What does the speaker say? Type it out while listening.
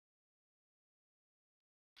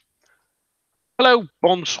Hello,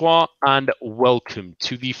 bonsoir, and welcome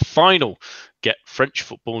to the final Get French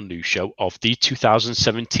Football News show of the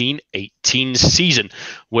 2017-18 season,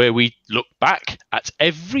 where we look back at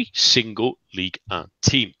every single Ligue 1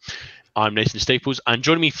 team. I'm Nathan Staples, and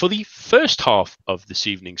joining me for the first half of this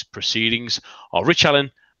evening's proceedings are Rich Allen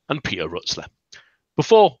and Peter Rutzler.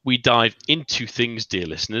 Before we dive into things, dear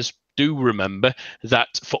listeners, do remember that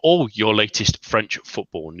for all your latest French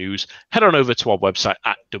football news, head on over to our website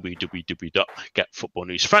at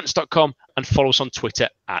www.getfootballnewsfrance.com and follow us on Twitter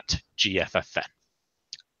at GFFN.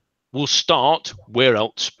 We'll start where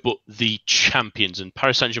else but the champions, and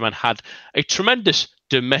Paris Saint-Germain had a tremendous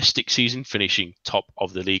domestic season, finishing top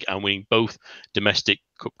of the league and winning both domestic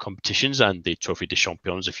cup competitions and the Trophée des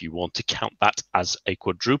Champions, if you want to count that as a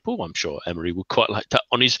quadruple. I'm sure Emery would quite like that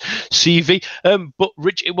on his CV. But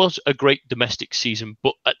Rich, it was a great domestic season,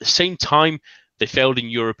 but at the same time, they failed in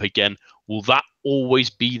Europe again. Will that always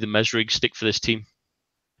be the measuring stick for this team?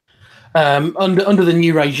 Under the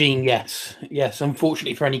new regime, yes.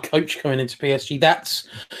 Unfortunately, for any coach coming into PSG,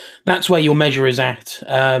 that's where your measure is at.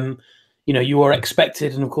 You are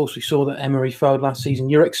expected, and of course, we saw that Emery failed last season.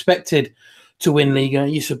 You're expected to win Liga.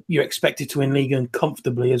 You're expected to win Liga and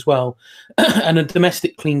comfortably as well. And a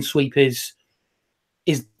domestic clean sweep is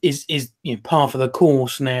par for the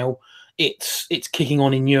course now. It's kicking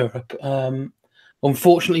on in Europe.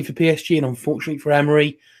 Unfortunately for PSG and unfortunately for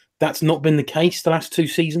Emery, that's not been the case the last two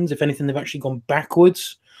seasons. If anything, they've actually gone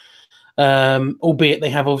backwards. Albeit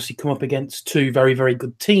they have obviously come up against two very, very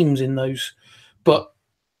good teams in those. But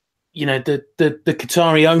the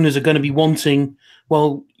Qatari owners are going to be wanting,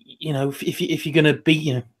 well, if you're going to be,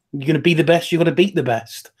 you're going to be the best, you've got to beat the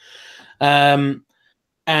best. And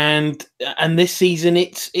this season,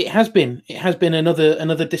 it has been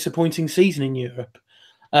another disappointing season in Europe.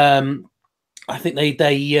 I think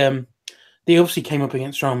they obviously came up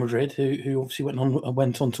against Real Madrid, who obviously went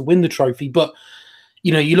on to win the trophy. But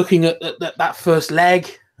you're looking at that first leg,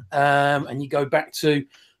 and you go back to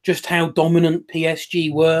just how dominant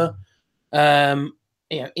PSG were, in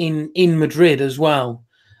Madrid as well,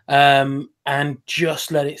 and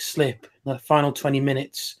just let it slip in the final 20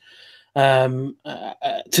 minutes to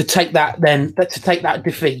take that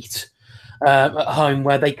defeat at home,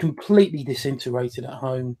 where they completely disintegrated at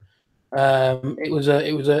home. It was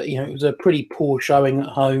a pretty poor showing at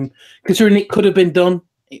home, considering it could have been done.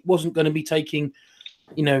 It wasn't going to be taking,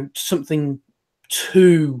 something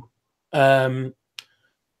too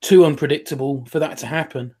unpredictable for that to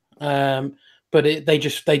happen. But they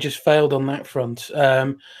just failed on that front.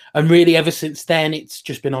 And really, ever since then, it's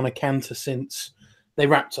just been on a canter since they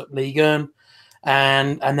wrapped up Liga,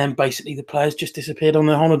 and then basically the players just disappeared on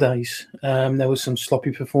their holidays. There was some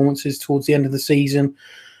sloppy performances towards the end of the season.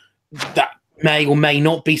 That may or may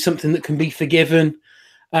not be something that can be forgiven,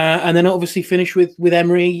 and then obviously finish with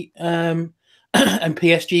Emery and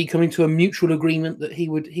PSG coming to a mutual agreement that he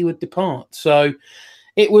would depart. So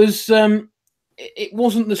it wasn't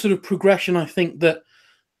the sort of progression I think that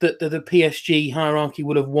the PSG hierarchy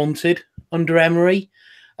would have wanted under Emery.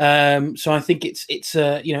 So I think it's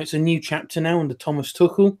a new chapter now under Thomas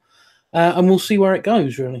Tuchel, and we'll see where it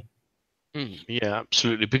goes, really. Yeah,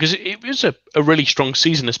 absolutely. Because it was a really strong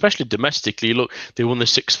season, especially domestically. Look, they won the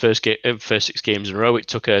first 6 games in a row. It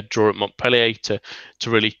took a draw at Montpellier to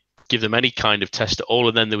really give them any kind of test at all.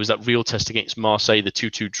 And then there was that real test against Marseille, the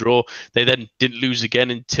 2-2 draw. They then didn't lose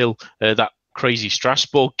again until that crazy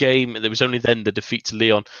Strasbourg game. There was only then the defeat to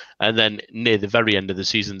Lyon, and then near the very end of the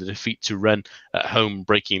season, the defeat to Rennes at home,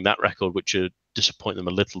 breaking that record, which disappoint them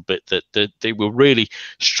a little bit, that they were really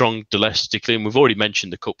strong domestically. And we've already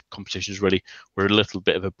mentioned the cup competitions really were a little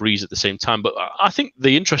bit of a breeze at the same time. But I think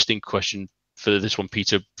the interesting question for this one,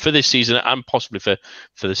 Peter, for this season and possibly for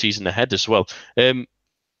the season ahead as well,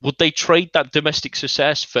 would they trade that domestic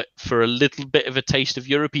success for a little bit of a taste of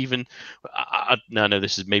Europe? Even I know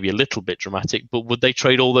this is maybe a little bit dramatic, but would they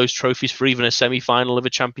trade all those trophies for even a semi-final of a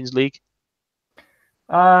Champions League?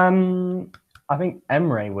 I think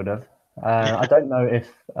Emery would have. I don't know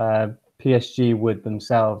if PSG would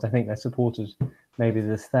themselves. I think their supporters maybe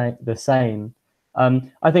the same. I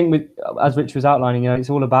think as Rich was outlining, it's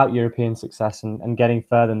all about European success and getting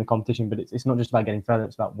further in the competition, but it's not just about getting further,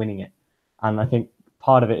 it's about winning it. And I think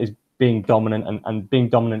part of it is being dominant and being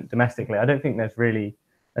dominant domestically. I don't think there's really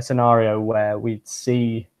a scenario where we'd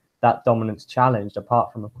see that dominance challenged,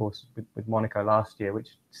 apart from, of course, with Monaco last year, which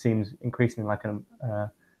seems increasingly like an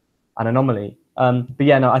anomaly. But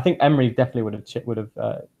yeah, no, I think Emery definitely would have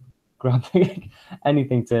grabbed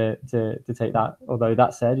anything to take that. Although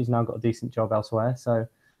that said, he's now got a decent job elsewhere, so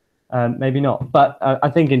maybe not. But I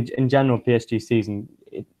think in general, PSG season,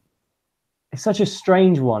 it's such a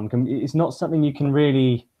strange one. It's not something you can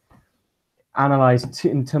really analyze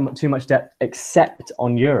in too much depth, except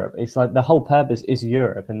on Europe. It's like the whole purpose is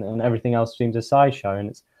Europe, and everything else seems a sideshow. And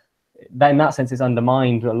it's that in that sense, it's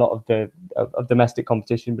undermined a lot of the of domestic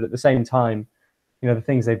competition. But at the same time, you know, the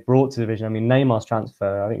things they've brought to the division. I mean, Neymar's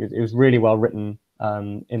transfer, I think it was really well written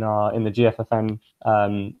in the GFFN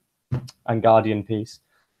and Guardian piece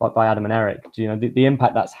by Adam and Eric. You know, the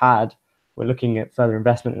impact that's had. We're looking at further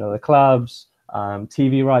investment in other clubs,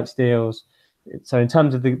 TV rights deals. So in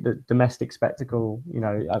terms of the domestic spectacle, you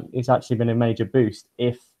know, it's actually been a major boost.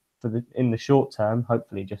 If in the short term,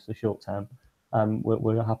 hopefully just the short term,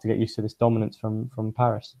 we'll have to get used to this dominance from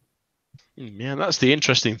Paris. Yeah, that's the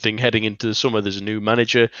interesting thing heading into the summer. There's a new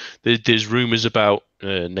manager. There's rumours about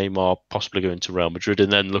Neymar possibly going to Real Madrid,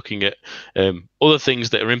 and then looking at other things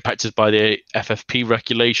that are impacted by the FFP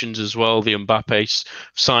regulations as well. The Mbappe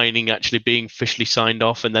signing actually being officially signed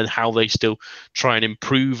off, and then how they still try and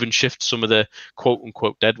improve and shift some of the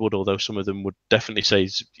quote-unquote deadwood, although some of them would definitely say,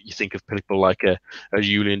 you think of people like a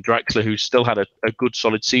Julian Draxler, who's still had a good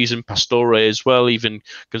solid season, Pastore as well, even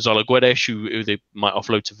Gonzalo Guedes, who they might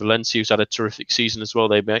offload to Valencia, who's had a terrific season as well.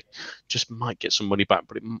 They might get some money back,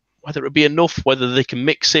 but whether it be enough, whether they can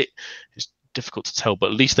mix it, is difficult to tell.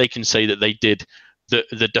 But at least they can say that they did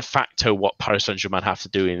the de facto what Paris Saint-Germain have to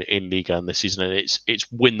do in Liga in this season, and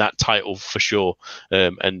it's win that title for sure.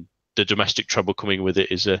 And the domestic trouble coming with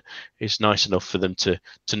it is nice enough for them to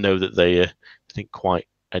know that they didn't quite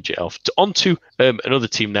edge it off. On to another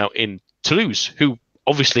team now in Toulouse, who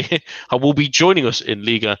obviously will be joining us in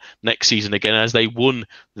Liga next season again, as they won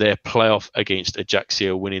their playoff against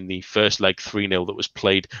Ajaccio, winning the first leg 3-0 that was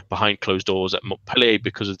played behind closed doors at Montpellier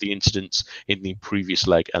because of the incidents in the previous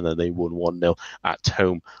leg, and then they won 1-0 at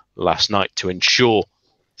home last night to ensure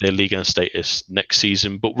their Liga status next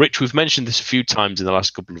season. But Rich, we've mentioned this a few times in the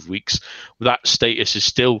last couple of weeks. That status is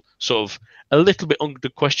still sort of a little bit under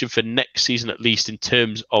question for next season, at least in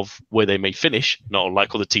terms of where they may finish, not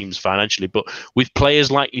unlike other teams financially, but with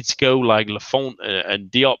players likely to go like Lafont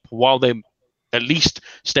and Diop, while they're at least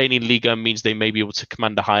staying in Liga means they may be able to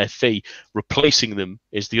command a higher fee, replacing them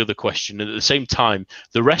is the other question. And at the same time,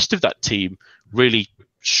 the rest of that team really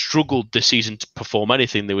struggled this season to perform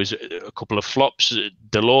anything. There was a couple of flops.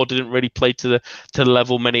 Delors didn't really play to the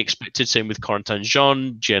level many expected. Same with Corentin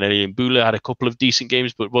Jean. Gianelli Mbula had a couple of decent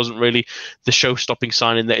games, but wasn't really the show-stopping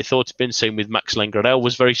signing that he thought it'd been. Same with Maxime Gradel,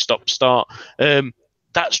 was very stop-start.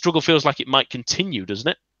 That struggle feels like it might continue,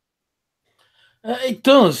 doesn't it? It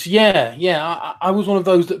does, yeah. I was one of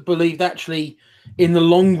those that believed actually in the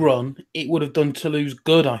long run it would have done Toulouse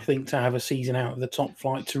good, I think, to have a season out of the top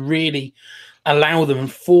flight, to really allow them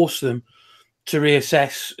and force them to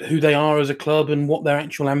reassess who they are as a club and what their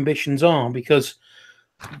actual ambitions are. Because,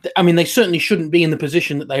 I mean, they certainly shouldn't be in the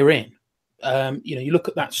position that they're in. You know, you look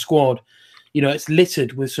at that squad, you know, it's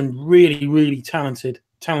littered with some really, really talented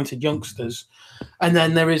youngsters. And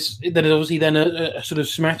then there's obviously then a sort of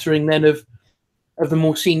smattering then of the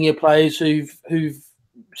more senior players who've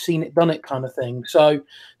seen it, done it kind of thing. So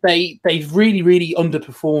they've really, really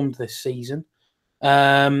underperformed this season.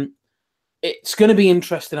 It's going to be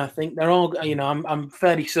interesting, I think. There are, you know, I'm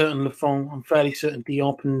fairly certain Lafont, I'm fairly certain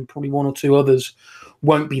Diop, and probably one or two others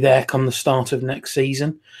won't be there come the start of next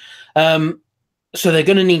season. So they're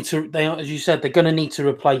going to need to, as you said, they're going to need to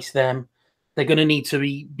replace them. They're going to need to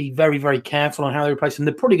be very, very careful on how they replace them.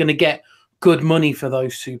 They're probably going to get good money for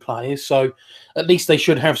those two players. So at least they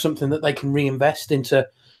should have something that they can reinvest into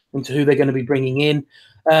who they're going to be bringing in.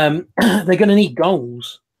 They're going to need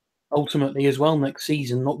goals ultimately as well next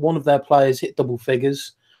season. Not one of their players hit double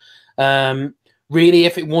figures. Really,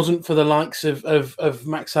 if it wasn't for the likes of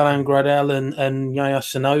Max-Alain Gradel and Yaya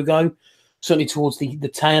Sanogo, certainly towards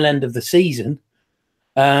the tail end of the season,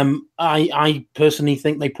 I personally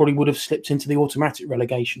think they probably would have slipped into the automatic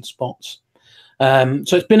relegation spots. So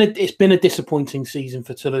it's been a disappointing season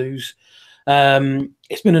for Toulouse.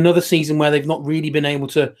 It's been another season where they've not really been able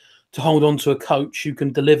to hold on to a coach who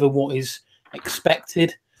can deliver what is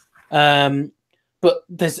expected. But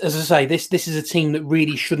as I say, this is a team that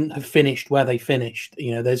really shouldn't have finished where they finished.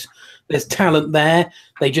 You know, there's talent there.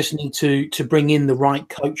 They just need to bring in the right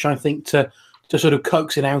coach, I think, to sort of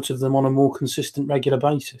coax it out of them on a more consistent, regular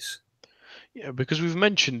basis. Yeah, because we've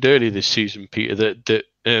mentioned earlier this season, Peter, that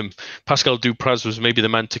Pascal Dupraz was maybe the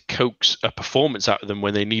man to coax a performance out of them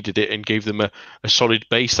when they needed it, and gave them a solid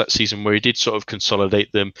base that season where he did sort of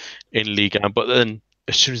consolidate them in Liga. But then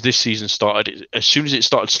as soon as this season started, as soon as it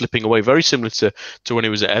started slipping away, very similar to when he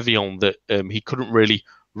was at Evian, that he couldn't really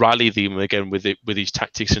rally them again with his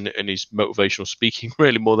tactics and his motivational speaking,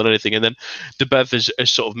 really, more than anything. And then DeBev has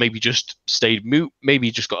sort of maybe just stayed mute,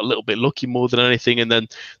 maybe just got a little bit lucky more than anything. And then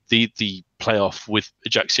the playoff with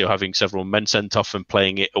Ajaccio having several men sent off and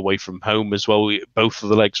playing it away from home as well, both of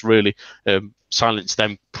the legs really silenced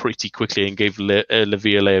them pretty quickly and gave Le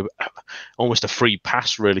Viollet almost a free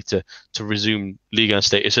pass really to resume Ligue 1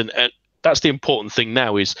 status. And that's the important thing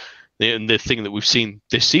now, is the thing that we've seen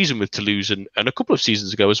this season with Toulouse and a couple of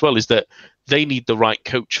seasons ago as well, is that they need the right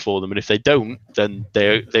coach for them, and if they don't, then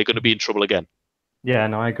they're going to be in trouble again. Yeah,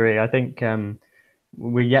 no, I agree. I think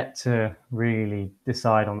we're yet to really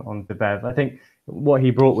decide on DeBev. I think what he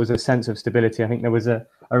brought was a sense of stability. I think there was a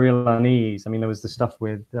real unease. I mean, there was the stuff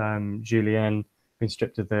with Julien being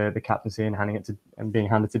stripped of the captaincy and being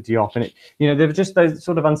handed to Diop, and there were just those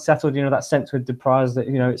sort of unsettled. That sense with Depraz that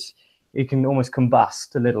it can almost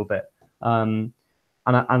combust a little bit. And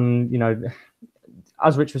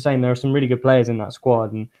as Rich was saying, there are some really good players in that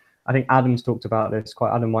squad, and I think Adam White's talked about this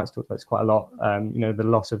quite a lot. The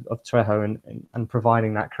loss of Trejo and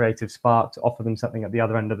providing that creative spark to offer them something at the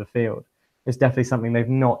other end of the field is definitely something they've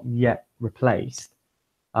not yet replaced.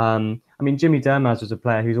 Jimmy Dermaz was a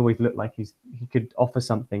player who's always looked like he could offer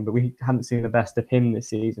something, but we haven't seen the best of him this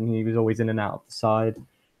season. He was always in and out of the side.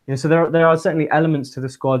 So there are certainly elements to the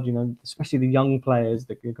squad, especially the young players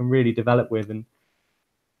that you can really develop with, and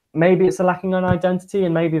maybe it's a lacking on identity,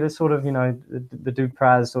 and maybe the sort of the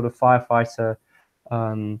Dupraz sort of firefighter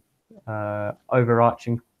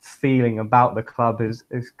overarching feeling about the club is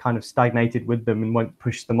kind of stagnated with them and won't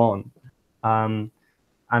push them on. And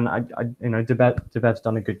DeBev's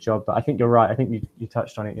done a good job, but I think you're right. I think you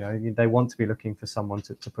touched on it. They want to be looking for someone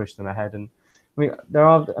to push them ahead, and there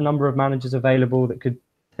are a number of managers available that could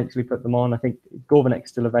potentially put them on. I think Gourvenec's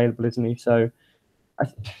still available, isn't he? So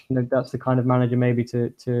that's the kind of manager maybe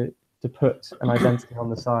to put an identity on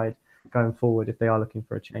the side going forward if they are looking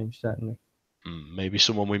for a change, certainly. Maybe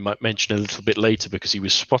someone we might mention a little bit later, because he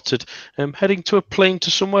was spotted heading to a plane to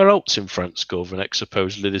somewhere else in France, Gourvenec,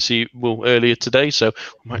 supposedly earlier today. So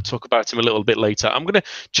we might talk about him a little bit later. I'm going to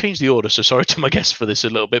change the order, so sorry to my guests for this a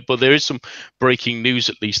little bit, but there is some breaking news,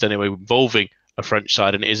 at least anyway, involving a French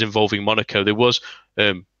side, and it is involving Monaco. There was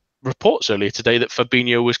reports earlier today that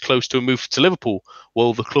Fabinho was close to a move to Liverpool.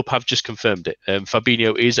 Well, the club have just confirmed it.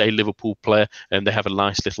 Fabinho is a Liverpool player, and they have a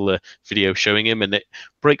nice little video showing him, and it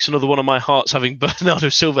breaks another one of my hearts, having Bernardo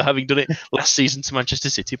Silva having done it last season to Manchester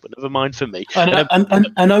City, but never mind for me.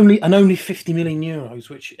 And only 50 million euros,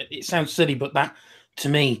 which it sounds silly, but that to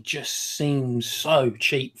me just seems so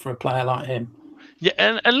cheap for a player like him.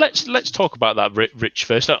 Yeah, and let's talk about that, Rich,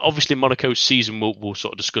 first. Obviously, Monaco's season we'll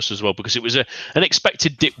sort of discuss as well, because it was an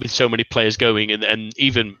expected dip with so many players going, and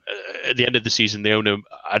even at the end of the season, the owner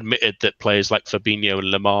admitted that players like Fabinho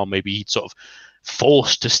and Lemar maybe he'd sort of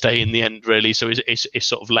forced to stay in the end, really. So it's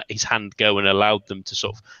sort of let his hand go and allowed them to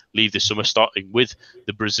sort of leave this summer, starting with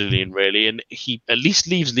the Brazilian, really. And he at least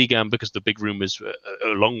leaves Ligue 1, because the big rumours a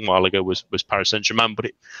long while ago was Paris Saint-Germain,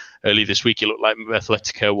 but early this week it looked like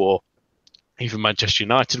Atletico or even Manchester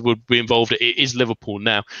United would be involved. It is Liverpool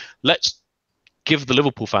now. Let's give the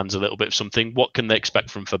Liverpool fans a little bit of something. What can they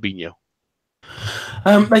expect from Fabinho?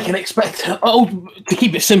 They can expect, to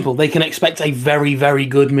keep it simple, they can expect a very, very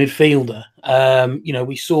good midfielder.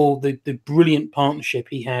 We saw the brilliant partnership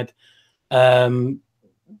he had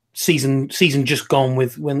season just gone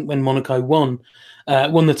with when Monaco won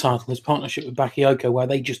the title, his partnership with Bakayoko, where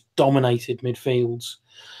they just dominated midfields.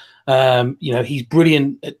 He's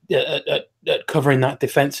brilliant at covering that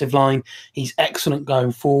defensive line. He's excellent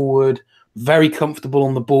going forward, very comfortable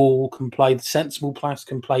on the ball, can play the sensible pass,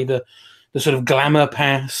 can play the sort of glamour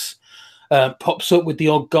pass, pops up with the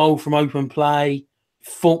odd goal from open play,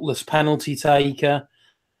 faultless penalty taker,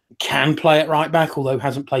 can play at right back, although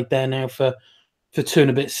hasn't played there now for 2 and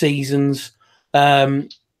a bit seasons.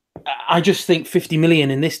 I just think 50 million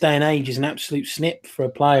in this day and age is an absolute snip for a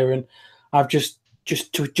player, and I've just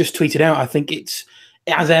tweeted out, I think it's,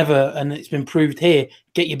 as ever, and it's been proved here,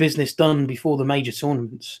 get your business done before the major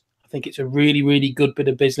tournaments. I think it's a really, really good bit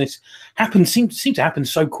of business. Seems to happen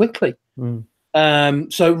so quickly.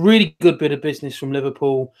 So really good bit of business from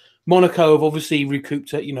Liverpool. Monaco have obviously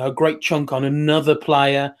recouped a great chunk on another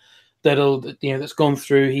player that's gone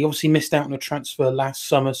through. He obviously missed out on a transfer last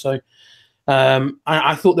summer, so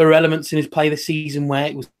I thought there were elements in his play this season where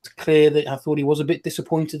it was clear that I thought he was a bit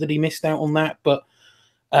disappointed that he missed out on that, but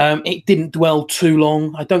it didn't dwell too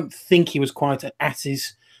long. I don't think he was quite at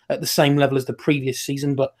the same level as the previous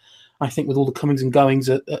season, but I think with all the comings and goings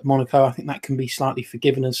at Monaco, I think that can be slightly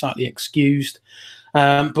forgiven and slightly excused.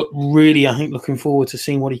 But really, I think looking forward to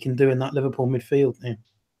seeing what he can do in that Liverpool midfield now.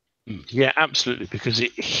 Yeah, absolutely. Because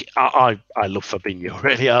I love Fabinho.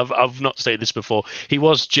 Really, I've not stated this before. He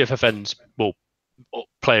was GFFN's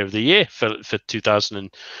player of the year for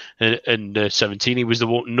 2017. He was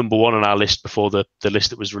the number one on our list before the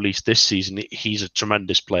list that was released this season. He's a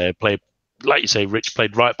tremendous player. Played, like you say, Rich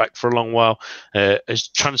played right back for a long while. Has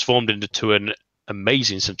transformed into an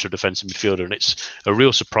amazing central defensive midfielder, and it's a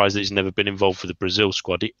real surprise that he's never been involved with the Brazil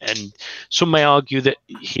squad. And some may argue that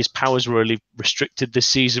his powers were really restricted this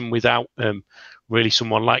season without really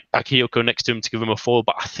someone like Bakayoko next to him to give him a foil.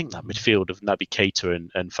 But I think that midfield of Naby Keita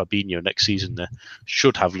and Fabinho next season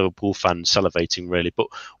should have Liverpool fans salivating, really. But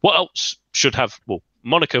what else should have? Well,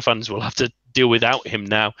 Monaco fans will have to deal without him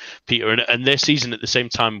now, Peter. And their season at the same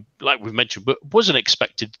time, like we've mentioned, but was an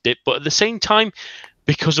expected dip. But at the same time,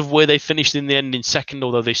 because of where they finished in the end in second,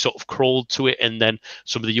 although they sort of crawled to it, and then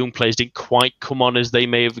some of the young players didn't quite come on as they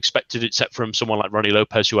may have expected, except from someone like Ronnie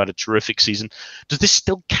Lopez, who had a terrific season. Does this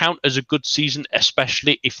still count as a good season,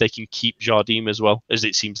 especially if they can keep Jardim as well, as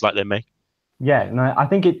it seems like they may? Yeah, no, I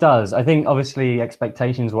think it does. I think obviously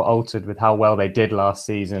expectations were altered with how well they did last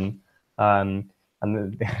season, and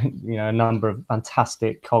a number of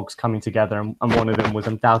fantastic cogs coming together, and one of them was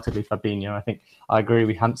undoubtedly Fabinho. I think I agree.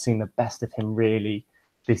 We haven't seen the best of him really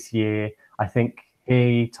this year. I think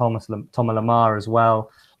Thomas Lemar as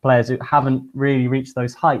well, players who haven't really reached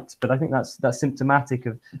those heights. But I think that's symptomatic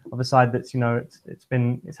of a side that's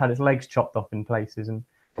it's had its legs chopped off in places,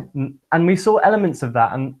 and we saw elements of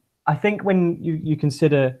that. And I think when you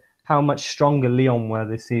consider how much stronger Lyon were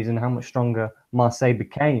this season, how much stronger Marseille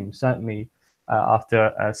became, certainly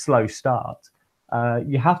after a slow start,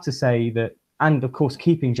 you have to say that, and of course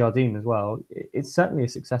keeping Jardim as well, it's certainly a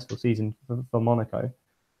successful season for Monaco.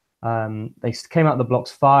 They came out the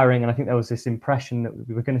blocks firing, and I think there was this impression that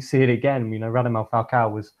we were going to see it again. Radamel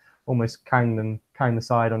Falcao was almost carrying the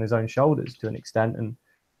side on his own shoulders to an extent, and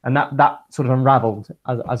that sort of unravelled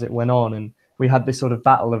as it went on, and we had this sort of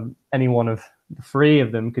battle of any one of the three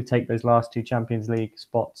of them could take those last two Champions League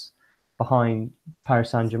spots behind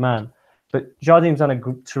Paris Saint-Germain. But Jardim's done a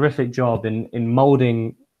terrific job in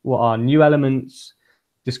moulding what are new elements,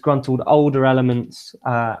 disgruntled older elements,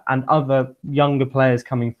 and other younger players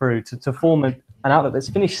coming through to form an outlet that's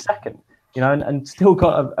finished second, and still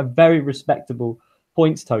got a very respectable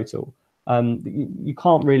points total. You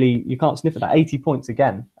can't sniff at that. 80 points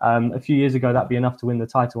again. A few years ago, that'd be enough to win the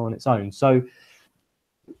title on its own. So,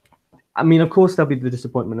 I mean, of course, there'll be the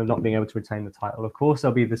disappointment of not being able to retain the title. Of course,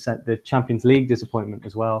 there'll be the Champions League disappointment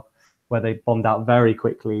as well, where they bombed out very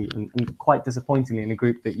quickly and quite disappointingly in a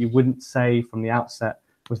group that you wouldn't say from the outset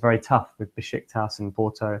was very tough, with Besiktas and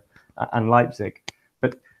Porto and Leipzig.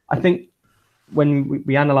 But I think when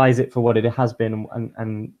we analyse it for what it has been,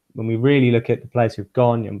 and when we really look at the players who've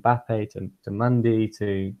gone, Mbappe to Mandi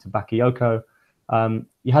to Bakayoko,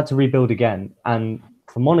 you had to rebuild again. And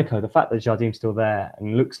for Monaco, the fact that Jardim's still there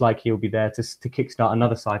and looks like he'll be there to kickstart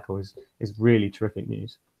another cycle is really terrific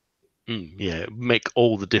news. Yeah, make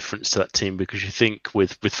all the difference to that team, because you think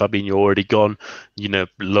with Fabinho already gone,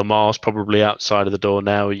 Lamar's probably outside of the door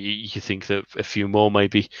now. You think that a few more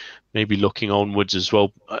maybe looking onwards as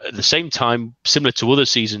well. At the same time, similar to other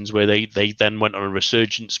seasons where they then went on a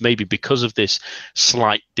resurgence, maybe because of this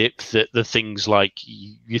slight dip, that the things like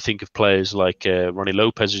you think of players like Ronnie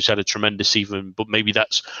Lopez, who's had a tremendous season, but maybe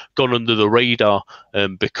that's gone under the radar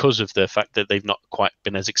because of the fact that they've not quite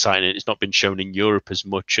been as exciting. It's not been shown in Europe as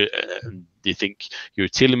much. And you think Yuri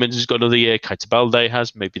Tielemans has got another year, Keita Balde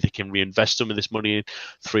has. Maybe they can reinvest some of this money in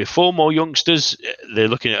 3 or 4 more youngsters. They're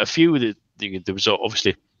looking at a few. There was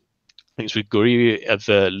obviously, I think it's with Guri of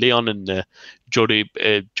Lyon and Jordi.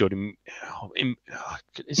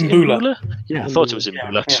 Is it Mbula? Yeah, I thought it was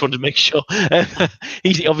Mbula. I just wanted to make sure.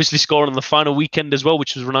 He's obviously scoring on the final weekend as well,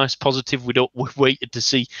 which was a nice positive. We waited to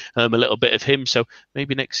see a little bit of him. So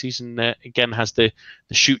maybe next season again has the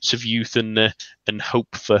shoots of youth and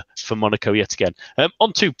hope for Monaco yet again.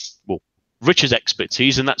 On to Richard's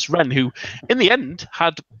expertise, and that's Rennes, who in the end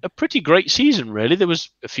had a pretty great season, really. There was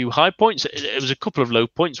a few high points. There was a couple of low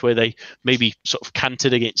points where they maybe sort of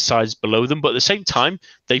cantered against sides below them, but at the same time,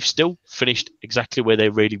 they've still finished exactly where they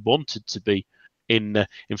really wanted to be in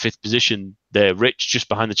 5th position. They're rich, just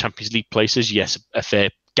behind the Champions League places. Yes, a fair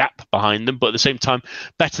gap behind them, but at the same time,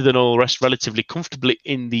 better than all the rest, relatively comfortably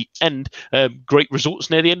in the end. Great results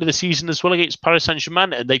near the end of the season as well against Paris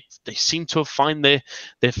Saint-Germain, and they seem to have found their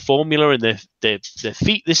formula and their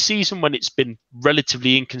feet this season when it's been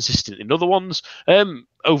relatively inconsistent in other ones.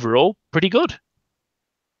 Overall, pretty good.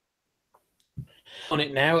 On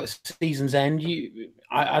it now at season's end,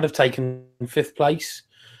 I'd have taken 5th place.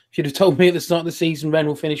 If you'd have told me at the start of the season Rennes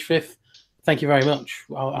will finish 5th, Thank you very much.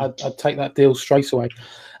 I'd take that deal straight away.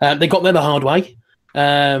 They got there the hard way.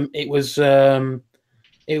 It was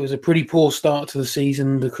a pretty poor start to the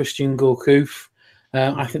season, the Christian Gourcuff.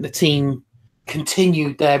 I think the team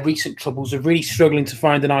continued their recent troubles of really struggling to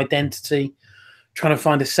find an identity, trying to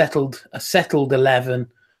find a settled 11.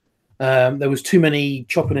 There was too many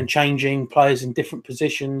chopping and changing players in different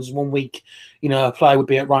positions. One week, a player would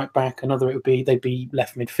be at right back, another they'd be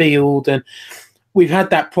left midfield, and we've had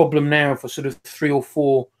that problem now for sort of three or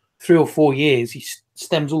four years. He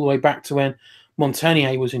stems all the way back to when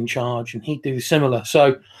Montagnier was in charge, and he'd do similar.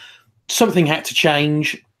 So something had to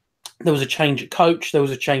change. There was a change at coach. There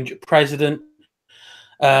was a change at president.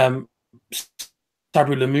 Sabri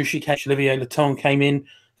Lamouchi, Olivier Leton came in,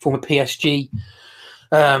 former PSG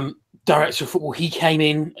director of football. He came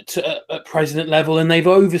in at president level, and they've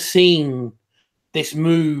overseen this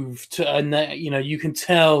move and you can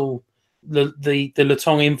tell the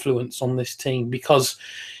Leton influence on this team, because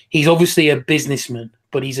he's obviously a businessman,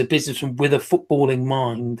 but he's a businessman with a footballing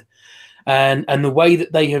mind. And the way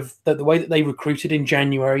that they recruited in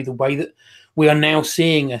January, the way that we are now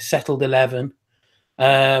seeing a settled 11,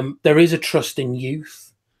 there is a trust in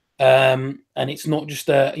youth, and it's not just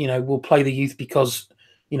we'll play the youth because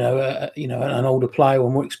an older player or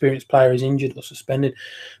more experienced player is injured or suspended.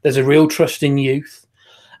 There's a real trust in youth,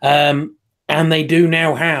 and they do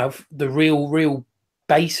now have the real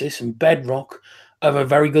basis and bedrock of a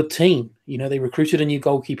very good team. They recruited a new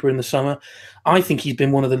goalkeeper in the summer. I think he's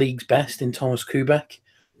been one of the league's best in Thomas Kubek.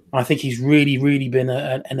 I think he's really been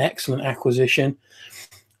an excellent acquisition.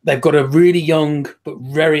 They've got a really young but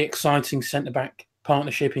very exciting centre-back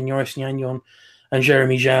partnership in Joris Gnagnon and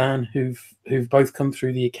Jeremy Jalan, who've both come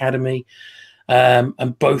through the academy,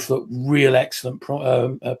 and both look real excellent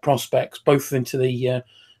prospects, both into the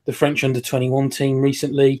French under-21 team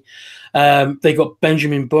recently. They got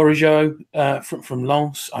Benjamin Bourigeaud from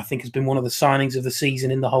Lens. I think has been one of the signings of the season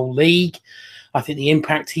in the whole league. I think the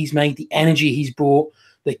impact he's made, the energy he's brought,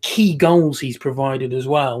 the key goals he's provided as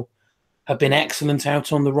well have been excellent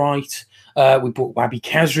out on the right. We brought Wabi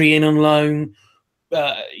Kazri in on loan.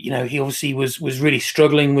 He obviously was really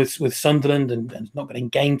struggling with Sunderland and not getting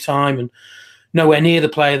game time and nowhere near the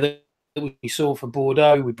player that we saw for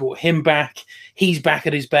Bordeaux. We brought him back. He's back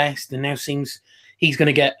at his best, and now seems he's going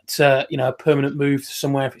to get a permanent move to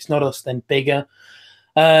somewhere. If it's not us, then bigger.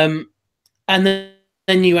 And then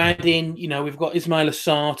you add in, we've got Ismail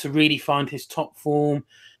Assar to really find his top form.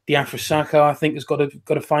 Diafra Sakho, I think, has got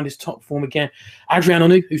to find his top form again. Adrien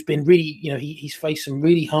Onu, who's been really, he's faced some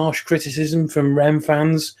really harsh criticism from Rennes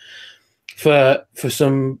fans for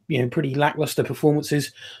some pretty lackluster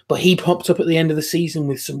performances, but he popped up at the end of the season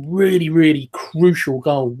with some really crucial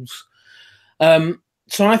goals. So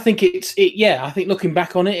I think I think looking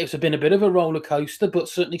back on it, it's been a bit of a roller coaster, but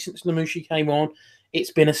certainly since Lamouchi came on,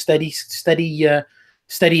 it's been a steady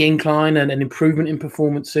incline and an improvement in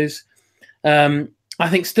performances. I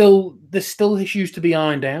think there's still issues to be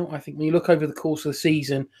ironed out. I think when you look over the course of the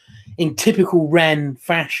season, in typical Rennes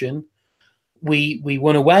fashion, we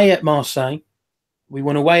won away at Marseille, we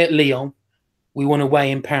won away at Lyon, we won away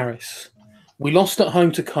in Paris. We lost at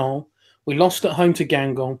home to Caen, we lost at home to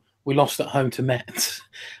Guingamp, we lost at home to Metz.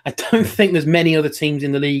 I don't think there's many other teams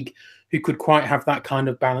in the league who could quite have that kind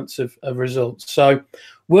of balance of results. So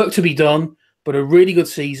work to be done, but a really good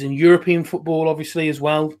season. European football, obviously, as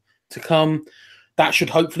well to come. That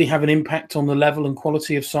should hopefully have an impact on the level and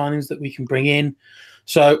quality of signings that we can bring in.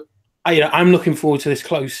 So I'm looking forward to this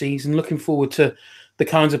close season, looking forward to the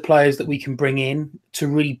kinds of players that we can bring in to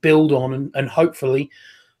really build on and hopefully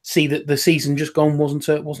see that the season just gone wasn't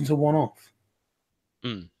a one-off.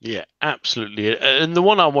 Yeah, absolutely. And the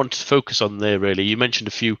one I want to focus on there, really, you mentioned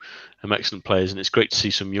a few excellent players, and it's great to see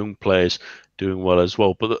some young players doing well as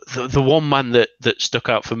well. But the one man that stuck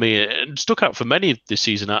out for me and stuck out for many this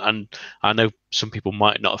season, and I know some people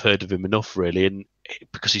might not have heard of him enough, really, and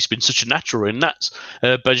because he's been such a natural, and that's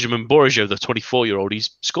Benjamin Bourigeaud, the 24-year-old. He's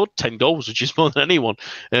scored 10 goals, which is more than anyone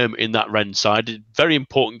in that Rennes side. Very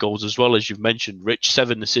important goals as well, as you've mentioned, Rich,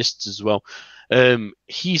 7 assists as well.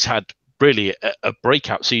 He's had really a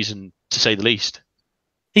breakout season, to say the least.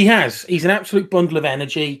 He has. He's an absolute bundle of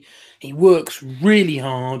energy. He works really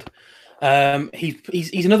hard.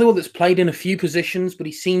 He's another one that's played in a few positions, but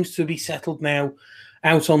he seems to be settled now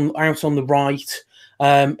out on the right.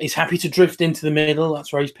 He's happy to drift into the middle.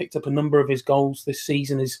 That's where he's picked up a number of his goals this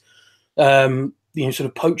season. Is sort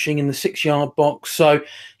of poaching in the 6-yard box. So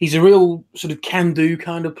he's a real sort of can-do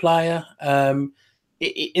kind of player.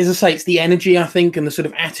 As I say, it's the energy, I think, and the sort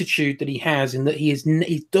of attitude that he has, in that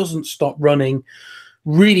he doesn't stop running,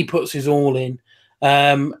 really puts his all in.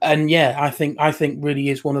 And yeah, I think really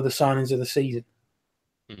is one of the signings of the season.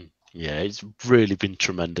 Yeah, it's really been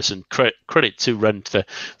tremendous, and credit to Rennes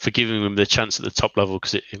for giving them the chance at the top level,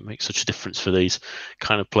 because it makes such a difference for these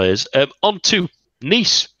kind of players. On to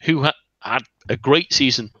Nice, who had a great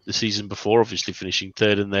season the season before, obviously finishing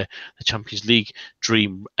third, and the Champions League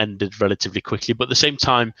dream ended relatively quickly. But at the same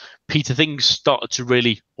time, Peter, things started to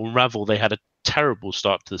really unravel. They had a terrible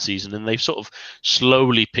start to the season, and they've sort of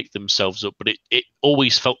slowly picked themselves up, but it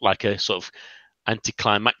always felt like a sort of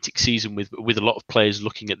anticlimactic season with a lot of players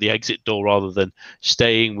looking at the exit door rather than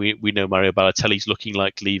staying. We know Mario Balotelli's looking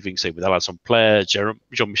like leaving, say with Alassane Player,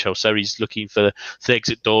 Jean-Michel Seri's looking for the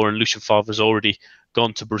exit door, and Lucien Favre's already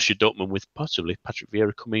gone to Borussia Dortmund, with possibly Patrick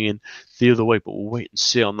Vieira coming in the other way, but we'll wait and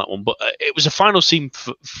see on that one. But it was a final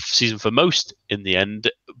season for most in the end,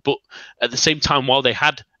 but at the same time, while they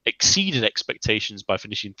had exceeded expectations by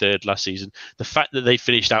finishing third last season, the fact that they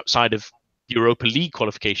finished outside of Europa League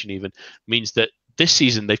qualification even means that this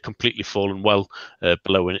season they've completely fallen well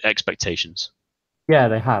below expectations. Yeah,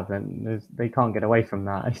 they have, and they can't get away from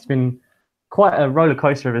that. It's been quite a roller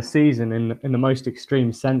coaster of a season in the most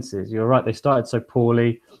extreme senses. You're right, they started so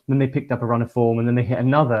poorly, then they picked up a run of form, and then they hit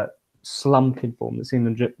another slump in form that seemed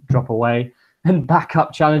them drop away, and back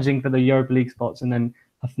up challenging for the Europa League spots, and then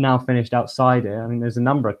have now finished outside it. I mean, there's a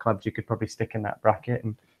number of clubs you could probably stick in that bracket,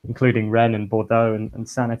 including Rennes and Bordeaux and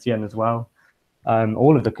Saint-Etienne as well.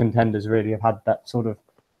 All of the contenders really have had that sort of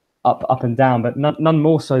up and down, but none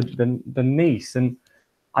more so than Nice. And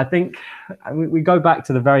I think we go back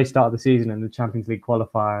to the very start of the season in the Champions League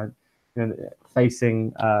qualifier,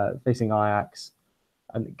 facing Ajax,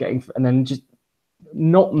 and then just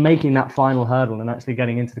not making that final hurdle and actually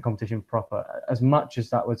getting into the competition proper. As much as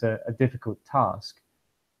that was a difficult task,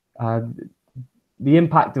 the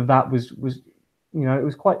impact of that was it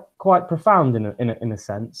was quite profound in a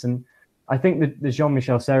sense. And I think that the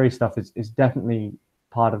Jean-Michel Seri stuff is definitely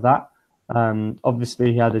part of that.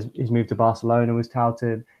 Obviously, he had his move to Barcelona was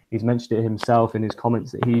touted. He's mentioned it himself in his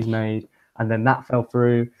comments that he's made, and then that fell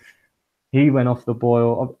through. He went off the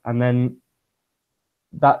boil, and then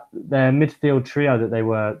their midfield trio that they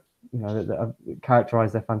were, that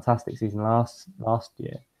characterized their fantastic season last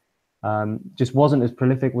year, just wasn't as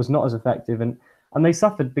prolific, was not as effective, and they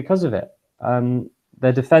suffered because of it.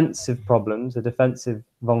 Their defensive problems, the defensive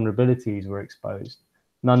vulnerabilities were exposed.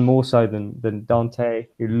 None more so than Dante,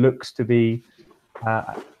 who looks to be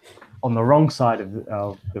on the wrong side of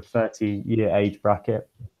the 30-year age bracket,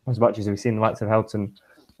 as much as we've seen the likes of Helton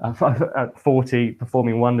at 40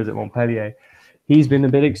 performing wonders at Montpellier. He's been a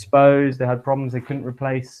bit exposed. They had problems they couldn't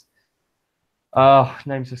replace.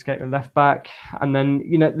 Names escape the left back. And then,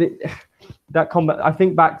 that combat, I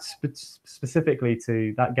think back specifically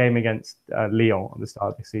to that game against Lyon at the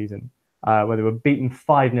start of the season, where they were beaten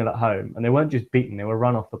 5-0 at home, and they weren't just beaten, they were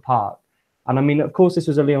run off the park. And I mean, of course, this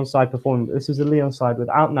was a Lyon side performance, but this was a Lyon side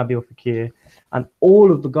without Nabil Fekir, and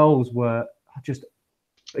all of the goals were just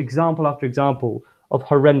example after example of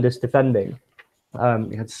horrendous defending.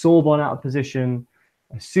 You had Sorbonne out of position,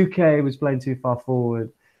 Souquet was playing too far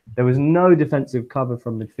forward, there was no defensive cover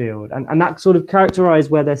from midfield, and that sort of characterised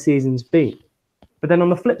where their season's been. But then on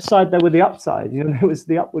the flip side, there were the upside, there was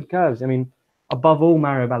the upward curves. I mean, above all,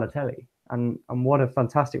 Mario Balotelli. And what a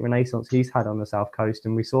fantastic renaissance he's had on the South Coast.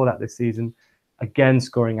 And we saw that this season, again,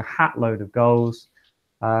 scoring a hat load of goals.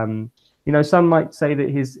 Some might say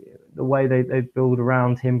that the way they build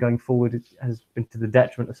around him going forward has been to the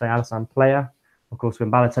detriment of, say, Alassane Player. Of course, when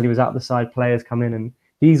Balotelli was out the side, players come in and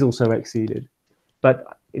he's also exceeded.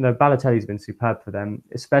 But, Balotelli's been superb for them,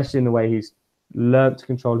 especially in the way he's learnt to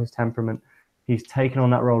control his temperament. He's taken on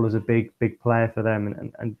that role as a big player for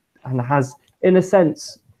them and has, in a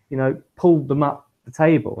sense, pulled them up the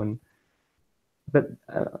table. But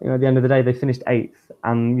at the end of the day, they finished 8th.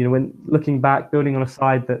 And, when looking back, building on a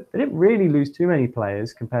side that they didn't really lose too many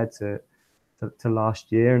players compared to last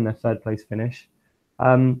year and their 3rd place finish,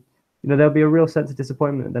 there'll be a real sense of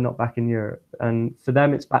disappointment that they're not back in Europe. And for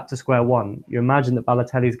them, it's back to square one. You imagine that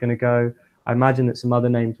Balotelli's going to go. I imagine that some other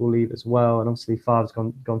names will leave as well. And obviously, Favre's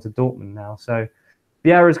gone to Dortmund now. So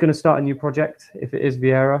Vieira's going to start a new project, if it is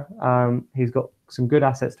Vieira. He's got some good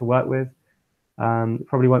assets to work with.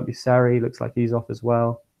 Probably won't be Sarri. Looks like he's off as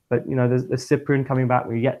well. But, there's Cyprian coming back.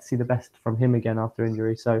 We yet to see the best from him again after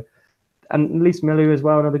injury. So, and at least Milou as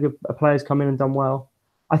well. Another good player's come in and done well.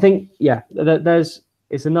 I think,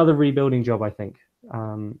 it's another rebuilding job, I think,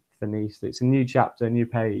 for Nice. It's a new chapter, a new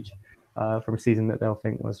page from a season that they'll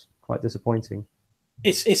think was quite disappointing.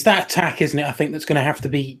 It's that attack, isn't it? I think that's going to have to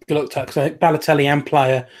be looked at, because I think Balotelli and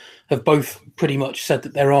Player have both pretty much said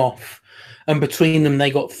that they're off, and between them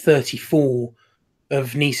they got 34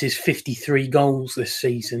 of Nice's 53 goals this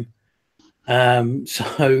season.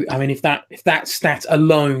 So, I mean, if that stat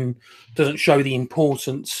alone doesn't show the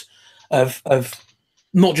importance of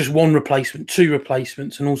not just one replacement, two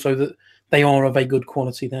replacements, and also that they are of a good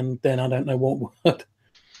quality, then I don't know what would.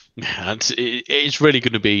 And it's really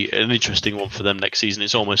going to be an interesting one for them next season.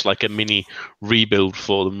 It's almost like a mini rebuild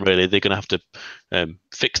for them, really. They're going to have to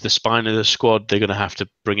fix the spine of the squad. They're going to have to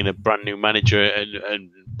bring in a brand new manager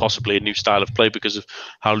and possibly a new style of play because of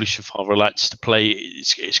how Lucien Favre likes to play.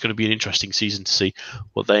 It's going to be an interesting season to see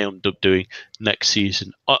what they end up doing next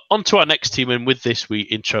season. On to our next team, and with this, we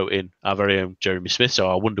intro in our very own Jeremy Smith.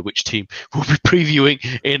 So I wonder which team we'll be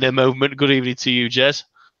previewing in a moment. Good evening to you, Jez.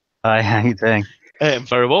 Hi, how you doing?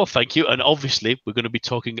 Very well, thank you. And obviously, we're going to be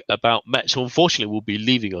talking about Metz, who unfortunately will be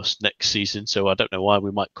leaving us next season. So I don't know why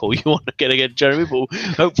we might call you on again, Jeremy, but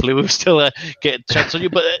hopefully we'll still get a chance on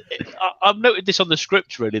you. But I've noted this on the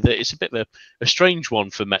script, really, that it's a bit of a strange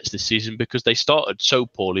one for Metz this season because they started so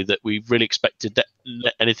poorly that we really expected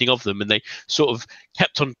anything of them. And they sort of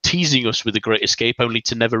kept on teasing us with the Great Escape, only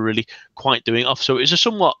to never really quite doing off. So it was a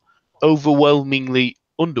somewhat overwhelmingly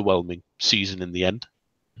underwhelming season in the end.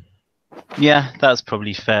 Yeah, that's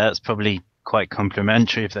probably fair. It's probably quite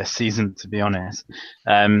complimentary of their season, to be honest.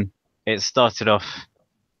 It started off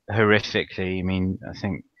horrifically. I mean, I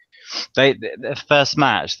think their first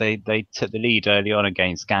match, they took the lead early on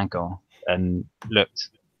against Guingamp and looked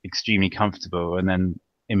extremely comfortable, and then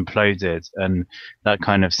imploded, and that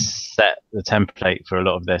kind of set the template for a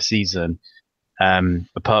lot of their season.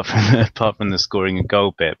 Apart from the scoring a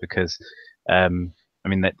goal bit, because I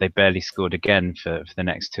mean, they barely scored again for the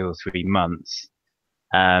next 2 or 3 months.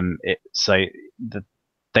 They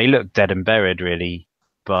looked dead and buried, really,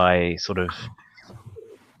 by sort of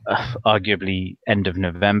arguably end of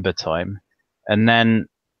November time. And then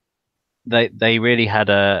they really had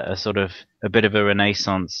a sort of a bit of a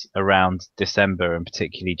renaissance around December and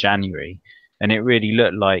particularly January. And it really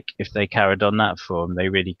looked like if they carried on that form, they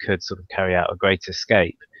really could sort of carry out a great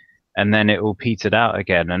escape. And then it all petered out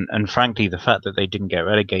again. And frankly, the fact that they didn't get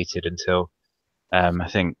relegated until, I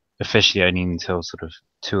think, officially only until sort of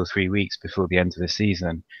 2 or 3 weeks before the end of the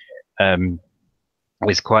season,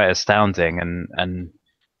 was quite astounding. And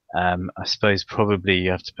I suppose probably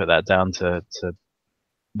you have to put that down to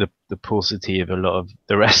the paucity of a lot of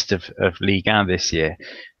the rest of Ligue 1 this year,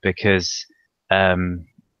 because,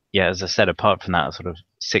 as I said, apart from that sort of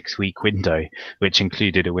 6-week window, which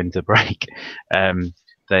included a winter break,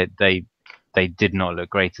 they did not look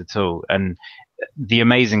great at all. And the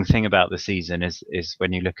amazing thing about the season is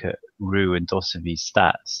when you look at Roux and Dossevy's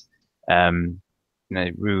stats.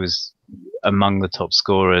 Roux was among the top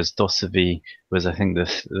scorers. Dossevy was, I think,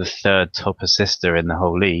 the third top assister in the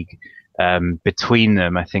whole league. Between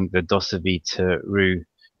them, I think the Dossevy to Roux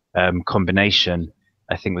combination,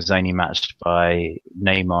 I think, was only matched by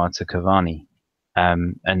Neymar to Cavani.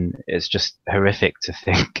 And it's just horrific to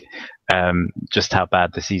think just how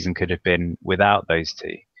bad the season could have been without those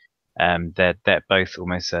two. They're both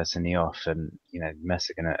almost certainly off, and Metz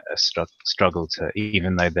are going to struggle to,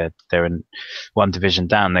 even though they're in one division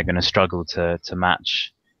down, they're going to struggle to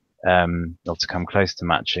match or to come close to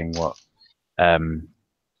matching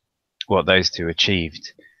what those two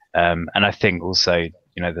achieved. And I think also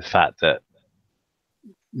the fact that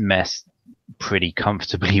Metz pretty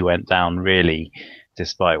comfortably went down, really,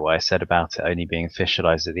 despite what I said about it only being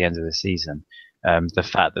officialized at the end of the season. The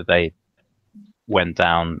fact that they went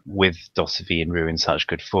down with Dossevy and Roux in such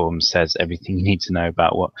good form says everything you need to know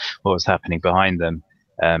about what was happening behind them,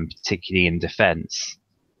 particularly in defence.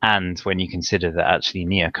 And when you consider that actually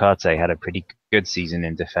Niakate had a pretty good season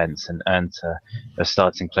in defence and earned a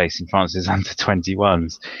starting place in France's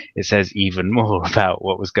under-21s, it says even more about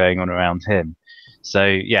what was going on around him. So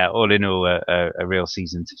yeah, all in all, a real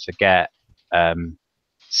season to forget.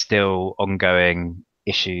 Still ongoing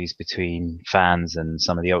issues between fans and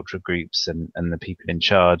some of the ultra groups and the people in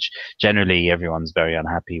charge. Generally, everyone's very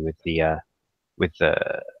unhappy with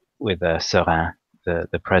Serin,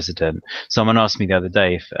 the president. Someone asked me the other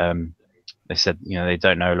day if they said they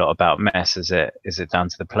don't know a lot about Metz. Is it down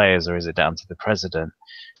to the players or is it down to the president?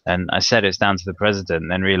 And I said it's down to the president, and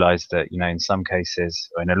then realised that in some cases,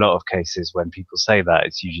 or in a lot of cases, when people say that,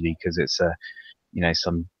 it's usually because it's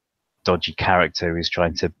some dodgy character who's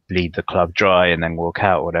trying to bleed the club dry and then walk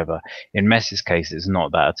out, or whatever. In Messi's case, it's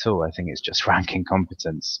not that at all. I think it's just rank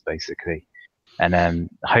incompetence, basically. And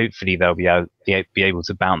hopefully they'll be able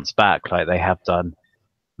to bounce back like they have done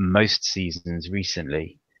most seasons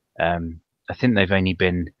recently. I think they've only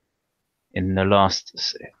been in the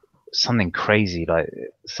last something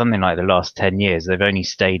like the last 10 years. They've only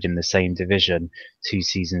stayed in the same division 2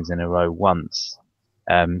 seasons in a row once.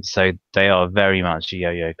 So they are very much a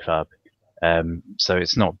yo-yo club. So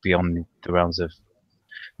it's not beyond the realms of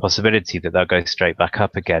possibility that they'll go straight back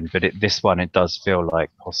up again. But this one, it does feel like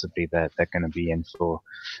possibly they're going to be in for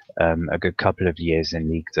a good couple of years in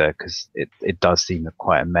Ligue 2, because it does seem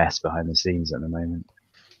quite a mess behind the scenes at the moment.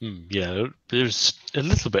 Yeah, there's a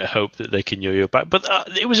little bit of hope that they can yo-yo back, but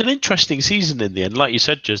it was an interesting season in the end. Like you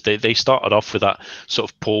said, just they started off with that sort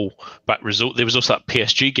of pull back result. There was also that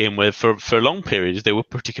PSG game where for long periods they were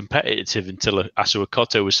pretty competitive until Asu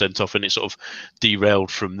Akoto was sent off, and it sort of derailed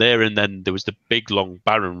from there. And then there was the big long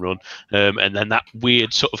Baron run, and then that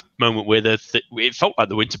weird sort of moment where it felt like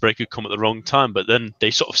the winter break had come at the wrong time, but then they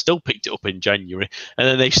sort of still picked it up in January, and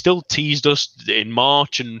then they still teased us in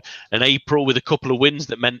March and April with a couple of wins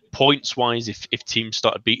that meant points wise, if teams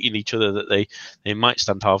started beating each other, that they might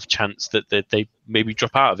stand half chance that they maybe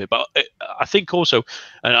drop out of it. But I think also,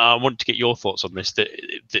 and I want to get your thoughts on this, that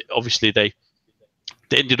obviously they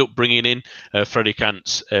ended up bringing in Freddie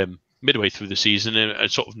Kantz midway through the season in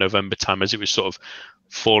sort of November time as it was sort of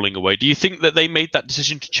falling away. Do you think that they made that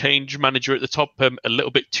decision to change manager at the top a little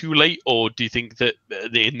bit too late, or do you think that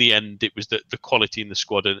in the end it was the quality in the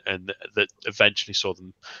squad and that eventually saw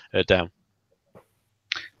them down?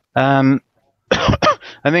 I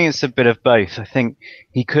think it's a bit of both. I think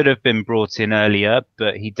he could have been brought in earlier,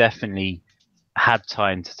 but he definitely had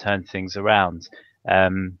time to turn things around.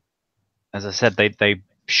 As I said, they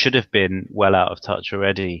should have been well out of touch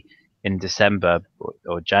already in December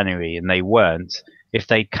or January, and they weren't. If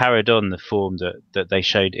they carried on the form that they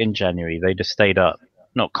showed in January, they'd have stayed up,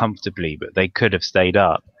 not comfortably, but they could have stayed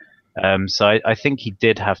up. So I think he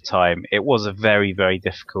did have time. It was a very, very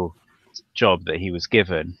difficult job that he was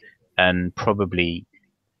given, and probably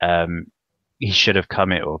he should have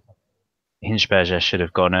come it, or Hinsberger should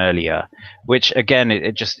have gone earlier, which again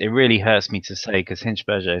it really hurts me to say, because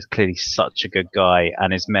Hinsberger is clearly such a good guy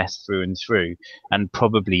and is messed through and through, and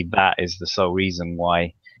probably that is the sole reason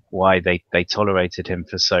why they tolerated him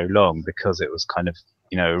for so long, because it was kind of,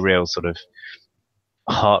 you know, a real sort of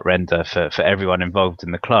heart render for everyone involved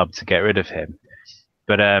in the club to get rid of him.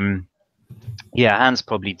 But yeah, Hans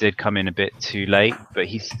probably did come in a bit too late, but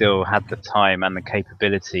he still had the time and the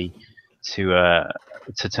capability to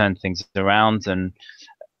turn things around. And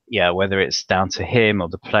yeah, whether it's down to him or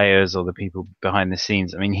the players or the people behind the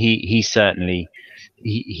scenes, I mean, he certainly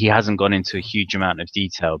he hasn't gone into a huge amount of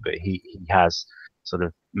detail, but he has sort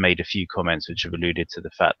of made a few comments which have alluded to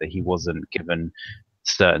the fact that he wasn't given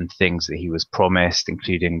certain things that he was promised,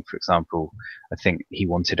 including, for example, I think he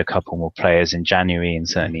wanted a couple more players in January and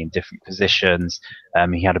certainly in different positions.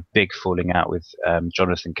 He had a big falling out with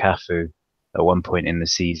Jonathan Cafu at one point in the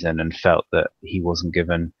season, and felt that he wasn't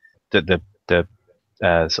given, that the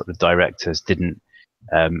sort of directors didn't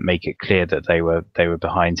make it clear that they were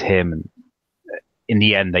behind him. And in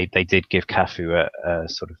the end, they did give Cafu a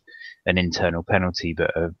sort of an internal penalty, but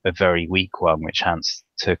a very weak one, which Hans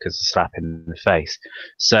took as a slap in the face.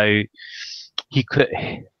 So he could,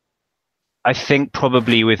 I think,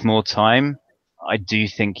 probably with more time, I do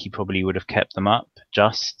think he probably would have kept them up,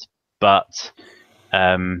 but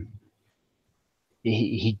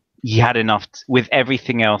he had enough with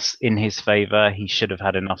everything else in his favour. He should have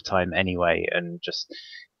had enough time anyway, and just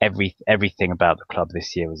everything about the club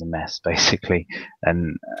this year was a mess, basically.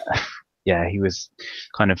 And yeah, he was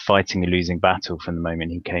kind of fighting a losing battle from the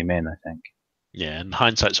moment he came in, I think. Yeah, and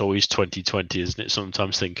hindsight's always 20/20, isn't it?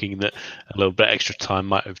 Sometimes thinking that a little bit extra time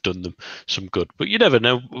might have done them some good, but you never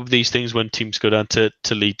know with these things when teams go down to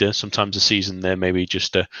lead. Sometimes a season there maybe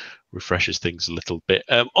just refreshes things a little bit.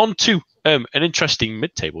 On to an interesting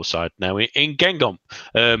mid-table side now in Guingamp,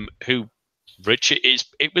 who, Rich,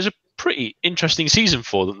 it was a pretty interesting season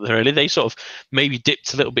for them. Really, they sort of maybe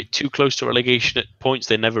dipped a little bit too close to relegation at points.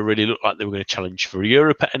 They never really looked like they were going to challenge for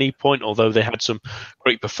Europe at any point, although they had some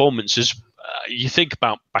great performances. You think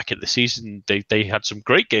about back at the season, they had some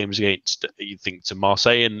great games against, you think, to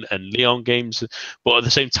Marseille and Lyon games, but at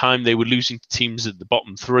the same time they were losing to teams at the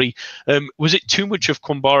bottom three. Was it too much of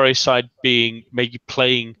Combare's side being maybe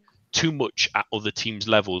playing too much at other teams'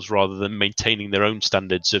 levels rather than maintaining their own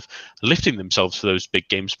standards of lifting themselves for those big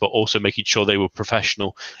games, but also making sure they were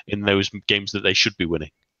professional in those games that they should be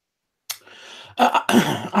winning?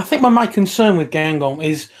 I think my concern with Guingamp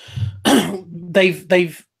is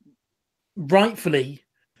they've rightfully,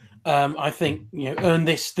 I think, earned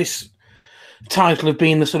this title of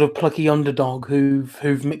being the sort of plucky underdog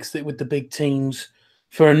who've mixed it with the big teams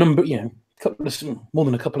for a number, more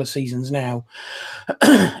than a couple of seasons now.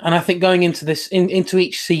 And I think going into this, into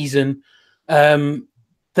each season,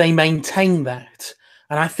 they maintain that.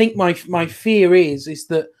 And I think my fear is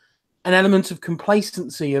that an element of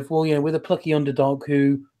complacency of, well, we're the plucky underdog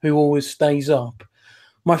who always stays up.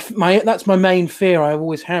 That's my main fear I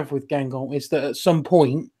always have with Guingamp, is that at some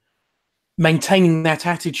point maintaining that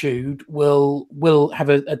attitude will have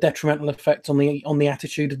a detrimental effect on the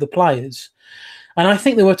attitude of the players. And I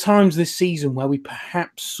think there were times this season where we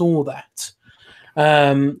perhaps saw that.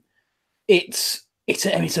 It's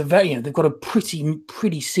a very, they've got a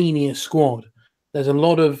pretty senior squad. There's a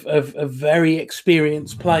lot of very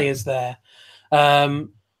experienced players there.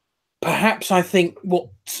 Perhaps I think what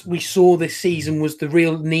we saw this season was the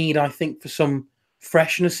real need, I think, for some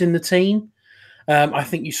freshness in the team. I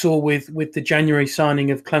think you saw with the January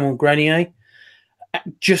signing of Clement Grenier,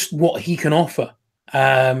 just what he can offer.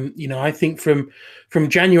 I think from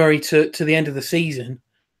January to the end of the season,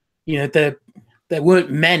 there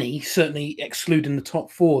weren't many, certainly excluding the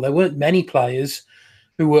top four, there weren't many players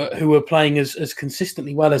who were playing as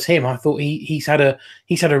consistently well as him. I thought he's had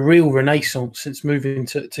a real renaissance since moving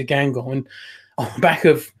to Guingamp, and on the back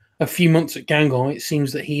of a few months at Guingamp, it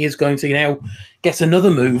seems that he is going to now get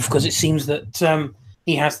another move, because it seems that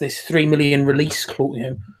he has this 3 million release clause,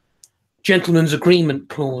 gentleman's agreement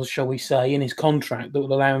clause, shall we say, in his contract that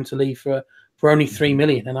will allow him to leave for only 3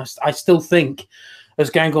 million. And I still think,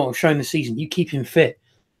 as Guingamp have shown this season, you keep him fit,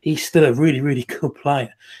 he's still a really, really good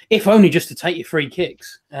player, if only just to take your free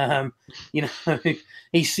kicks.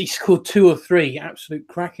 He scored 2 or 3 absolute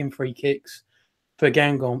cracking free kicks for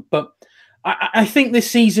Guingamp. But I think this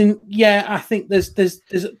season, I think there's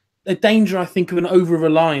a danger, I think, of an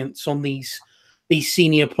over-reliance on these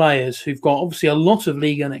senior players who've got obviously a lot of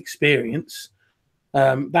Ligue 1 experience.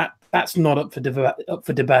 That's not up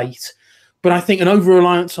for debate. But I think an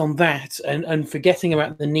over-reliance on that and forgetting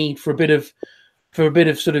about the need for a bit of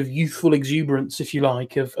sort of youthful exuberance, if you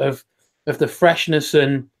like, of the freshness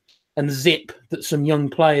and zip that some young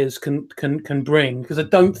players can bring. Because I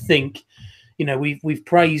don't think, we've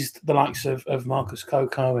praised the likes of Marcus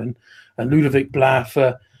Coco and Ludovic Blas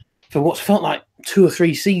for what's felt like 2 or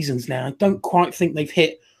 3 seasons now. I don't quite think they've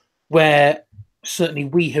hit where certainly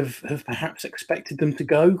we have perhaps expected them to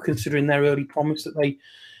go, considering their early promise that they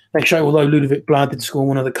show, although Ludovic Blas did score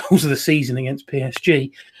one of the goals of the season against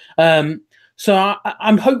PSG. So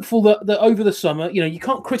I'm hopeful that over the summer, you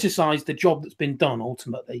can't criticise the job that's been done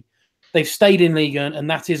ultimately. They've stayed in Ligue 1, and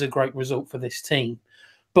that is a great result for this team.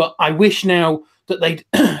 But I wish now that they'd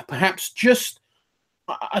perhaps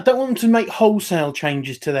I don't want them to make wholesale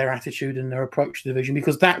changes to their attitude and their approach to the division,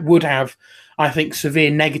 because that would have, I think,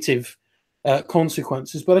 severe negative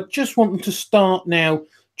consequences. But I just want them to start now,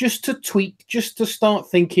 just to tweak, just to start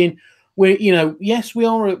thinking, yes, we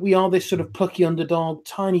are this sort of plucky underdog,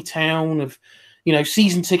 tiny town of,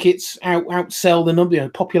 season tickets outsell the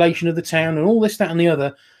population of the town and all this, that, and the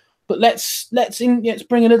other. But let's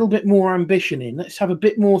bring a little bit more ambition in. Let's have a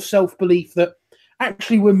bit more self-belief that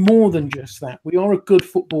actually we're more than just that. We are a good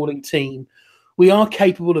footballing team. We are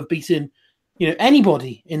capable of beating,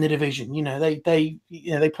 anybody in the division.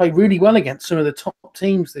 They play really well against some of the top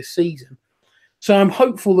teams this season. So I'm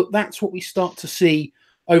hopeful that that's what we start to see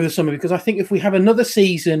over the summer, because I think if we have another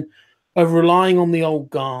season of relying on the old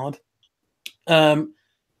guard,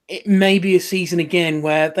 it may be a season again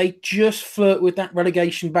where they just flirt with that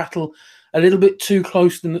relegation battle a little bit too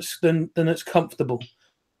close than it's comfortable.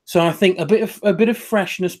 So I think a bit of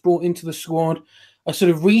freshness brought into the squad, a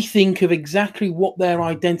sort of rethink of exactly what their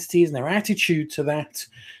identity is and their attitude to that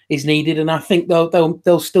is needed, and I think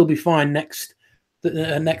they'll still be fine next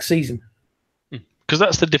season. Because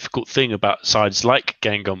that's the difficult thing about sides like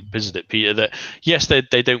Guingamp, isn't it, Peter? That yes, they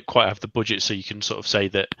don't quite have the budget, so you can sort of say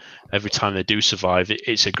that every time they do survive,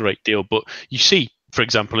 it's a great deal. But you see, for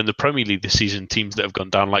example, in the Premier League this season, teams that have gone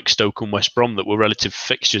down like Stoke and West Brom that were relative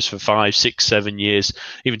fixtures for 5, 6, 7 years,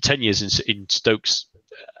 even 10 years in Stoke's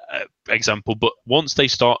example. But once they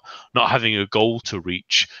start not having a goal to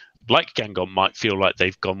reach, like Guingamp might feel like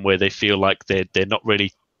they've gone, where they feel like they're not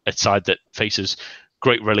really a side that faces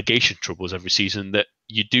great relegation troubles every season, that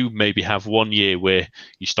you do maybe have 1 year where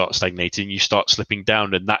you start stagnating, you start slipping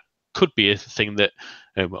down, and that could be a thing that,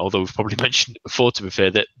 although we've probably mentioned it before, to be fair,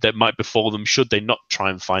 that might befall them should they not try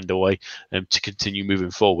and find a way to continue moving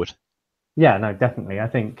forward. Yeah, no, definitely. I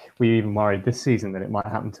think we even worried this season that it might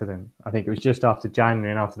happen to them. I think it was just after January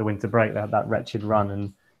and after the winter break, they had that wretched run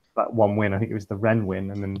and that one win. I think it was the Rennes win,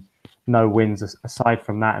 and then no wins aside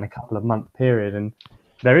from that in a couple of month period. And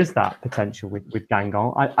there is that potential with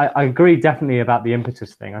Guingamp. I agree definitely about the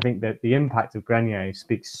impetus thing. I think that the impact of Grenier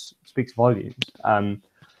speaks volumes.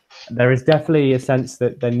 There is definitely a sense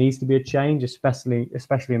that there needs to be a change, especially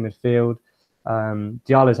in midfield.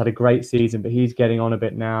 Diallo's had a great season, but he's getting on a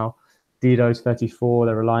bit now. Dido's 34.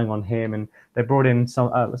 They're relying on him, and they brought in some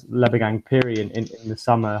Lebegang Piri in the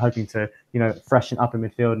summer, hoping to freshen up in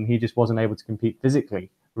midfield, and he just wasn't able to compete physically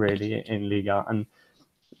really in Liga. And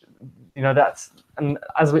and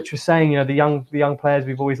as Rich was saying, the young players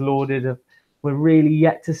we've always lauded, we're really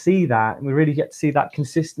yet to see that, and we're really yet to see that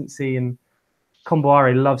consistency. And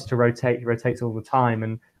Komboire loves to rotate; he rotates all the time,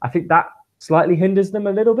 and I think that slightly hinders them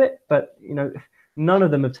a little bit. But none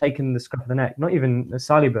of them have taken the scruff of the neck. Not even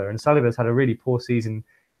Saliba, and Saliba's had a really poor season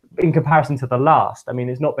in comparison to the last. I mean,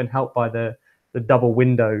 it's not been helped by the double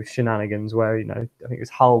window shenanigans where I think it was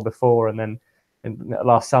Hull before, and then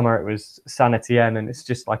last summer it was Saint Etienne, and it's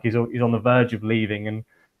just like he's on the verge of leaving, and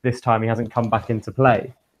this time he hasn't come back into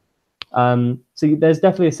play. So there's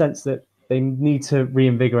definitely a sense that they need to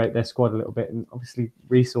reinvigorate their squad a little bit, and obviously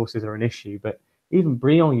resources are an issue. But even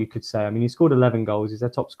Briand, you could say, I mean, he scored 11 goals. He's their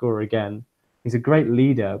top scorer again. He's a great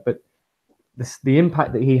leader, but the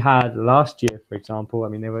impact that he had last year, for example, I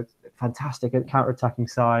mean, they were fantastic at counter-attacking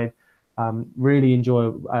side, really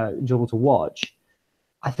enjoyable to watch.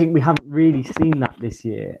 I think we haven't really seen that this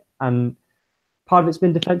year, and part of it's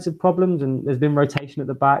been defensive problems, and there's been rotation at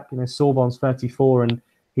the back. Sorbonne's 34, and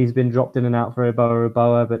he's been dropped in and out for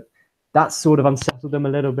Eboa, but that's sort of unsettled them a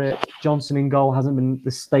little bit. Johnson in goal hasn't been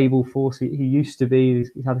the stable force he used to be.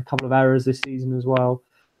 He's had a couple of errors this season as well.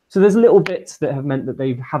 So there's little bits that have meant that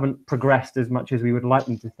they haven't progressed as much as we would like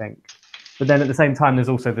them to think. But then at the same time, there's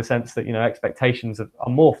also the sense that expectations are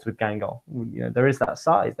morphed with Guingamp. There is that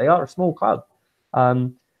size. They are a small club.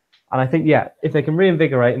 And I think, if they can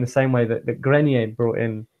reinvigorate in the same way that Grenier brought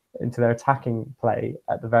into their attacking play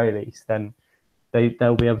at the very least, then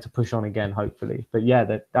they'll be able to push on again, hopefully. But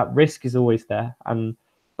that risk is always there. But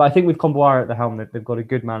I think with Komboire at the helm, they've got a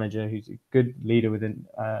good manager who's a good leader within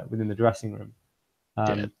the dressing room.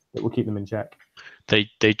 That will keep them in check.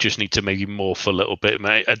 They just need to maybe morph a little bit,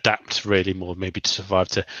 adapt really more, maybe to survive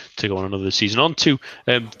to go on another season. On to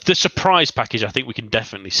the surprise package, I think we can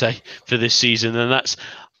definitely say, for this season, and that's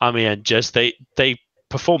Amiens. Just they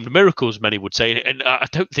performed miracles, many would say, and I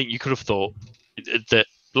don't think you could have thought that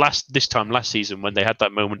last season when they had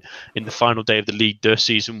that moment in the final day of the Ligue 2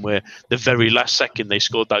 season where the very last second they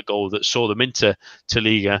scored that goal that saw them into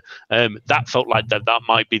Liga. That felt like that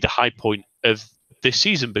might be the high point of this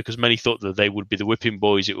season, because many thought that they would be the whipping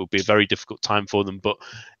boys. It would be a very difficult time for them, but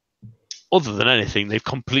other than anything, they've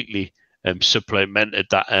completely supplemented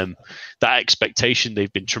that expectation.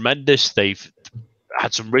 They've been tremendous. They've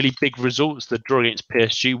had some really big results. The draw against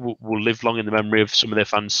PSG will live long in the memory of some of their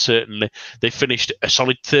fans, certainly. They finished a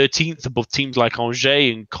solid 13th above teams like Angers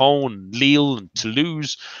and Caen and Lille and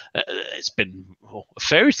Toulouse. It's been a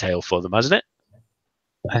fairy tale for them, hasn't it?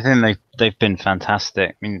 I think they've been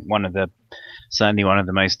fantastic. I mean, certainly one of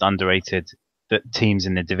the most underrated teams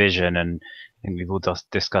in the division, and I think we've all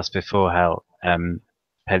discussed before how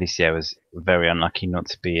Pellissier was very unlucky not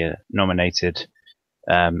to be nominated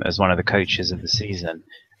as one of the coaches of the season.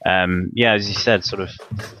 As you said, sort of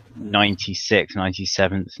 96th,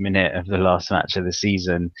 97th minute of the last match of the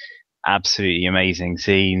season, absolutely amazing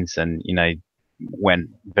scenes, and went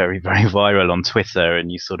very, very viral on Twitter,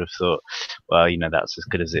 and you sort of thought, well, that's as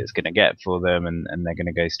good as it's going to get for them, and they're going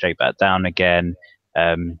to go straight back down again.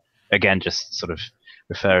 Again, just sort of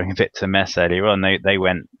referring a bit to Metz earlier on, they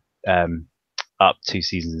went up 2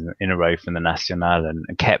 seasons in a row from the National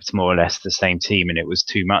and kept more or less the same team, and it was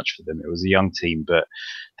too much for them. It was a young team, but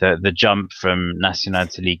the jump from National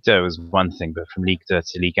to Ligue 2 was one thing, but from Ligue 2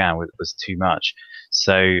 to Ligue 1 was too much.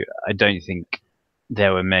 So I don't think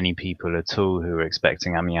there were many people at all who were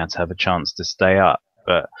expecting Amiens to have a chance to stay up.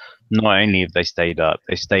 But not only have they stayed up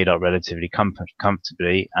relatively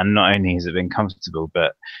comfortably, and not only has it been comfortable,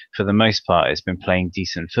 but for the most part, it's been playing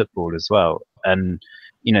decent football as well. And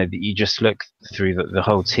you just look through the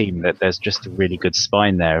whole team, that there's just a really good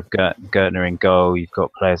spine there of Gertner in goal. You've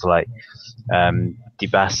got players like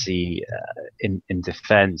Dibassi in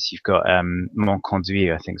defence. You've got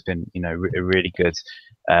Monconduit, I think, has been a really good.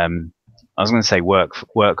 I was going to say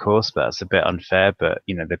workhorse, but that's a bit unfair. But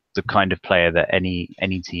the kind of player that any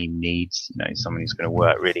team needs. Someone who's going to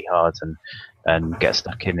work really hard and get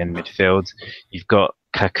stuck in midfield. You've got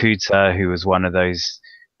Kakuta, who was one of those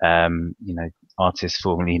artists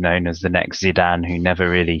formerly known as the next Zidane, who never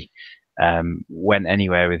really went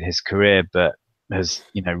anywhere with his career, but has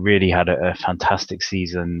really had a fantastic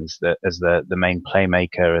season as the main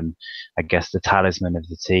playmaker and I guess the talisman of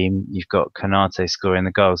the team. You've got Konate scoring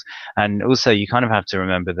the goals, and also you kind of have to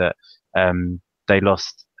remember that they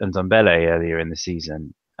lost Ndombele earlier in the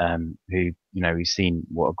season, who we've seen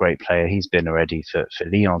what a great player he's been already for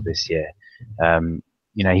Lyon this year.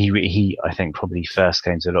 he I think probably first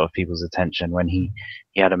came to a lot of people's attention when he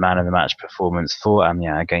had a man of the match performance for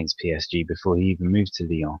Amiens against PSG before he even moved to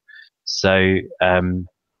Lyon. So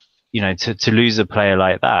to lose a player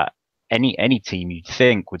like that, any team you'd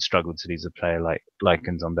think would struggle to lose a player like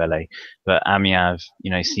Ndombele, but Amiens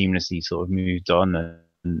have seamlessly sort of moved on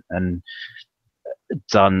and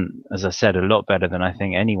done, as I said, a lot better than I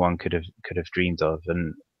think anyone could have dreamed of,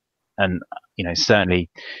 and certainly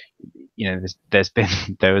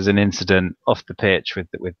there was an incident off the pitch with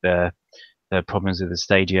the problems with the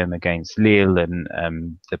stadium against Lille, and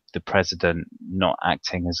the president not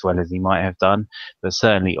acting as well as he might have done, but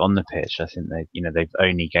certainly on the pitch, I think they've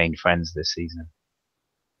only gained friends this season.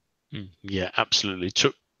 Yeah, absolutely.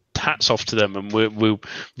 Hats off to them, and we'll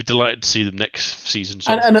be delighted to see them next season.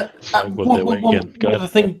 I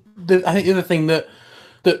think the other thing that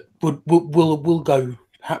will go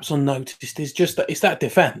perhaps unnoticed is just that it's that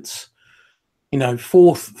defence.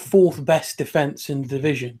 Fourth best defence in the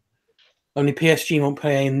division. Only PSG,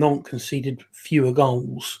 Montpellier, and Nantes conceded fewer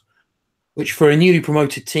goals, which for a newly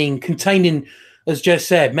promoted team containing, as Jez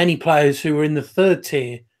said, many players who were in the third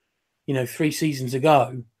tier, 3 seasons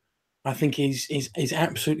ago, I think is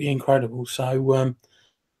absolutely incredible. So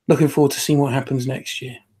looking forward to seeing what happens next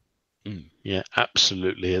year. Yeah,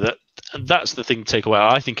 absolutely. That's the thing to take away.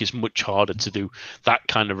 I think it's much harder to do that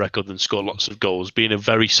kind of record than score lots of goals. Being a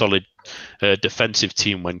very solid defensive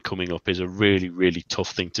team when coming up is a really, really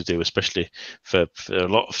tough thing to do, especially for a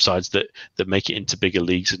lot of sides that make it into bigger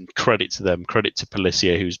leagues. And credit to them, credit to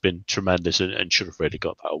Pélissier, who's been tremendous and should have really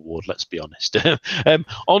got that award, let's be honest.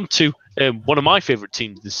 On to one of my favourite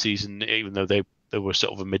teams this season, even though they were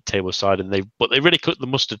sort of a mid-table side, but they really cut the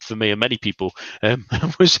mustard for me and many people.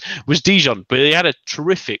 Was Dijon, but they had a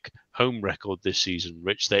terrific home record this season.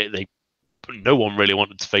 Rich, no one really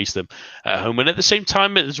wanted to face them at home, and at the same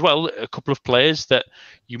time as well, a couple of players that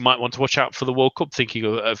you might want to watch out for the World Cup. Thinking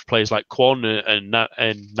of players like Kwon and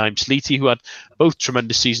Naim Sliti, who had both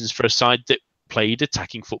tremendous seasons for a side that played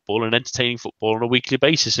attacking football and entertaining football on a weekly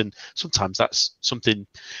basis, and sometimes that's something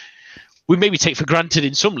we maybe take for granted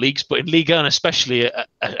in some leagues, but in Ligue 1 especially, an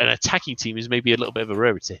attacking team is maybe a little bit of a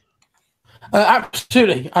rarity.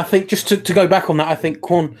 Absolutely. I think just to go back on that, I think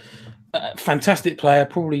Kwon, fantastic player,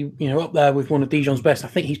 probably up there with one of Dijon's best. I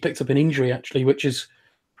think he's picked up an injury actually, which has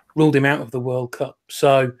ruled him out of the World Cup.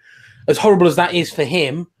 So, as horrible as that is for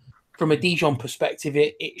him, from a Dijon perspective,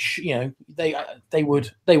 they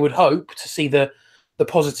would hope to see the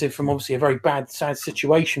positive from obviously a very sad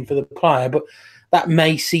situation for the player, but that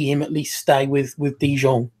may see him at least stay with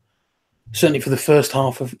Dijon, certainly for the first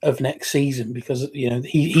half of next season, because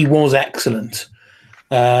he was excellent.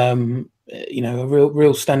 A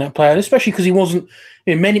real standout player, especially because he wasn't.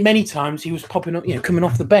 Many times he was popping up, coming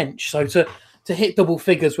off the bench. So to hit double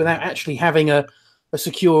figures without actually having a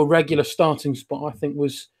secure regular starting spot, I think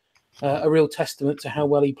was a real testament to how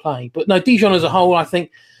well he played. But no, Dijon as a whole, I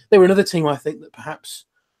think they were another team. I think that perhaps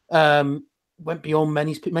went beyond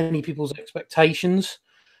many people's expectations.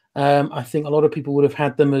 I think a lot of people would have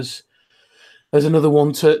had them as another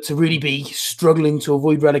one to really be struggling to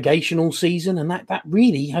avoid relegation all season, and that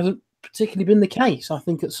really hasn't particularly been the case. I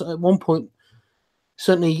think at one point,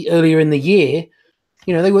 certainly earlier in the year,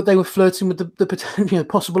 they were flirting with the potential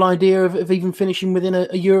possible idea of even finishing within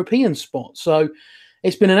a European spot. So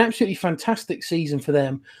it's been an absolutely fantastic season for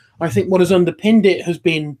them. I think what has underpinned it has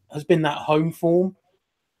been that home form.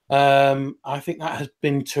 I think that has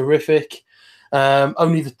been terrific.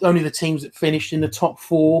 Only the teams that finished in the top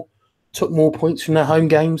 4 took more points from their home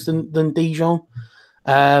games than Dijon,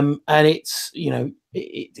 and it's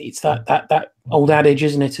it's that old adage,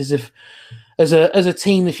 isn't it? As a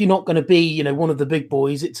team, if you're not going to be one of the big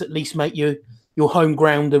boys, it's at least make your home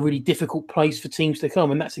ground a really difficult place for teams to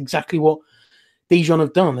come, and that's exactly what Dijon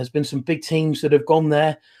have done. There's been some big teams that have gone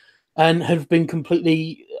there and have been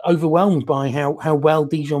completely overwhelmed by how well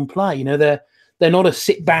Dijon play. They're not a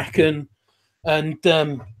sit back and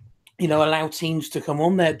allow teams to come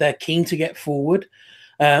on. They're keen to get forward.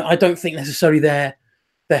 I don't think necessarily their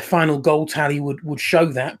final goal tally would show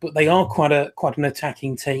that, but they are quite an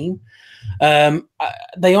attacking team.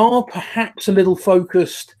 They are perhaps a little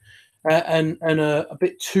focused and a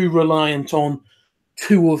bit too reliant on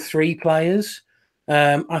 2 or 3 players.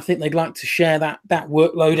 I think they'd like to share that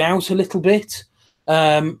workload out a little bit.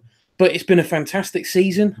 But it's been a fantastic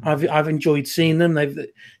season. I've enjoyed seeing them. They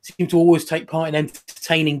seem to always take part in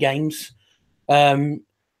entertaining games for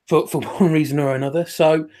one reason or another.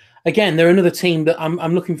 So again, they're another team that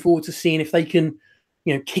I'm looking forward to seeing if they can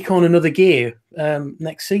kick on another gear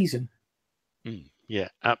next season. Yeah,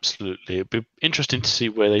 absolutely. It'd be interesting to see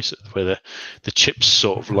where the chips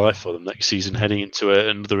sort of lie for them next season, heading into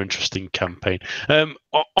another interesting campaign.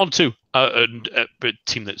 On to a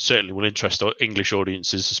team that certainly will interest English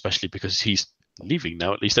audiences, especially because he's leaving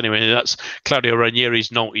now, at least anyway. And that's Claudio Ranieri's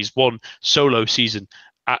Nantes' one solo season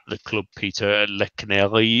at the club. Peter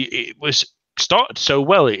Leclerc. It was started so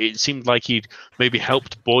well. It seemed like he'd maybe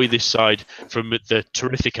helped buoy this side from the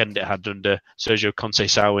terrific end it had under Sergio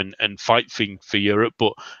Conceição and fighting for Europe,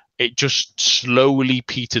 but it just slowly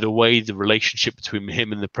petered away. The relationship between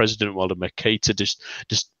him and the president, Waldemar Keita, just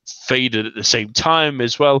faded at the same time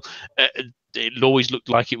as well. It always looked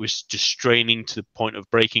like it was just straining to the point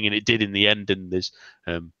of breaking, and it did in the end. And there's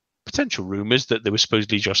potential rumours that there was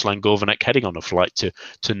supposedly Jocelyn Gourvenec heading on a flight to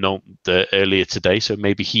Nantes earlier today, so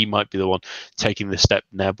maybe he might be the one taking the step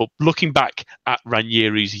now. But looking back at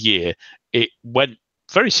Ranieri's year, it went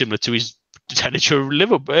very similar to his tenure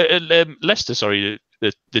of Leicester. Sorry,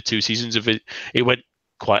 the 2 seasons of it. It went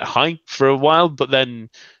quite high for a while, but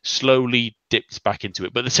then slowly dipped back into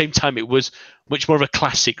it. But at the same time, it was much more of a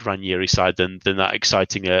classic Ranieri side than that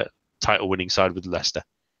exciting title-winning side with Leicester.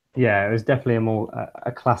 Yeah, it was definitely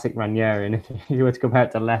a classic Ranieri, and if you were to compare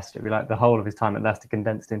it to Leicester, it'd be like the whole of his time at Leicester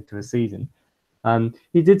condensed into a season.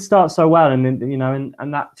 He did start so well, and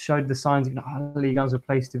and that showed the signs of Ligue 1's a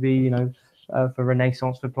place to be, for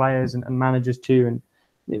renaissance for players and managers too. And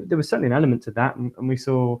there was certainly an element to that, and we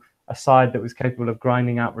saw a side that was capable of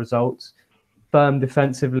grinding out results, firm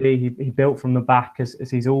defensively. He built from the back as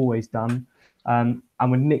he's always done, and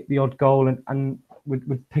would nick the odd goal and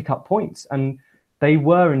would pick up points. And they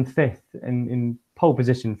were in 5th in pole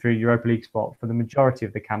position for a Europa League spot for the majority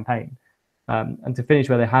of the campaign. And to finish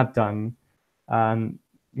where they had done,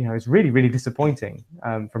 it's really, really disappointing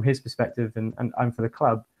from his perspective and for the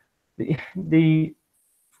club.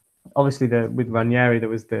 Obviously, with Ranieri, there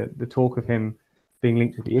was the talk of him being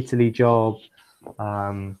linked with the Italy job.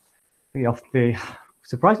 The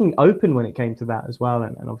surprisingly open when it came to that as well.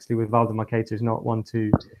 And obviously with Waldemar Keita is not one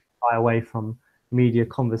to shy away from media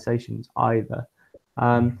conversations either.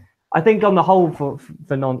 I think on the whole for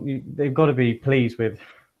Nantes, they've got to be pleased with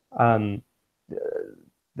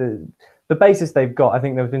the basis they've got. I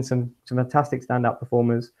think there have been some fantastic standout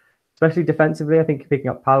performers, especially defensively. I think picking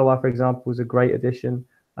up Palois, for example, was a great addition.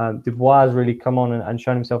 Dubois has really come on and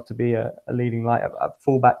shown himself to be a leading light at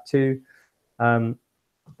fullback too. I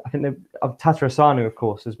think Tatarusanu, of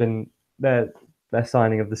course, has been their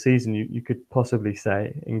signing of the season. You could possibly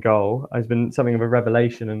say in goal has been something of a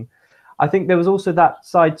revelation, and I think there was also that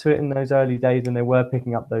side to it in those early days when they were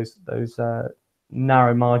picking up those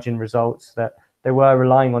narrow margin results, that they were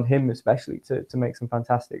relying on him especially to make some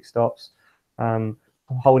fantastic stops,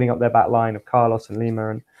 holding up their back line of Carlos and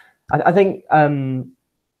Lima. And I think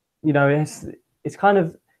it's kind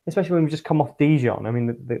of, especially when we just come off Dijon. I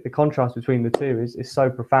mean, the contrast between the two is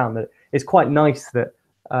so profound that it's quite nice that,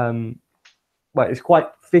 it's quite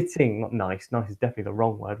fitting. Not nice. Nice is definitely the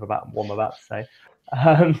wrong word about what I'm about to say.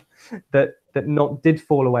 That not did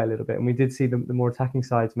fall away a little bit, and we did see the more attacking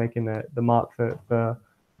sides making the mark for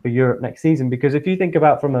Europe next season. Because if you think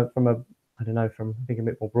about from thinking a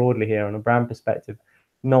bit more broadly here on a brand perspective,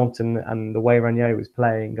 Nantes and the way Ranieri was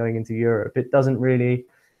playing going into Europe, it doesn't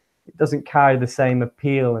carry the same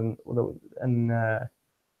appeal and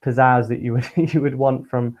pizzazz that you would want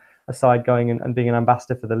from a side going and being an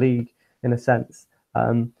ambassador for the league in a sense.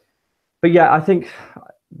 But yeah, I think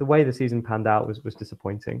the way the season panned out was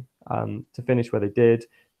disappointing. To finish where they did,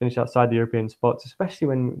 finish outside the European spots, especially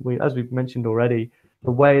when as we've mentioned already,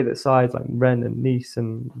 the way that sides like Rennes and Nice,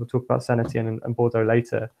 and we'll talk about Saint-Etienne and Bordeaux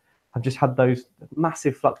later, have just had those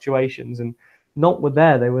massive fluctuations, and Nantes were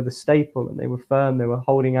there. They were the staple, and they were firm. They were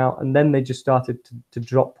holding out, and then they just started to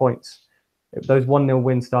drop points. Those 1-0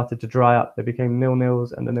 wins started to dry up. They became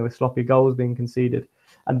 0-0s, and then there were sloppy goals being conceded,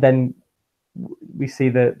 and then we see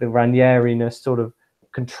the Ranieri-ness sort of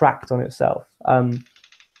contract on itself, and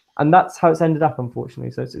that's how it's ended up,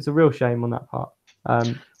 unfortunately. So it's a real shame on that part.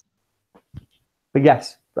 But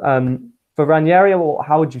yes, for Ranieri,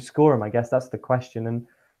 how would you score him? I guess that's the question, and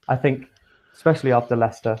I think especially after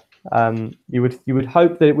Leicester, you would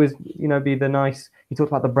hope that it was be the nice. He talked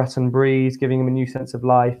about the Breton breeze giving him a new sense of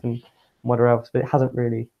life and whatever else, but it hasn't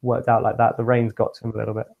really worked out like that. The rain's got to him a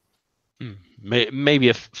little bit. Maybe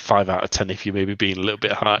a 5 out of 10 if you're maybe being a little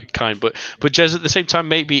bit kind, but Jez, at the same time,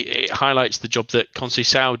 maybe it highlights the job that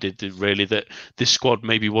Conceição did really, that this squad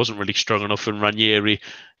maybe wasn't really strong enough, and Ranieri,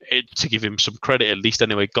 to give him some credit at least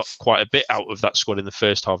anyway, got quite a bit out of that squad in the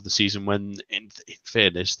first half of the season, when in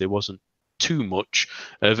fairness there wasn't too much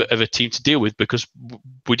of a team to deal with, because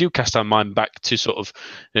we do cast our mind back to sort of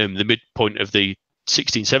the midpoint of the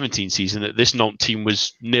 16-17 season that this Nantes team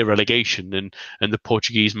was near relegation, and the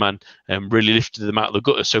Portuguese man really lifted them out of the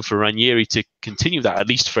gutter. So for Ranieri to continue that, at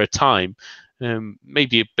least for a time,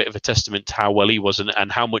 maybe a bit of a testament to how well he was,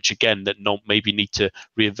 and how much, again, that Nantes maybe need to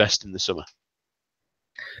reinvest in the summer.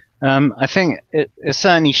 I think it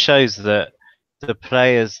certainly shows that the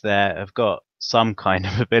players there have got some kind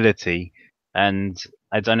of ability, and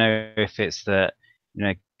I don't know if it's that,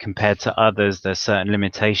 compared to others, there's certain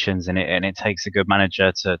limitations in it, and it takes a good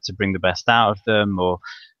manager to bring the best out of them, or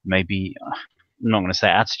maybe, I'm not going to say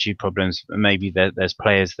attitude problems, but maybe there's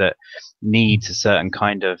players that need a certain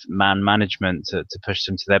kind of man management to push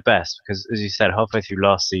them to their best. Because, as you said, halfway through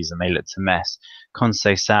last season, they looked a mess.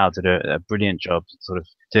 Conceição did a brilliant job, sort of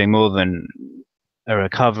doing more than a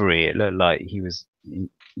recovery. It looked like he was,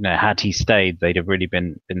 had he stayed, they'd have really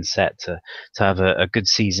been set to have a good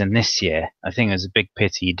season this year. I think it was a big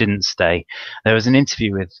pity he didn't stay. There was an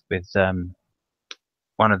interview with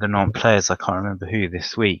one of the non-players, I can't remember who,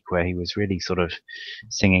 this week, where he was really sort of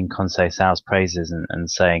singing Conceição's praises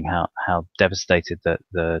and saying how devastated that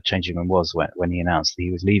the changing room was when he announced that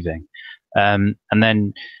he was leaving. And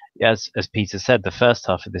then, as Peter said, the first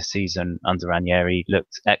half of this season under Ranieri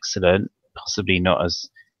looked excellent, possibly not as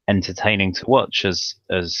entertaining to watch as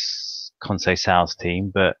Conceição's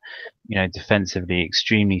team, but defensively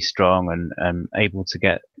extremely strong and able to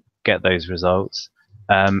get those results.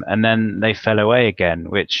 And then they fell away again,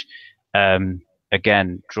 which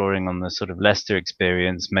again, drawing on the sort of Leicester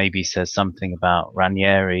experience, maybe says something about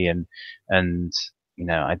Ranieri, and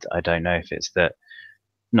I don't know if it's that,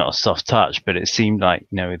 not a soft touch, but it seemed like,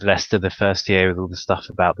 with Leicester the first year, with all the stuff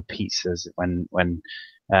about the pizzas, when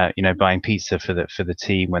buying pizza for the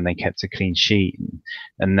team when they kept a clean sheet,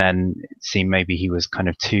 and then it seemed maybe he was kind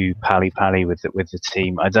of too pally with the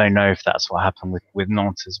team. I don't know if that's what happened with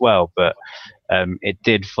Nantes as well, but it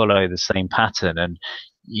did follow the same pattern, and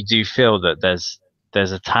you do feel that there's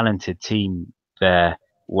a talented team there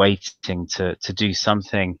waiting to do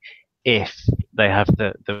something if they have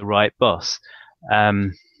the right boss.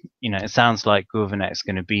 It sounds like Gourvenec's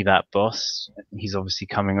going to be that boss. He's obviously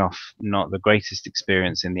coming off not the greatest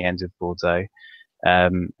experience in the end of Bordeaux.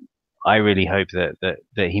 I really hope that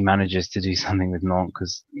he manages to do something with Nantes,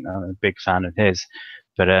 because I'm a big fan of his.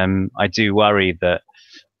 But I do worry that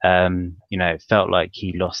it felt like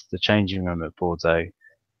he lost the changing room at Bordeaux,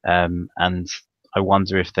 and I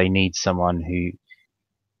wonder if they need someone who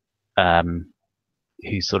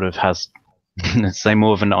sort of has, let's say,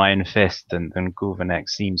 more of an iron fist than Gourvenec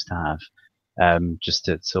seems to have, just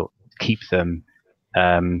to sort of keep them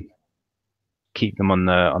on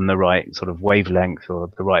the right sort of wavelength or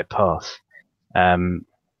the right path.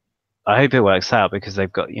 I hope it works out, because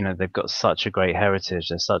they've got such a great heritage.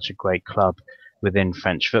 They're such a great club within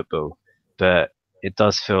French football, but it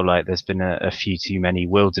does feel like there's been a few too many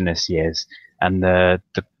wilderness years, and the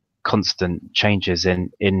constant changes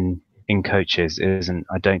in coaches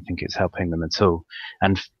I don't think it's helping them at all.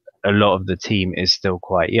 And a lot of the team is still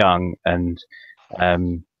quite young, and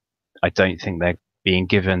I don't think they're being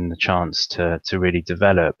given the chance to really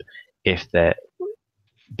develop,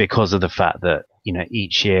 because of the fact that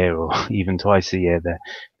each year or even twice a year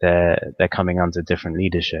they're coming under different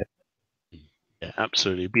leadership. Yeah,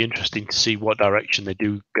 absolutely. It'd be interesting to see what direction they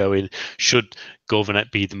do go in, should Gourvenec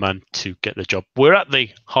be the man to get the job. We're at the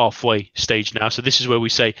halfway stage now, so this is where we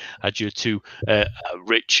say adieu to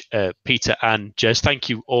Rich, Peter, and Jez. Thank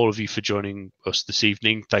you, all of you, for joining us this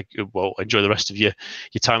evening. Thank you. Well, enjoy the rest of your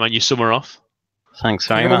time and your summer off. Thanks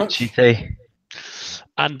very much, ET.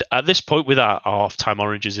 And at this point, with our half-time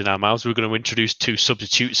oranges in our mouths, we're going to introduce two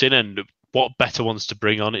substitutes in, and what better ones to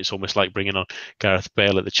bring on? It's almost like bringing on Gareth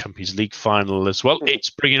Bale at the Champions League final as well. It's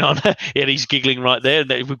bringing on, yeah, he's giggling right there.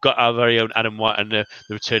 We've got our very own Adam White and the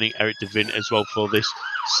returning Eric Devin as well for this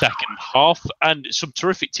second half, and some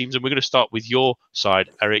terrific teams. And we're going to start with your side,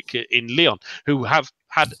 Eric, in Lyon, who have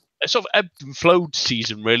had a sort of ebbed and flowed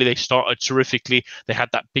season, really. They started terrifically. They had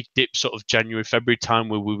that big dip sort of January, February time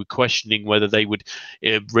where we were questioning whether they would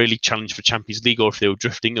really challenge for Champions League or if they were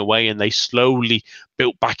drifting away, and they slowly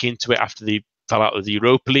built back into it after they fell out of the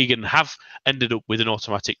Europa League and have ended up with an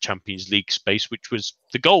automatic Champions League space, which was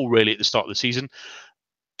the goal really at the start of the season.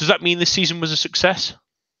 Does that mean this season was a success?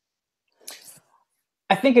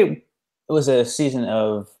 I think it was a season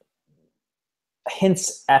of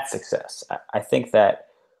hints at success. I think that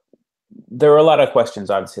there were a lot of questions,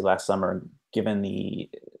 obviously, last summer, given the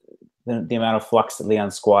amount of flux that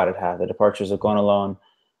Lyon's squad had. The departures of Gonalon,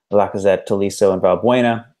 Lacazette, Tolisso, and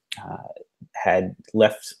Valbuena had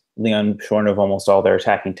left Lyon shorn of almost all their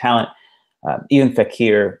attacking talent. Even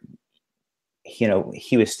Fekir,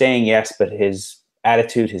 he was staying, yes, but his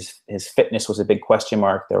attitude, his fitness was a big question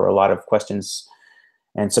mark. There were a lot of questions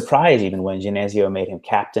and surprise even when Genesio made him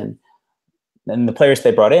captain. And the players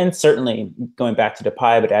they brought in, certainly going back to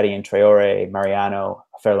Depay, but Adrien Traore, Mariano,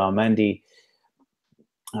 Ferland Mendy,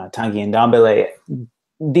 Tanguy Ndombele,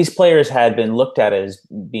 these players had been looked at as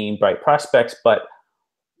being bright prospects, but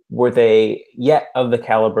were they yet of the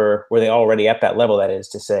caliber, were they already at that level, that is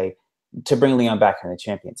to say, to bring Lyon back in the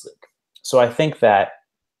Champions League? So I think that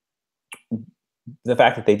the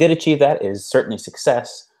fact that they did achieve that is certainly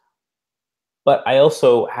success, but I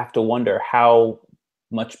also have to wonder how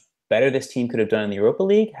much better this team could have done in the Europa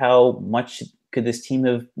League. How much could this team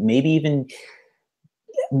have maybe given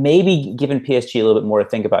PSG a little bit more to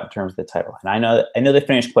think about in terms of the title? And I know they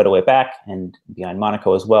finished quite a way back and behind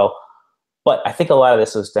Monaco as well, but I think a lot of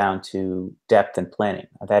this was down to depth and planning.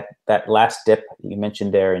 That last dip you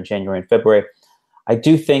mentioned there in January and February, I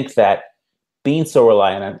do think that being so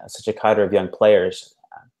reliant on such a cadre of young players,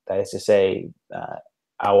 that is to say,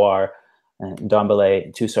 Aouar,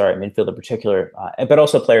 Ndombele, Toussaint, midfield in particular, but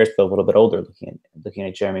also players a little bit older, looking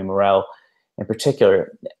at Jeremy Morel in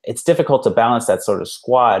particular, it's difficult to balance that sort of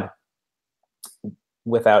squad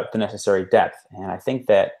without the necessary depth. And I think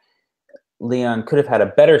that Lyon could have had a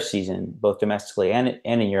better season, both domestically and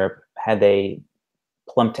in Europe, had they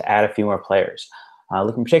plumped to add a few more players.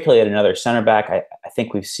 Looking particularly at another center back, I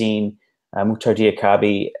think we've seen Mukhtar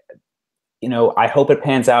Diakabi. I hope it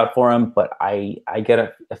pans out for him, but I get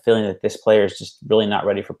a feeling that this player is just really not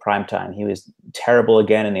ready for prime time. He was terrible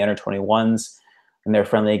again in the under-21s in their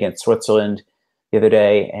friendly against Switzerland the other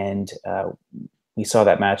day, and we saw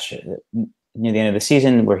that match near the end of the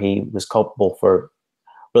season where he was culpable for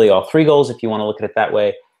really all 3 goals, if you want to look at it that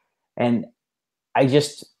way. And I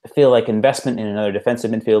just feel like investment in another defensive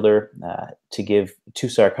midfielder to give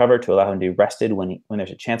Toussaint cover, to allow him to be rested when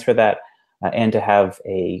there's a chance for that, and to have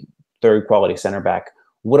a third quality center back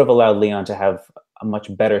would have allowed Lyon to have a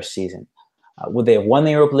much better season. Would they have won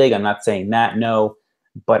the Europa League? I'm not saying that, no,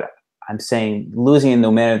 but I'm saying losing in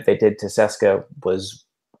the manner that they did to Cesca was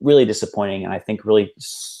really disappointing. And I think really,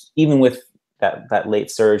 even with that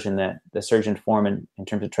late surge and the surge in form in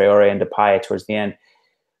terms of Traore and Depay towards the end,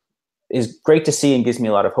 is great to see and gives me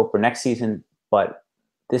a lot of hope for next season. But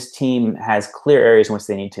this team has clear areas in which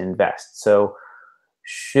they need to invest. So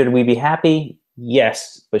should we be happy?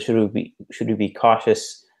 Yes, but should we be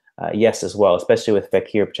cautious? Yes, as well, especially with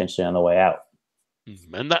Fekir potentially on the way out.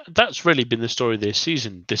 And that's really been the story this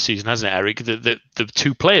season, hasn't it, Eric? The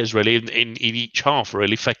 2 players really in each half,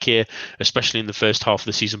 really. Fekir, especially in the first half of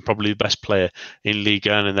the season, probably the best player in Ligue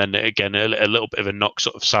 1, and then again a little bit of a knock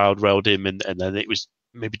sort of soured railed him, and then it was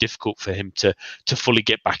maybe difficult for him to fully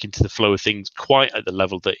get back into the flow of things quite at the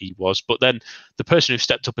level that he was. But then the person who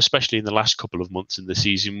stepped up, especially in the last couple of months in the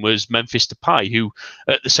season, was Memphis Depay, who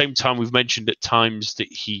at the same time we've mentioned at times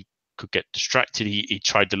that he could get distracted. He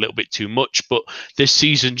tried a little bit too much, but this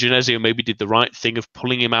season Genesio maybe did the right thing of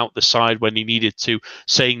pulling him out the side when he needed to,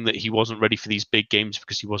 saying that he wasn't ready for these big games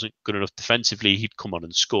because he wasn't good enough defensively. He'd come on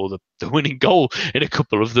and score the winning goal in a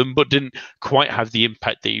couple of them, but didn't quite have the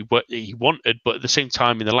impact that he wanted. But at the same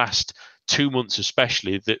time, in the last 2 months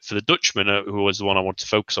especially, that for the Dutchman, who was the one I want to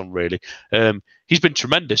focus on really, he's been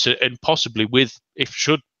tremendous, and possibly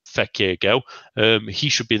should Fekir go, he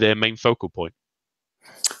should be their main focal point.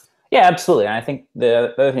 Yeah, absolutely. And I think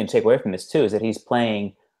the other thing to take away from this, too, is that he's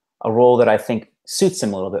playing a role that I think suits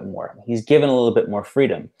him a little bit more. He's given a little bit more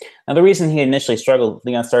freedom. Now, the reason he initially struggled,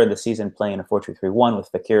 Lyon started the season playing a 4-2-3-1 with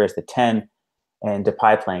Fekir as the 10 and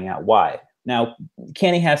Depay playing out wide. Now,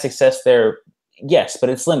 can he have success there? Yes, but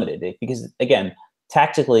it's limited because, again,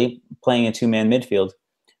 tactically playing a 2-man midfield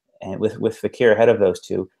and with Fekir ahead of those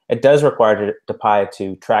 2, it does require Depay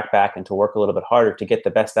to track back and to work a little bit harder to get the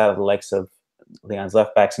best out of the likes of Lyon's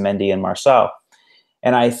left backs, Mendy and Marçal.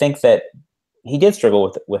 And I think that he did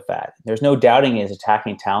struggle with that. There's no doubting his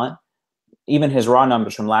attacking talent. Even his raw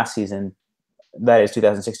numbers from last season, that is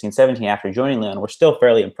 2016-17, after joining Lyon, were still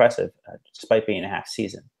fairly impressive, despite being a half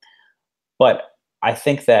season. But I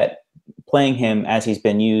think that playing him as he's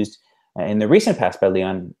been used in the recent past by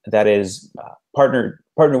Lyon, that is partner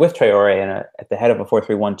with Traore at the head of a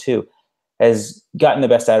 4-3-1-2, has gotten the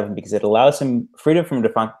best out of him because it allows him freedom from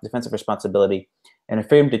defensive responsibility and a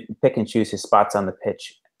freedom to pick and choose his spots on the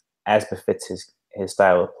pitch as befits his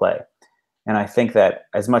style of play. And I think that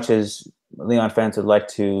as much as Lyon fans would like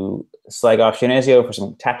to slag off Genesio for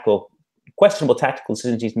some questionable tactical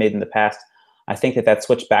decisions he's made in the past, I think that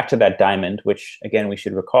switch back to that diamond, which, again, we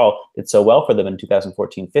should recall, did so well for them in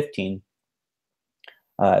 2014-15,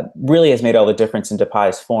 really has made all the difference in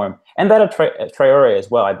Depay's form. And that of Traore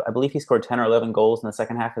as well. I believe he scored 10 or 11 goals in the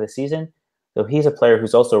second half of the season. So he's a player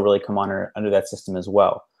who's also really come on under that system as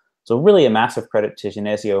well. So really a massive credit to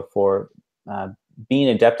Genesio for being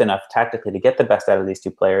adept enough tactically to get the best out of these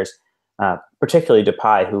two players, particularly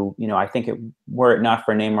Depay, who, I think were it not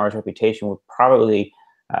for Neymar's reputation, would probably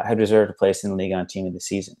have deserved a place in the Ligue 1 team of the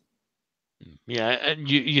season. Yeah, and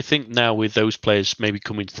you think now with those players maybe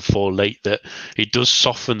coming to the fore late that it does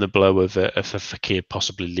soften the blow of Fekir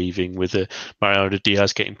possibly leaving, with Mariano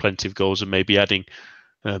Diaz getting plenty of goals and maybe adding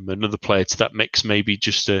another player to that mix, maybe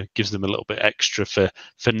just gives them a little bit extra for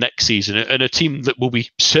next season, and a team that will be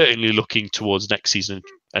certainly looking towards next season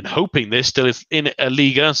and hoping they're still in a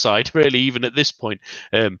Ligue 1 side, really, even at this point.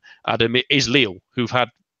 Adam, is Lille, who've had,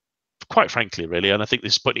 quite frankly, really, and I think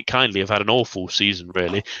this is putting it kindly, have had an awful season,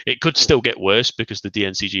 really. It could still get worse because the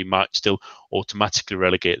DNCG might still automatically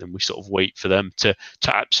relegate them. We sort of wait for them to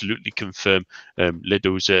absolutely confirm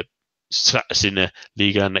Lido's status in the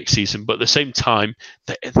Liga next season. But at the same time,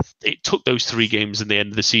 it took those 3 games in the end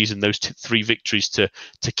of the season, those 3 victories to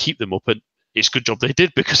keep them up, and it's a good job they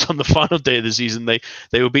did, because on the final day of the season they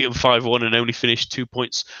were beaten 5-1 and only finished 2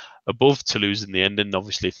 points above Toulouse in the end. And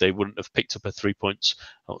obviously if they wouldn't have picked up 3 points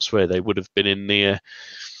elsewhere, they would have been in the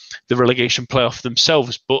relegation playoff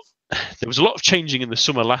themselves. But there was a lot of changing in the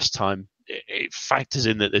summer last time. It factors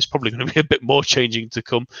in that there's probably going to be a bit more changing to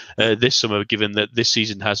come this summer, given that this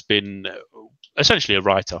season has been essentially a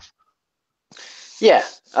write-off. Yeah,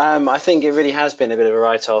 I think it really has been a bit of a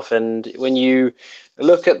write-off. And when you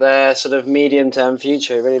look at their sort of medium-term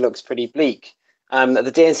future, it really looks pretty bleak.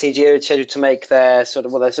 The DNCG are scheduled to make their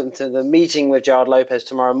the meeting with Gerard Lopez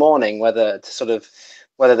tomorrow morning, whether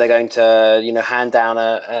they're going to hand down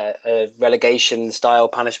a relegation style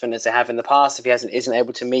punishment as they have in the past if he isn't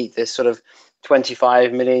able to meet this sort of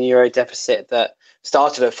 25 million euro deficit that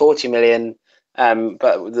started at 40 million.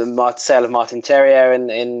 But the sale of Martin Terrier in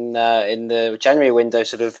the January window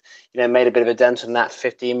made a bit of a dent on that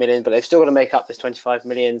 15 million, but they've still got to make up this 25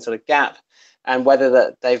 million sort of gap. And whether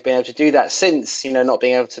that they've been able to do that since, not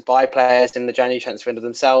being able to buy players in the January transfer window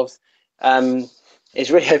themselves,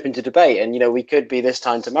 is really open to debate. And, we could be this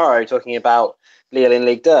time tomorrow talking about Lille in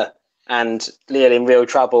Ligue 2 and Lille in real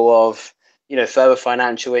trouble of, further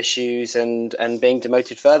financial issues and being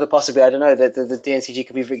demoted further, possibly. I don't know, that the DNCG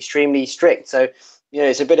could be extremely strict. So,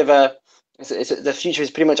 it's a bit of the future is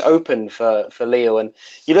pretty much open for Lille. And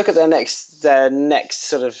you look at their next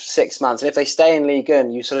sort of 6 months, and if they stay in Ligue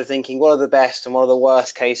 1, you're sort of thinking, what are the best and what are the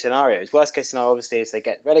worst case scenarios? Worst case scenario, obviously, is they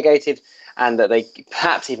get relegated, and that they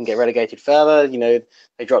perhaps even get relegated further.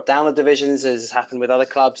 They drop down the divisions, as has happened with other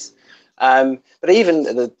clubs. But even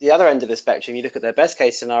the other end of the spectrum, you look at their best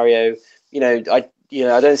case scenario. I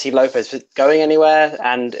don't see Lopez going anywhere,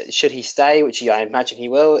 and should he stay, which I imagine he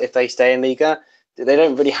will, if they stay in Liga, they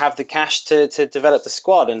don't really have the cash to develop the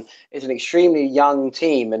squad, and it's an extremely young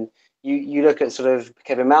team. And you look at sort of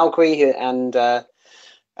Kevin Malqui and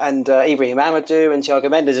Ibrahim Amadou and Thiago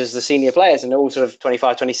Mendes as the senior players, and they're all sort of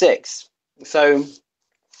 25, 26. So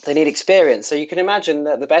they need experience. So you can imagine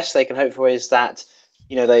that the best they can hope for is that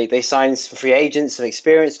they sign some free agents, some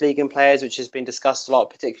experienced Ligue 1 players, which has been discussed a lot,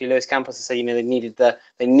 particularly Luis Campos, to say they needed that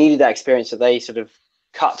experience that they sort of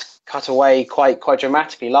cut away quite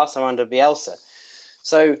dramatically last time under Bielsa.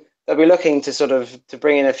 So they'll be looking to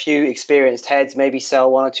bring in a few experienced heads, maybe sell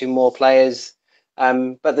 1 or 2 more players.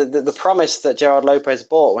 But the promise that Gerard Lopez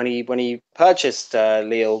bought when he purchased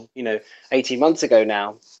Lille, 18 months ago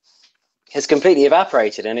now, has completely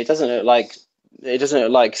evaporated, and it doesn't look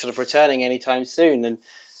like sort of returning anytime soon. And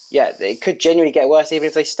yeah, it could genuinely get worse even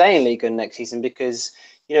if they stay in Ligue 1 next season, because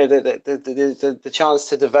the chance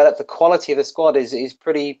to develop the quality of the squad is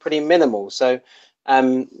pretty minimal. So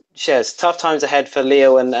it's tough times ahead for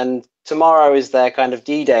Lille, and tomorrow is their kind of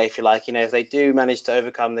D-Day, if you like. If they do manage to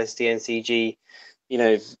overcome this DNCG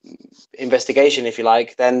investigation, if you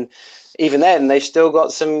like, then even then they've still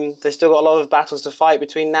got a lot of battles to fight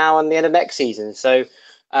between now and the end of next season. So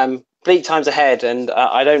bleak times ahead, and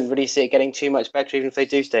I don't really see it getting too much better even if they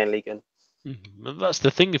do stay in Ligue 1. That's the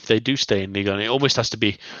thing. If they do stay in Ligue 1, it almost has to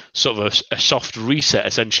be sort of a soft reset,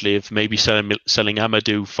 essentially, of maybe selling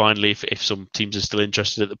Amadou finally, if some teams are still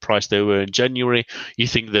interested at the price they were in January. You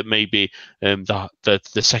think that maybe the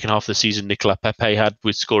second half of the season Nicolas Pepe had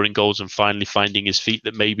with scoring goals and finally finding his feet,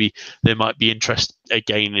 that maybe there might be interest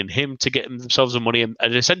again in him to get themselves some money, and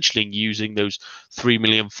essentially using those 3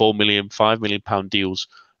 million, 4 million, 5 million pound deals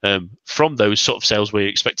from those sort of sales where you're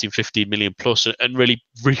expecting 15 million plus, and really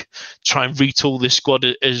try and retool this squad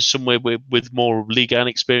as somewhere with more Ligue 1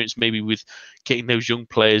 experience, maybe with getting those young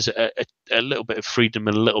players a little bit of freedom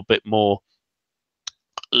and a little bit more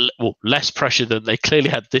less pressure than they clearly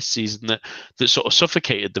had this season that sort of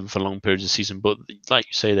suffocated them for long periods of the season. But like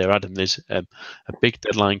you say there, Adam, there's a big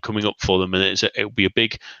deadline coming up for them, and it'll be a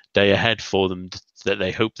big day ahead for them. That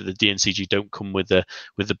they hope that the DNCG don't come with the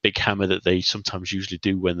big hammer that they sometimes usually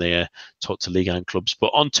do when they talk to Ligue 1 clubs.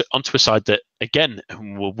 But onto a side that again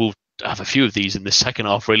we'll have a few of these in the second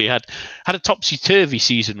half. Really had a topsy-turvy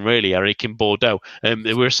season, really, Eric, in Bordeaux.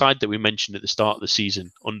 They were a side that we mentioned at the start of the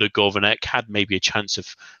season under Gourvenec, had maybe a chance of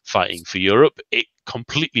fighting for Europe. It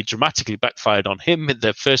completely dramatically backfired on him.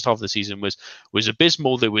 The first half of the season was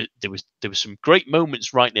abysmal. There was some great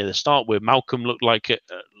moments right near the start where Malcolm looked like he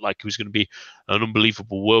was going to be an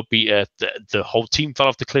unbelievable world beater. The whole team fell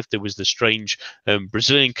off the cliff. There was the strange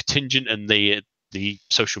Brazilian contingent and the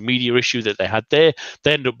social media issue that they had there.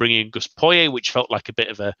 They ended up bringing in Gus Poyet, which felt like a bit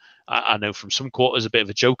of I know from some quarters, a bit of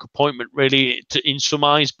a joke appointment, really, in some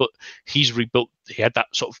eyes, but he's rebuilt. He had that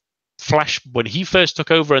sort of flash when he first took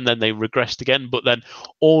over, and then they regressed again. But then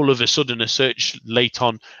all of a sudden, a surge late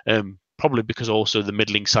on, probably because also the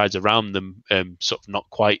middling sides around them sort of not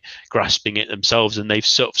quite grasping it themselves, and they've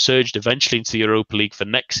sort of surged eventually into the Europa League for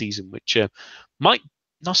next season, which might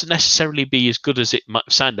not necessarily be as good as it might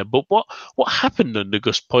sound. But what happened under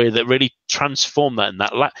Gus Poyet that really transformed that,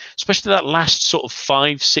 and especially that last sort of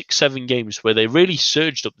 5, 6, 7 games where they really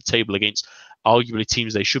surged up the table against arguably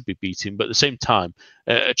teams they should be beating, but at the same time,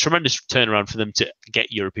 a tremendous turnaround for them to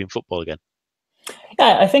get European football again.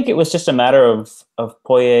 Yeah, I think it was just a matter of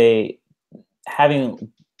Poyet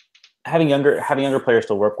having younger players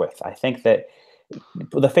to work with. I think that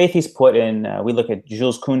the faith he's put in, we look at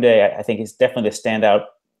Jules Koundé, I think is definitely the standout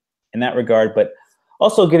in that regard, but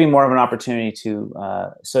also giving more of an opportunity to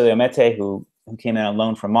Solio Mete, who came in on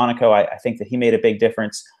loan from Monaco. I think that he made a big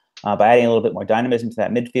difference by adding a little bit more dynamism to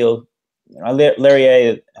that midfield.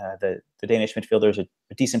 Leria, the Danish midfielder, is a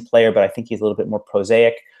decent player, but I think he's a little bit more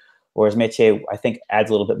prosaic, whereas Mete, I think, adds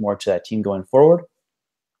a little bit more to that team going forward.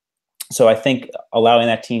 So I think allowing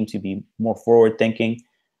that team to be more forward-thinking,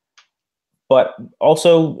 but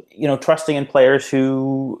also, trusting in players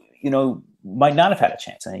who, might not have had a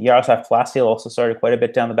chance. And Yaroslav Palacio also started quite a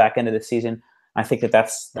bit down the back end of the season. I think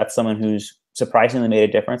that's someone who's surprisingly made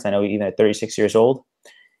a difference. I know even at 36 years old,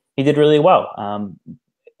 he did really well.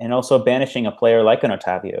 And also banishing a player like an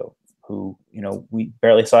Otavio, who, we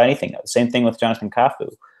barely saw anything of. Same thing with Jonathan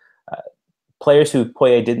Cafu. Players who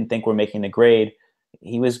Poyet didn't think were making the grade,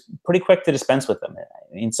 he was pretty quick to dispense with them.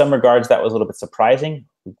 In some regards, that was a little bit surprising.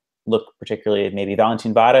 Look particularly at maybe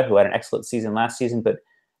Valentin Bada, who had an excellent season last season, but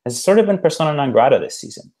has sort of been persona non grata this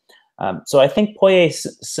season. So I think Poyet,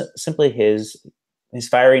 simply his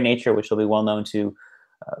fiery nature, which will be well known to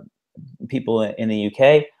people in the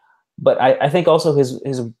UK, but I think also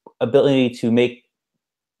his ability to make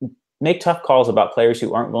tough calls about players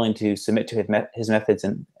who aren't willing to submit to his methods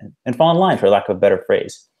and fall in line, for lack of a better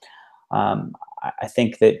phrase. I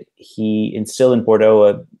think that he instilled in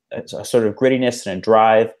Bordeaux a sort of grittiness and a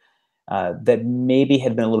drive that maybe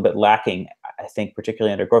had been a little bit lacking, I think,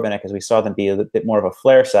 particularly under Gourvenec, as we saw them be a bit more of a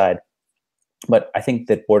flair side. But I think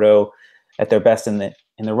that Bordeaux, at their best in the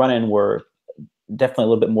run-in, were definitely a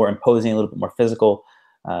little bit more imposing, a little bit more physical.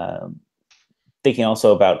 Thinking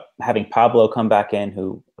also about having Pablo come back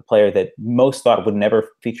in, a player that most thought would never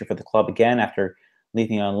feature for the club again after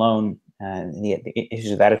leaving on loan, and the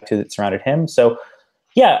issues of attitude that surrounded him. So,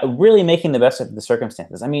 yeah, really making the best of the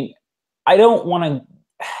circumstances. I mean, I don't want to.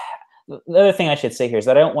 The other thing I should say here is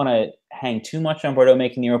that I don't want to hang too much on Bordeaux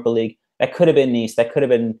making the Europa League. That could have been Nice. That could have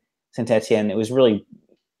been Saint-Etienne. It was really,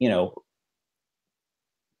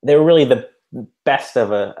 they were really the best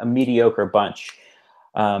of a mediocre bunch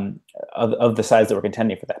of the sides that were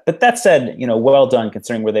contending for that. But that said, well done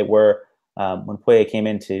considering where they were when Poyet came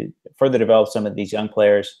in to further develop some of these young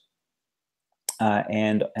players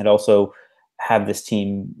and also have this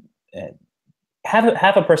team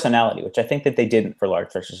have a personality, which I think that they didn't for large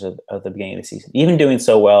stretches of the beginning of the season. Even doing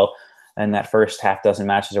so well in that first half dozen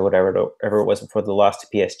matches or whatever it was before the loss to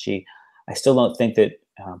PSG, I still don't think that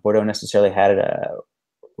Bordeaux necessarily had an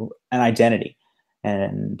identity.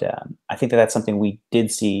 And I think that that's something we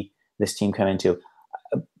did see this team come into.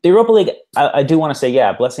 The Europa League, I do want to say,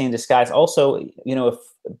 yeah, blessing in disguise. Also, if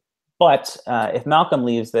Malcolm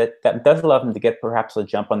leaves, that does allow them to get perhaps a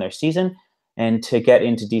jump on their season and to get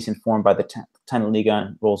into decent form by the time the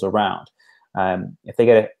Liga rolls around. If they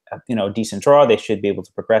get a decent draw, they should be able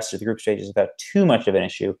to progress to the group stages without too much of an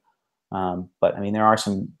issue. But I mean, there are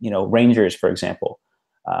some, Rangers, for example,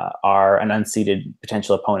 are an unseeded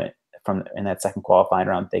potential opponent in that second qualifying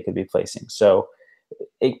round they could be placing. So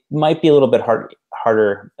it might be a little bit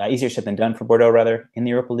harder, easier said than done for Bordeaux, rather, in the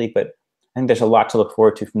Europa League. But I think there's a lot to look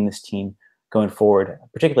forward to from this team going forward,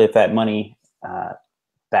 particularly if that money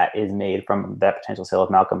that is made from that potential sale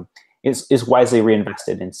of Malcolm is wisely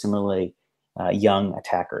reinvested in similarly young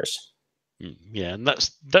attackers. Yeah, and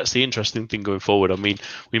that's the interesting thing going forward. I mean,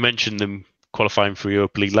 we mentioned them qualifying for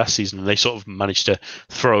Europa League last season, and they sort of managed to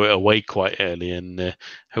throw it away quite early, and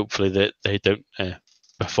hopefully that they don't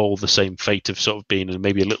befall the same fate of sort of being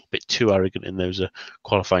maybe a little bit too arrogant in those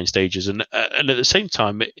qualifying stages. And at the same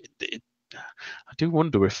time, I do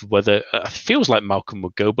wonder whether it feels like Malcolm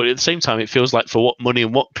would go, but at the same time, it feels like for what money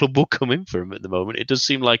and what club will come in for him at the moment. It does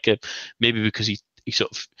seem like maybe because he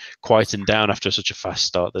sort of quietened down after such a fast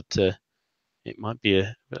start that it might be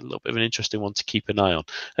a little bit of an interesting one to keep an eye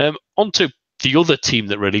on. On to the other team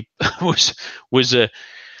that really was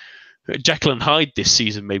Jekyll and Hyde this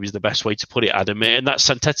season, maybe is the best way to put it, Adam, and that's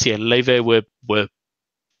Saint-Etienne. Levy were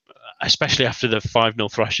especially after the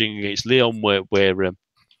 5-0 thrashing against Lyon, where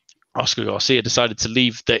Oscar Garcia decided to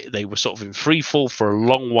leave. They were sort of in free fall for a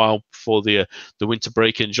long while before the winter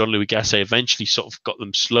break, and Jean-Louis Gasset eventually sort of got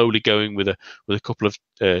them slowly going with a couple of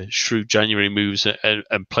shrewd January moves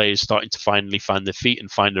and players starting to finally find their feet and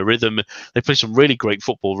find a rhythm. They played some really great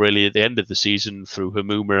football really at the end of the season through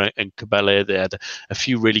Hamouma and Kabele. They had a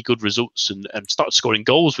few really good results and started scoring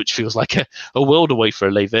goals, which feels like a world away for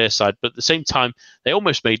a Levy side. But at the same time, they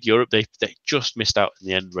almost made Europe. They just missed out in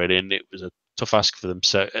the end really, and it was a tough ask for them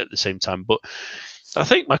at the same time. But I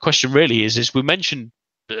think my question really is we mentioned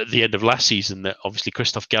at the end of last season that obviously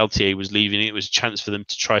Christophe Galtier was leaving. It was a chance for them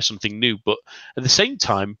to try something new. But at the same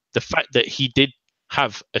time, the fact that he did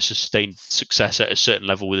have a sustained success at a certain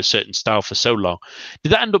level with a certain style for so long,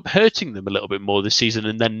 did that end up hurting them a little bit more this season?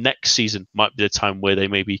 And then next season might be the time where they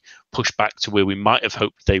maybe push back to where we might have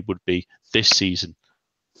hoped they would be this season?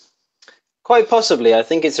 Quite possibly. I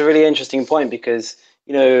think it's a really interesting point because,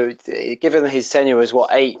 you know, given that his tenure was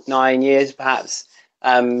 8-9 years, perhaps,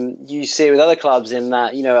 you see it with other clubs in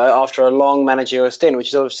that, you know, after a long managerial stint, which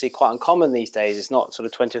is obviously quite uncommon these days. It's not sort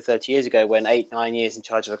of 20 or 30 years ago when 8-9 years in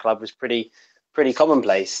charge of a club was pretty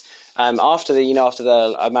commonplace. After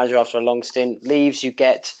a manager after a long stint leaves, you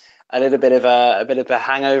get a little bit of a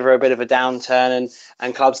hangover, a bit of a downturn,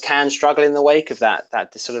 and clubs can struggle in the wake of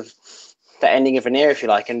that sort of the ending of an era, if you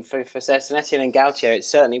like. And for Saint-Etienne and Galtier, it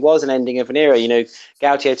certainly was an ending of an era. You know,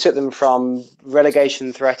 Galtier took them from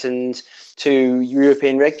relegation threatened to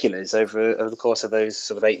European regulars over the course of those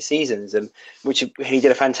sort of 8 seasons, and which he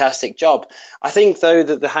did a fantastic job. I think, though,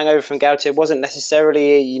 that the hangover from Galtier wasn't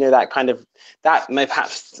necessarily, you know, that may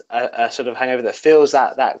perhaps a sort of hangover that fills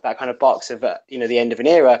that kind of box of you know, the end of an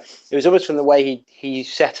era. It was always from the way he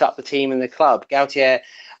set up the team and the club. Galtier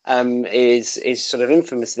is sort of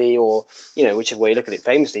infamously, or, you know, whichever way you look at it,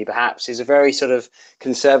 famously perhaps, is a very sort of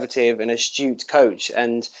conservative and astute coach,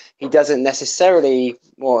 and he doesn't necessarily,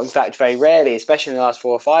 or in fact very rarely, especially in the last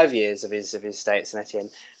 4 or 5 years of his stay at Saint-Etienne,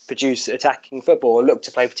 produce attacking football or look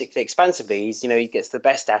to play particularly expansively. He gets the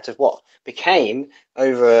best out of what became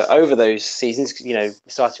over those seasons, you know,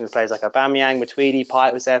 starting with players like Aubameyang, Matuidi,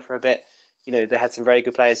 Payet was there for a bit. You know, they had some very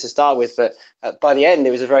good players to start with, but by the end,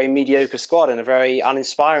 it was a very mediocre squad and a very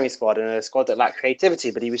uninspiring squad and a squad that lacked creativity.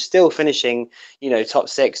 But he was still finishing, you know, top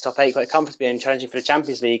 6, top 8 quite comfortably and challenging for the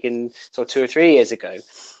Champions League in sort of 2 or 3 years ago.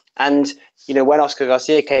 And, you know, when Oscar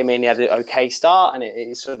Garcia came in, he had an okay start and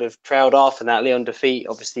it sort of trailed off. And that Lyon defeat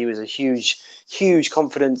obviously was a huge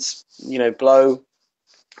confidence, you know, blow.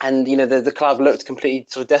 And, you know, the club looked completely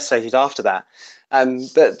sort of desolated after that.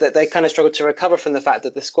 But they kind of struggled to recover from the fact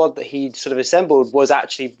that the squad that he'd sort of assembled was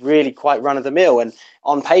actually really quite run-of-the-mill and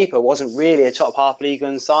on paper wasn't really a top half Ligue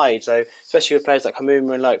 1 side. So especially with players like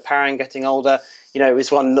Hamouma and like Perrin getting older, you know, it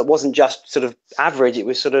was one that wasn't just sort of average, it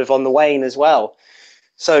was sort of on the wane as well.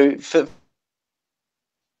 So for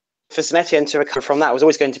Saint-Etienne to recover from that was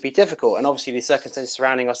always going to be difficult. And obviously the circumstances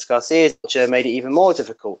surrounding Oscar Garcia made it even more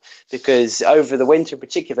difficult because over the winter in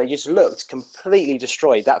particular, they just looked completely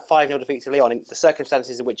destroyed. That 5-0 defeat to Lyon, the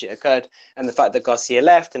circumstances in which it occurred and the fact that Garcia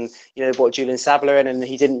left and, you know, brought Julian Sabler in and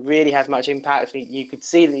he didn't really have much impact. You could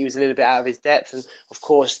see that he was a little bit out of his depth and, of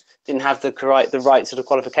course, didn't have the right sort of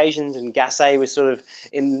qualifications, and Gasset was sort of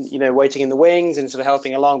waiting in the wings and sort of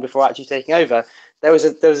helping along before actually taking over. There was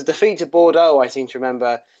a defeat to Bordeaux, I seem to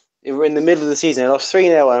remember. They were in the middle of the season. They lost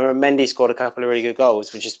 3-0, and Mendy scored a couple of really good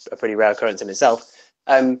goals, which is a pretty rare occurrence in itself.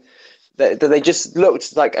 They just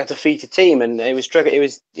looked like a defeated team, and it was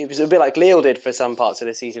a bit like Lille did for some parts of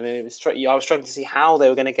the season. And I was struggling to see how they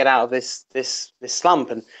were going to get out of this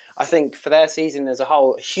slump. And I think for their season as a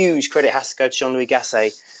whole, huge credit has to go to Jean-Louis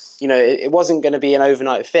Gasset. You know, it wasn't going to be an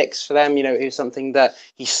overnight fix for them. You know, it was something that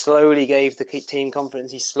he slowly gave the team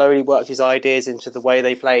confidence. He slowly worked his ideas into the way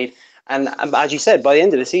they played. And as you said, by the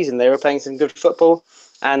end of the season, they were playing some good football.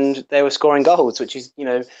 and they were scoring goals, which is,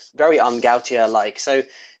 very un-Gautier-like. So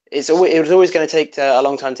it was always going to take a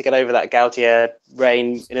long time to get over that Gautier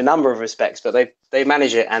reign in a number of respects, but they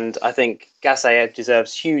manage it, and I think Gasset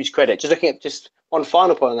deserves huge credit. Just looking at just one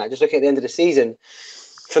final point on that, just looking at the end of the season,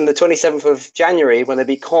 from the 27th of January, when they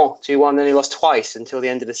beat Caen 2-1, then they lost twice until the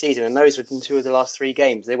end of the season. And those were in 2 of the last 3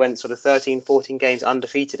 games. They went sort of 13, 14 games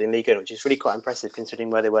undefeated in Ligue 1, which is really quite impressive considering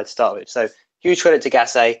where they were to start with. So huge credit to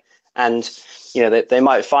Gasset. And, they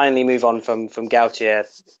might finally move on from Gautier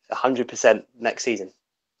 100% next season.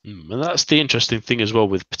 And that's the interesting thing as well,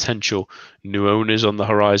 with potential new owners on the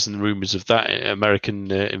horizon, rumours of that, American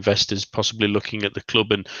investors possibly looking at the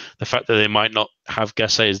club, and the fact that they might not have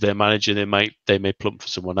Gasset as their manager, they may plump for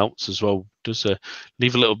someone else as well. Does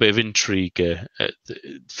leave a little bit of intrigue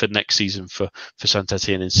for next season for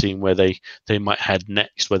Saint-Etienne, and seeing where they might head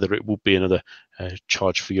next, whether it will be another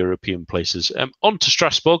charge for European places. On to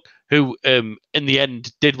Strasbourg, who in the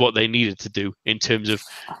end did what they needed to do in terms of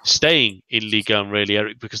staying in Ligue 1, really,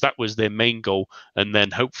 Eric, because that was their main goal, and then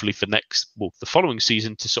hopefully for the following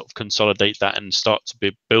season to sort of consolidate that and start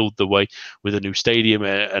to build the way with a new stadium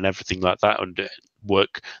and everything like that, and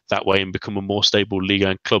work that way and become a more stable Ligue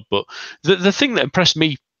 1 club. But the thing that impressed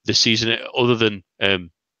me this season, other than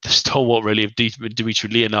the stalwart really of Dimitri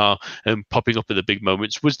Liénard popping up at the big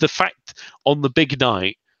moments, was the fact on the big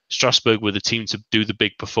night, Strasbourg were the team to do the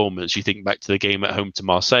big performance. You think back to the game at home to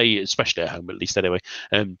Marseille, especially at home at least anyway,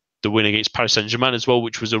 the win against Paris Saint-Germain as well,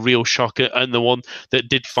 which was a real shocker, and the one that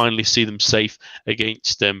did finally see them safe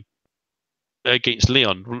against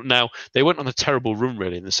Lyon. Now, they went on a terrible run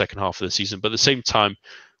really in the second half of the season, but at the same time,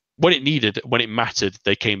 when it mattered,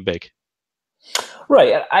 they came big.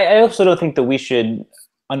 Right. I also don't think that we should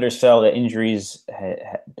undersell that injuries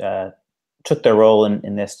took their role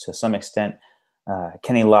in this to some extent.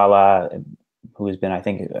 Kenny Lala, who has been, I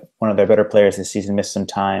think, one of their better players this season, missed some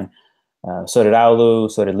time. So did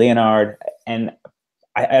Aoulou, so did Liénard, and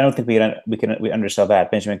I don't think we undersell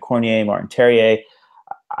that. Benjamin Cornier, Martin Terrier.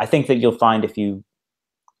 I think that you'll find, if you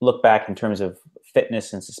look back in terms of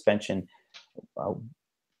fitness and suspension,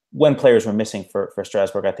 when players were missing for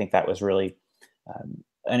Strasbourg, I think that was really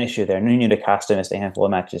an issue there. Nuno da Costa missed a handful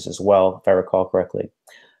of matches as well, if I recall correctly.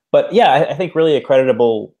 But yeah, I think really a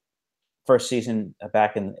creditable first season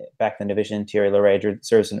back in the division. Thierry Laret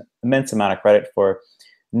deserves an immense amount of credit for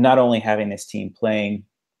not only having this team playing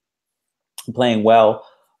well,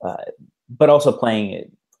 but also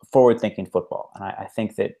playing forward-thinking football. And I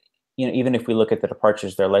think that, even if we look at the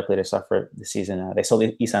departures they're likely to suffer this season, they sold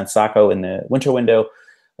Isan Sako in the winter window.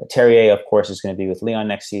 Terrier, of course, is going to be with Lyon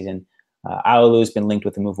next season. Aoulou has been linked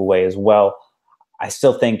with the move away as well. I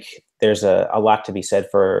still think there's a lot to be said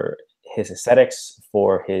for his aesthetics,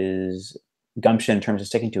 for his gumption in terms of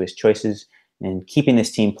sticking to his choices and keeping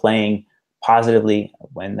this team playing positively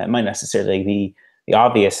when that might necessarily be the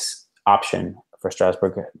obvious option for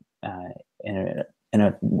Strasbourg. And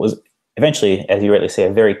it was eventually, as you rightly say,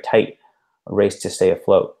 a very tight race to stay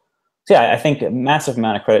afloat. So yeah, I think a massive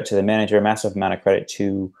amount of credit to the manager, a massive amount of credit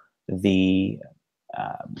to the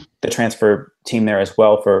transfer team there as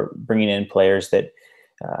well for bringing in players that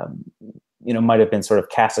might have been sort of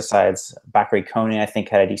cast asides. Bakary Koné, I think,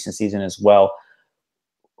 had a decent season as well,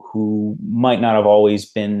 who might not have always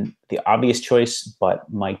been the obvious choice, but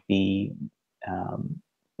might be,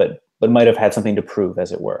 but might have had something to prove,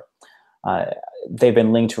 as it were. They've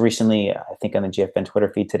been linked recently, I think, on the GFN Twitter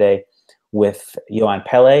feed today, with Yohan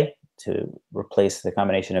Pele to replace the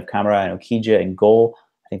combination of Camara and Okija in goal.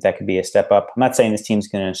 I think that could be a step up. I'm not saying this team's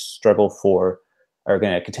going to struggle or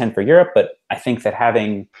going to contend for Europe, but I think that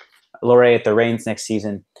having Laret at the reins next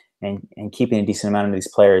season and keeping a decent amount of these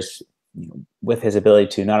players, with his ability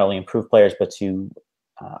to not only improve players, but to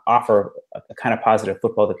offer a kind of positive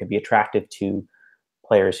football that could be attractive to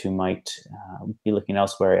players who might be looking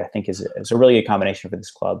elsewhere, I think is a really good combination for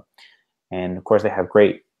this club. And of course, they have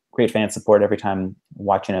great fan support every time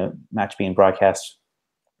watching a match being broadcast.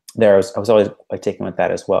 There, I was always taken with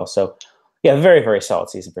that as well. So yeah, very, very solid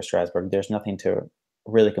season for Strasbourg. There's nothing to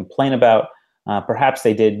really complain about. Perhaps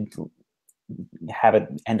they did have it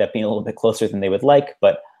end up being a little bit closer than they would like,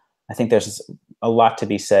 but I think there's a lot to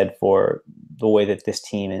be said for the way that this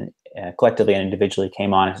team collectively and individually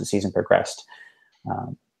came on as the season progressed.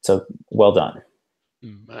 So well done.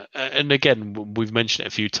 And again, we've mentioned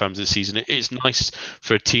it a few times this season. It's nice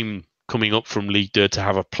for a team coming up from Ligue 2 to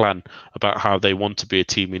have a plan about how they want to be a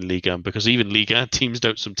team in Ligue 1, because even Ligue 1 teams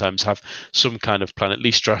don't sometimes have some kind of plan. At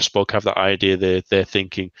least Strasbourg have that idea. They're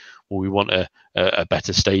thinking, well, we want a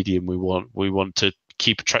better stadium. We want to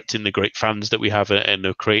keep attracting the great fans that we have, and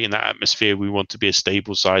are creating that atmosphere. We want to be a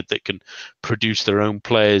stable side that can produce their own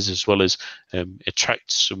players as well as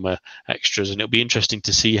attract some extras. And it'll be interesting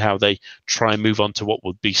to see how they try and move on to what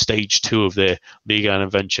would be stage 2 of their Liga and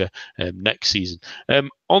Adventure next season.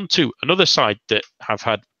 On to another side that have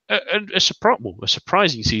had a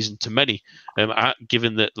surprising season to many,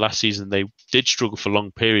 given that last season they did struggle for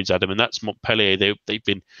long periods, Adam, and that's Montpellier. They've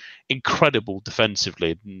been incredible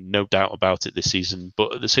defensively, no doubt about it this season.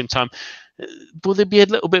 But at the same time, will there be a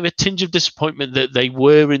little bit of a tinge of disappointment that they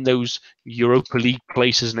were in those Europa League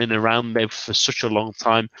places and in and around there for such a long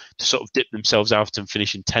time to sort of dip themselves out and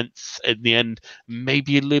finish in 10th in the end?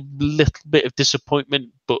 Maybe a little bit of disappointment,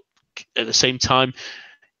 but at the same time,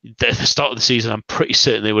 at the start of the season, I'm pretty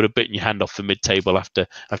certain they would have bitten your hand off for mid-table after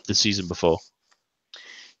the season before.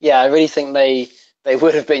 Yeah, I really think they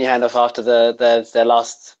would have bitten your hand off after their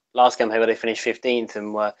last campaign where they finished 15th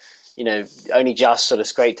and were, only just sort of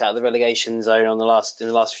scraped out of the relegation zone in the last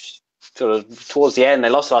sort of towards the end. They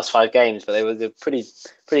lost the last 5 games, but they were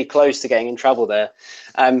pretty close to getting in trouble there.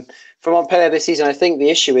 For Montpellier this season, I think the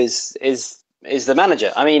issue is the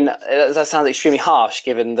manager. I mean, that sounds extremely harsh,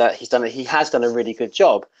 given that he has done a really good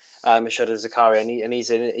job, Machado Zakaria, and he's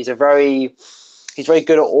very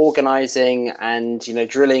good at organising and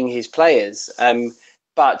drilling his players.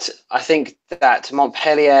 But I think that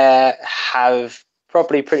Montpellier have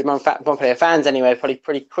Montpellier fans anyway, probably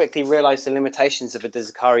pretty quickly realised the limitations of a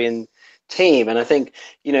Zakarian team. And I think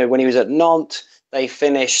when he was at Nantes, they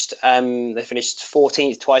finished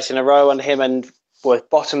 14th twice in a row under him, and were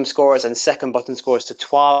bottom scorers and second bottom scorers to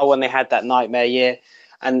Troyes when they had that nightmare year,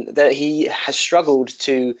 and that he has struggled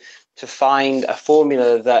to find a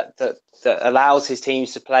formula that allows his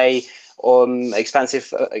teams to play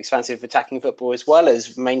expansive attacking football as well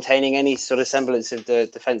as maintaining any sort of semblance of the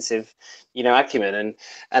defensive acumen,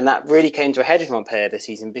 and that really came to a head with Montpellier this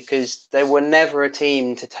season, because they were never a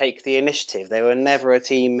team to take the initiative. They were never a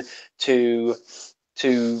team to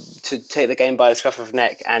take the game by the scruff of the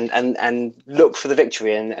neck and look for the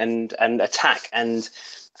victory and attack and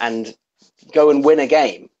go and win a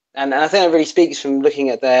game. And I think that really speaks from looking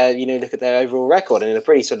at their overall record, and in a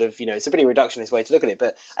pretty sort of, it's a pretty reductionist way to look at it,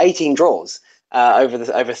 but 18 draws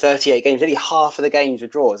over 38 games, nearly half of the games were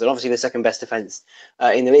draws, and obviously the second best defence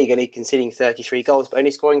in the league, only conceding 33 goals, but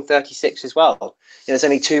only scoring 36 as well. There's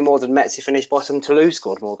only 2 more than Metz, who finished bottom. Toulouse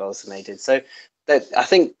scored more goals than they did. So I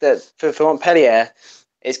think that for Montpellier,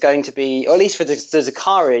 it's going to be, or at least for the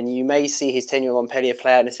Zakarian, you may see his tenure at Montpellier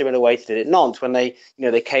play out in a similar way to did at Nantes when they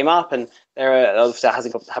came up, and obviously that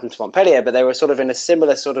hasn't happened to Montpellier, but they were sort of in a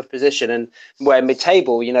similar sort of position, and where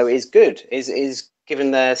mid-table, is good, is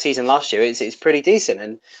given their season last year, it's pretty decent,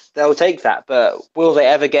 and they'll take that. But will they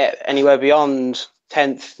ever get anywhere beyond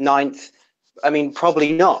 10th, 9th? I mean,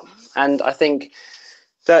 probably not. And I think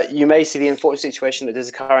that you may see the unfortunate situation that there's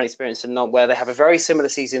a current experience in Nantes, where they have a very similar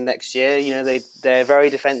season next year. They're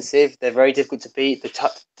very defensive. They're very difficult to beat.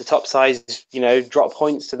 The top sides, drop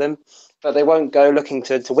points to them, but they won't go looking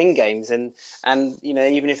to win games. And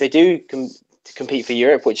even if they do compete for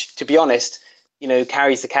Europe, which, to be honest,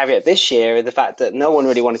 carries the caveat this year, the fact that no one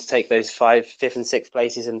really wanted to take those 5th and 6th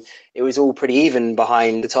places, and it was all pretty even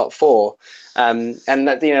behind the top 4. And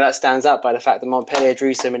that stands up by the fact that Montpellier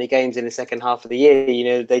drew so many games in the second half of the year.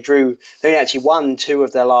 They only actually won 2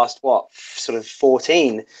 of their last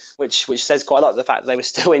 14, which says quite a lot of the fact that they were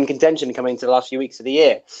still in contention coming into the last few weeks of the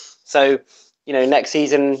year. So next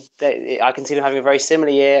season, I can see them having a very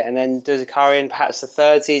similar year, and then Zakarian, perhaps the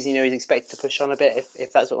third season, he's expected to push on a bit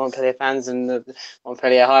if that's what Montpellier fans and the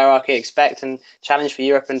Montpellier hierarchy expect, and challenge for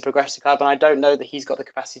Europe and progress the club. And I don't know that he's got the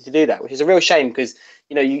capacity to do that, which is a real shame, because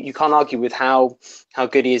you can't argue with how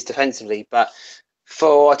good he is defensively. But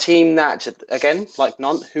for a team that, again, like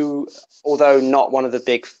Nantes, who, although not one of the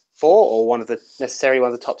big 4 or necessarily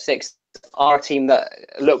one of the top 6, are a team that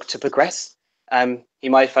look to progress, he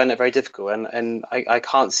might find it very difficult, and I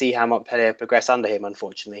can't see how Montpellier progress under him,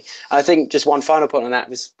 unfortunately. I think just one final point on that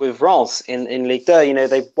was with Reims in Ligue 2.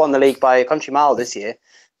 They won the league by a country mile this year,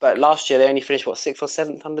 but last year they only finished 6th or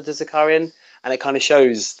 7th under the Zakarian, and it kind of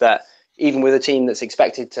shows that even with a team that's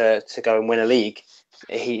expected to go and win a league,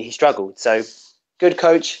 he struggled. So good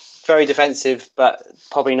coach, very defensive, but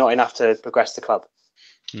probably not enough to progress the club.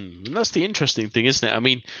 And that's the interesting thing, isn't it? I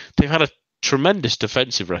mean, they've had a tremendous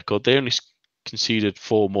defensive record. They only conceded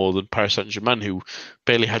 4 more than Paris Saint-Germain, who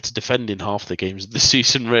barely had to defend in half the games this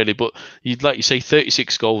season, really. But like you say,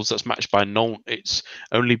 36 goals, that's matched by Nantes. It's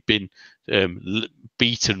only been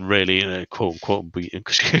beaten, really, quote unquote beaten,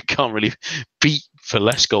 because you can't really beat for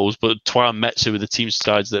less goals. But Troyes and Metz, who are the team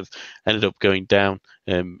sides that have ended up going down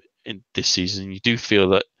in this season, you do feel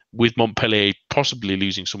that with Montpellier possibly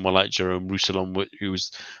losing someone like Jerome Roussillon, who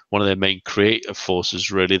was one of their main creative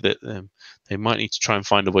forces, really, that they might need to try and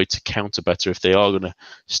find a way to counter better if they are going to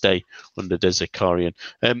stay under Des Zakarian.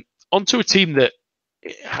 Onto a team that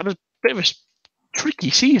had a bit of a tricky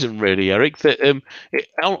season, really, Eric. That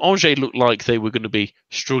Angers looked like they were going to be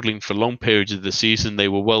struggling for long periods of the season. They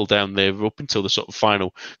were well down there up until the sort of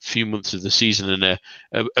final few months of the season, and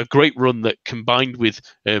a great run that combined with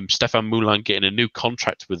Stéphane Moulin getting a new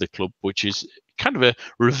contract with the club, which is kind of a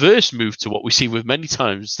reverse move to what we see with many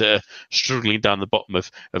times that are struggling down the bottom of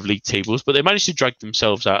league tables. But they managed to drag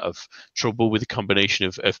themselves out of trouble with a combination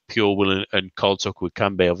of Pure Will and Carl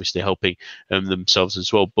Toko-Ekambi obviously helping themselves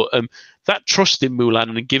as well. But that trust in Moulin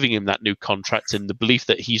and giving him that new contract and the belief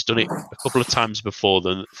that he's done it a couple of times before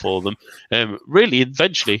for them really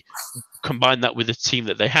eventually combined that with the team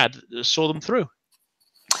that they had saw them through.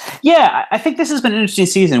 Yeah, I think this has been an interesting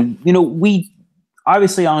season.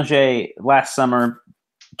 Obviously, Angers last summer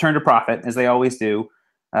turned a profit, as they always do,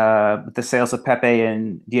 with the sales of Pepe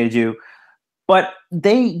and Diédhiou. But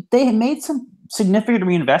they made some significant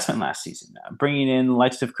reinvestment last season, bringing in the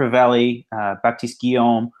likes of Crivelli, Baptiste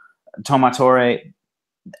Guillaume, Thomas Torre.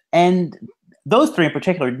 And those three in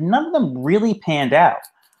particular, none of them really panned out.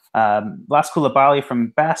 Las Koulibaly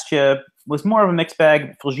from Bastia was more of a mixed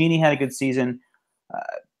bag. Fulgini had a good season.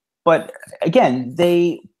 But again,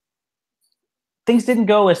 things didn't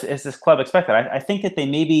go as this club expected. I think that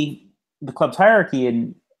the club's hierarchy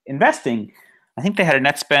in investing, I think they had a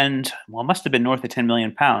net spend, it must have been north of £10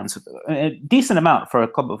 million, a decent amount for a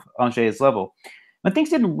club of Angers' level. But things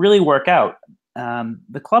didn't really work out.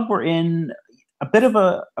 The club were in a bit of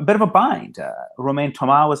a bind. Romain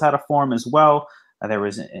Thomas was out of form as well. There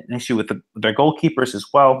was an issue with their goalkeepers as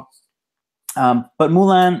well. But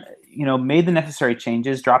Moulin, made the necessary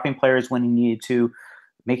changes, dropping players when he needed to,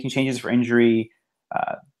 making changes for injury,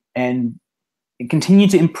 and continue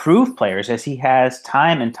to improve players as he has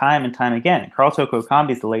time and time again. Carl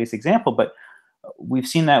Toko-Ekambi is the latest example, but we've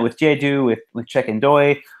seen that with Diédhiou, with Cheick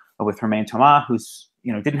Ndoye, with Romain Thomas, who's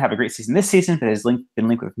didn't have a great season this season, but has been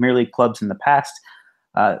linked with Premier League clubs in the past.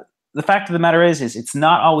 The fact of the matter is it's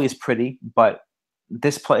not always pretty, but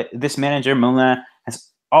this manager Moulin has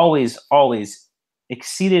always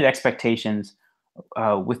exceeded expectations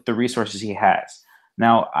with the resources he has.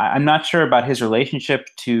 Now, I'm not sure about his relationship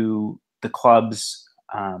to the club's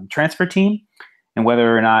transfer team and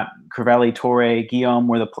whether or not Crivelli, Torre, Guillaume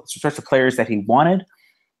were the sorts of players that he wanted.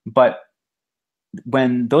 But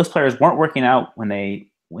when those players weren't working out, when they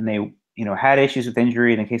had issues with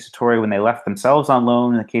injury, in the case of Torre, when they left themselves on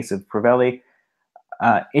loan, in the case of Crivelli,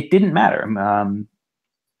 it didn't matter.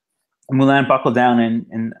 Moulin buckled down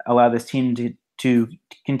and allowed this team to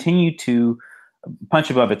continue to punch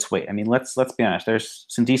above its weight. I mean, let's be honest. There's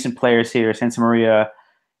some decent players here. Santa Maria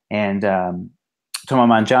and Thomas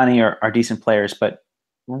Mangiani are decent players, but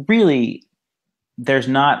really, there's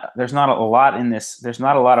not a lot in this. There's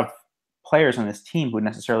not a lot of players on this team who would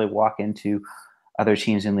necessarily walk into other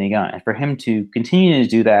teams in Ligue 1. And for him to continue to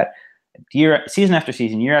do that season after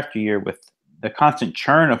season, year after year, with the constant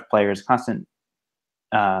churn of players, constant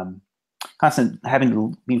being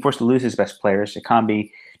forced to lose his best players.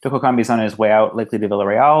 Toko-Ekambi is on his way out, likely to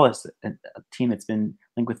Villarreal, as a team that's been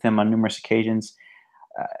linked with him on numerous occasions.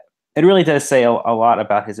 It really does say a lot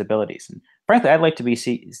about his abilities. And frankly, I'd like to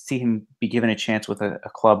see him be given a chance with a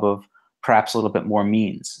club of perhaps a little bit more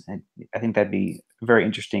means. And I think that'd be very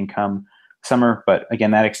interesting come summer. But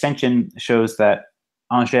again, that extension shows that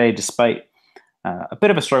Angers, despite a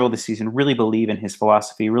bit of a struggle this season, really believe in his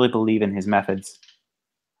philosophy, really believe in his methods,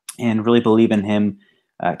 and really believe in him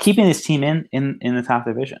keeping his team in the top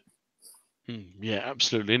division. Yeah,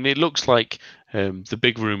 absolutely. And it looks like the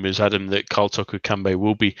big rumours, Adam, that Carl Toko-Ekambi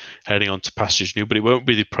will be heading on to pastures new, but it won't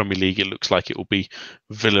be the Premier League. It looks like it will be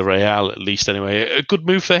Villarreal, at least anyway. A good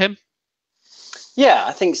move for him? Yeah,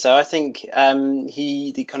 I think so. I think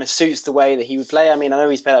he kind of suits the way that he would play. I mean, I know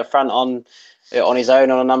he's played up front on his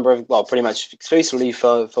own on a number of, pretty much exclusively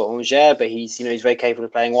for Angers, but he's very capable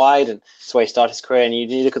of playing wide, and that's the way he started his career. And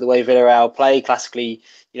you look at the way Villarreal play, classically,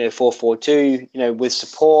 4-4-2, with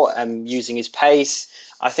support and using his pace.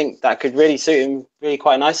 I think that could really suit him really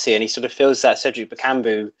quite nicely, and he sort of fills that Cedric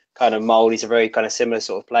Bakambu kind of mold. He's a very kind of similar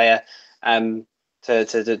sort of player to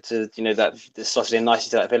that slotted in nicely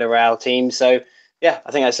to that Villarreal team. So yeah,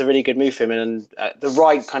 I think that's a really good move for him, and the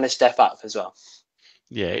right kind of step up as well.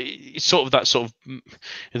 Yeah, it's sort of that sort of.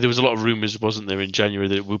 There was a lot of rumours, wasn't there, in January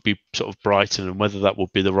that it would be sort of Brighton, and whether that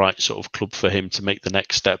would be the right sort of club for him to make the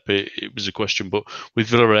next step. It was a question, but with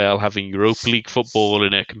Villarreal having Europa League football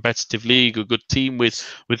in a competitive league, a good team with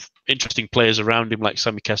interesting players around him like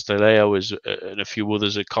Sami Castillejo and a few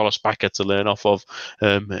others, Carlos Bacca to learn off of,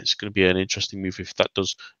 it's going to be an interesting move if that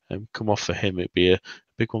does come off for him. It'd be a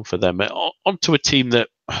big one for them. Onto a team that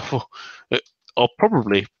are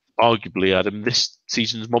probably. Arguably, Adam, this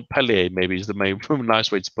season's Montpellier maybe is the main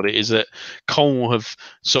nice way to put it, is that Caen have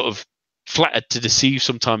sort of flattered to deceive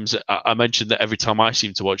sometimes. I mentioned that every time I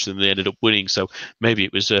seem to watch them, they ended up winning. So maybe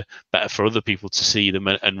it was better for other people to see them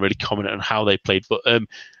and really comment on how they played. But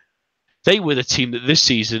they were the team that this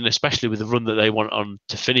season, especially with the run that they went on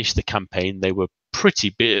to finish the campaign, they were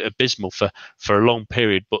pretty abysmal for a long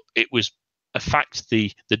period. But it was a fact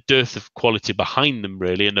the dearth of quality behind them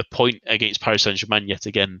really, and a point against Paris Saint-Germain yet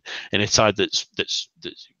again in a side that's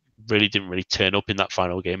really didn't really turn up in that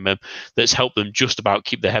final game, that's helped them just about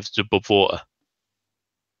keep their heads above water.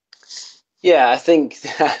 Yeah, I think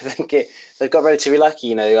they've got relatively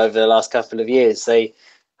lucky, over the last couple of years. I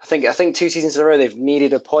think 2 seasons in a row they've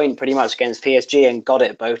needed a point pretty much against PSG and got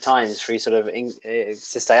it both times through sort of to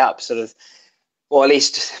stay up, sort of, or at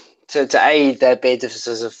least to aid their bid for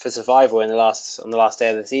survival on the last day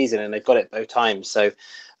of the season, and they've got it both times. So,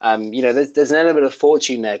 there's an element of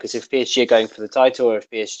fortune there, because if PSG are going for the title, or if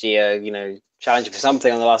PSG are challenging for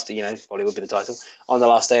something on the last, probably will be the title on the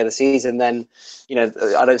last day of the season, then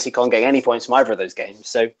I don't see Caen getting any points from either of those games.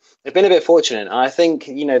 So they've been a bit fortunate, and I think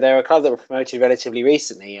they're a club that were promoted relatively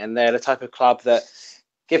recently, and they're the type of club that,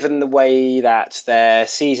 given the way that their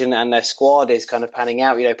season and their squad is kind of panning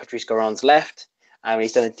out, Patrice Goron's left.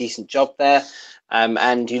 He's done a decent job there.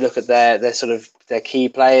 And you look at their sort of their key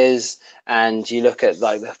players, and you look at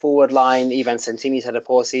like the forward line. Ivan Santini's had a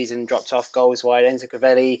poor season, dropped off goals wide. Enzo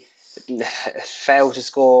Crivelli failed to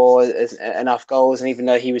score enough goals, and even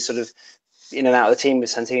though he was sort of in and out of the team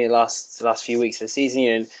with Santini the last few weeks of the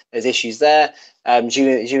season, there's issues there.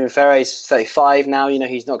 Julian Ferre is 35 now.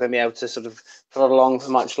 He's not going to be able to sort of plod along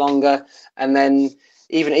for much longer. And then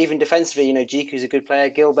even defensively, Djiku's a good player,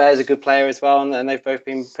 Gilbert's a good player as well, and they've both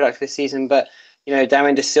been productive this season. But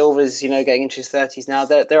Damien De Silva's getting into his 30s now.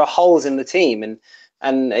 There are holes in the team, and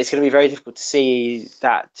it's going to be very difficult to see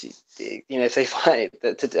that if they find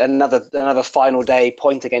that another final day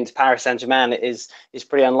point against Paris Saint-Germain is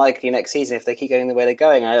pretty unlikely next season if they keep going the way they're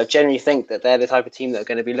going. I generally think that they're the type of team that are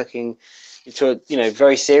going to be looking to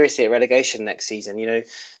very seriously at relegation next season.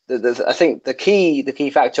 I think the key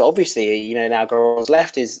factor, obviously, now Goron's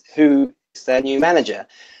left, is who is their new manager,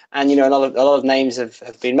 and a lot of names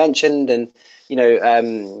have been mentioned, and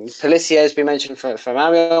Pellissier has been mentioned from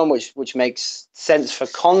Amiens, which makes sense for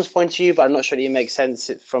Caen's point of view, but I'm not sure it makes sense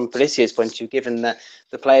from Pellissier's point of view, given that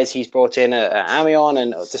the players he's brought in at Amiens,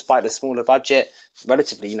 and despite the smaller budget,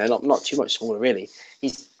 relatively, not too much smaller really,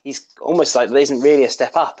 he's almost like there isn't really a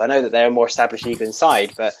step up. I know that they're a more established league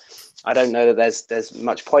inside, but I don't know that there's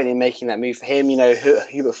much point in making that move for him.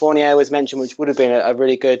 Hubert Fournier was mentioned, which would have been a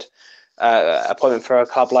really good appointment for a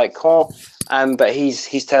club like Caen, but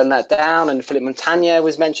he's turned that down. And Philippe Montagnier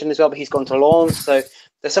was mentioned as well, but he's gone to Lens. So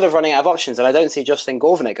they're sort of running out of options, and I don't see Jocelyn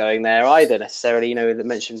Gourvenec going there either necessarily.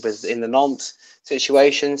 Mentioned was in the Nantes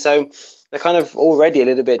situation, so they're kind of already a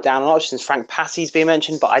little bit down on options. Frank Passy's been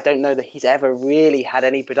mentioned, but I don't know that he's ever really had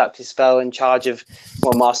any productive spell in charge of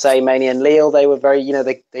Marseille, mainly, and Lille. They were very,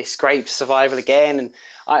 they scraped survival again, and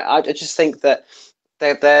I just think that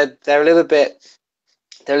they're a little bit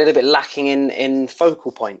lacking in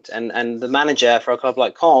focal point, and the manager for a club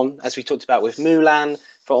like Caen, as we talked about with Moulin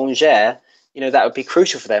for Angers, that would be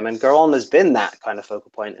crucial for them, and Goron has been that kind of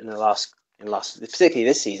focal point in the last particularly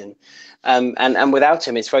this season, and without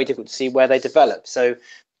him, it's very difficult to see where they develop. So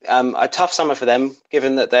a tough summer for them,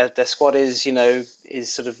 given that their squad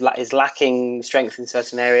is lacking strength in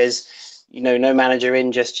certain areas. No manager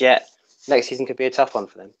in just yet. Next season could be a tough one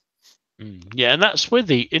for them. Yeah, and that's where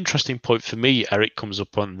the interesting point for me, Eric, comes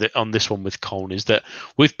up on this one with Caen, is that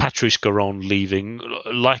with Patrice Goron leaving,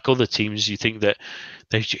 like other teams, you think that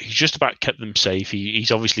he's just about kept them safe.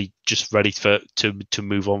 He's obviously just ready to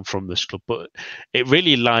move on from this club, but it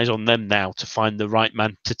really lies on them now to find the right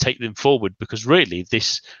man to take them forward, because really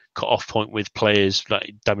this cut-off point with players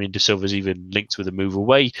like Damien De Silva's even linked with a move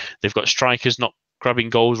away. They've got strikers not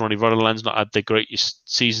grabbing goals. Ronnie Rodeland's not had the greatest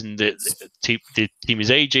season. The team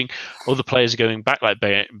is aging. Other players are going back, like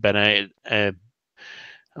Benayoun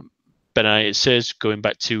says, going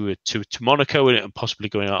back to Monaco and possibly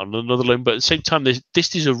going out on another loan. But at the same time, this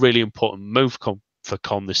is a really important move for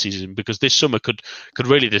Caen this season, because this summer could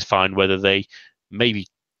really define whether they maybe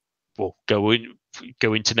will go in,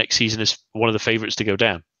 go into next season as one of the favourites to go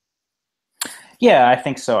down? Yeah, I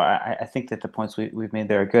think so. I think that the points we've made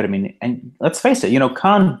there are good. I mean, and let's face it,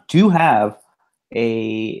 Caen do have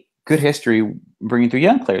a good history bringing through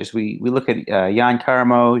young players. We look at Yann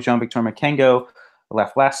Caramo, Jean-Victor Makengo,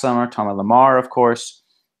 left last summer, Thomas Lemar, of course.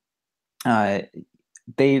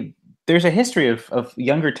 There's a history of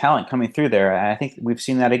younger talent coming through there. And I think we've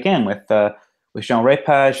seen that again with Jean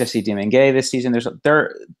Repage, Jesse Dimengue this season.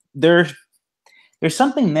 There's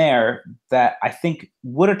something there that I think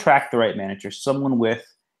would attract the right manager, someone with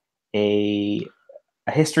a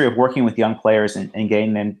history of working with young players and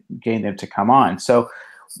getting them to come on. So,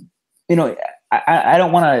 I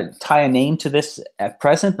don't want to tie a name to this at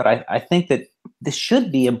present, but I think that this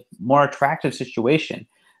should be a more attractive situation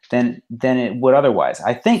than it would otherwise.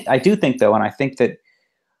 I do think though, and I think that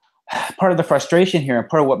part of the frustration here and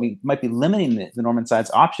part of what might be limiting the Norman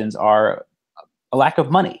Sides options are a lack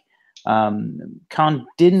of money. Caen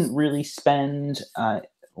didn't really spend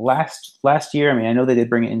last year. I mean, I know they did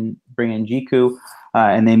bring in Jiku,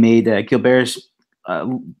 and they made Gilbert's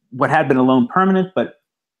what had been a loan permanent, but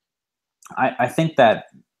I think that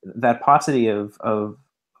paucity of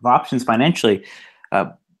options financially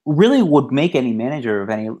really would make any manager of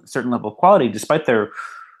any certain level of quality, despite their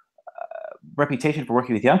reputation for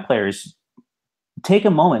working with young players, take a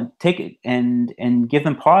moment, take it, and give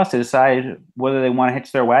them pause to decide whether they want to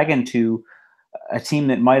hitch their wagon to a team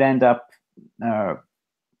that might end up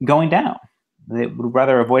going down. They would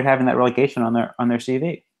rather avoid having that relegation on their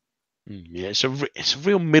CV. Yeah, it's a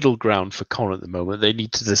real middle ground for Caen at the moment. They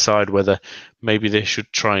need to decide whether maybe they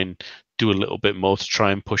should try and do a little bit more to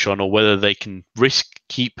try and push on, or whether they can risk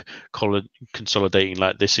keep consolidating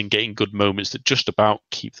like this and getting good moments that just about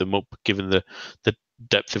keep them up, given the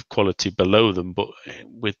depth of quality below them. But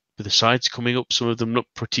with the sides coming up, some of them look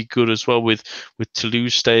pretty good as well, with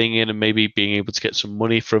Toulouse staying in and maybe being able to get some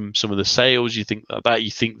money from some of the sales. You think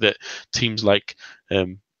that teams like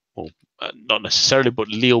not necessarily, but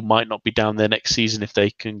Lille might not be down there next season if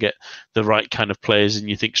they can get the right kind of players, and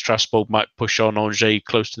you think Strasbourg might push on, Angers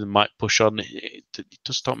close to them might push on. It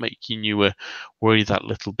does start making you worry that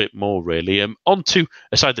little bit more, really. On to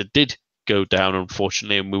a side that did go down,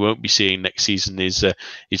 unfortunately, and we won't be seeing next season is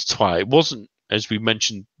Troyes. It wasn't, as we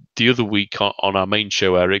mentioned the other week on our main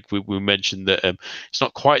show, Eric, we mentioned that it's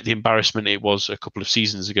not quite the embarrassment it was a couple of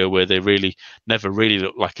seasons ago, where they really never really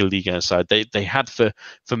looked like a Ligue 1 side. They had for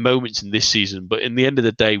moments in this season, but in the end of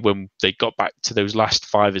the day, when they got back to those last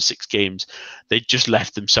 5 or 6 games, they just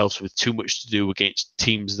left themselves with too much to do against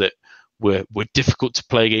teams that were difficult to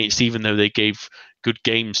play against, even though they gave good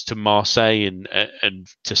games to Marseille and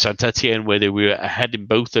to Saint-Etienne, where they were ahead in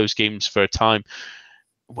both those games for a time.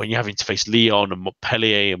 When you're having to face Lyon and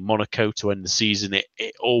Montpellier and Monaco to end the season,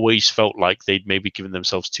 it always felt like they'd maybe given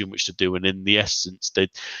themselves too much to do, and in the essence, they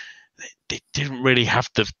didn't really have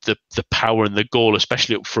the power and the goal,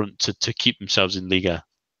 especially up front, to keep themselves in Liga.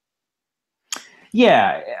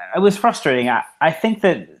 Yeah, it was frustrating. I think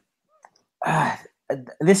that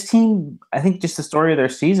this team, I think just the story of their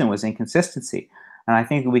season was inconsistency, and I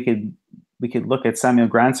think we could look at Samuel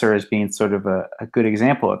Grandsir as being sort of a good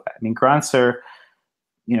example of that. I mean, Grandsir,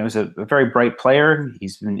 is a very bright player.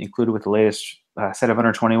 He's been included with the latest set of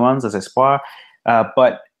under 21s as Espoir.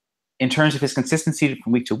 But in terms of his consistency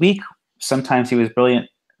from week to week, sometimes he was brilliant,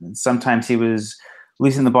 and sometimes he was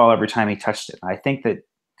losing the ball every time he touched it. I think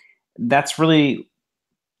that's really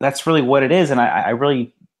what it is. And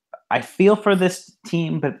I feel for this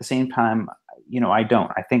team, but at the same time, I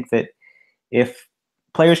don't. I think that if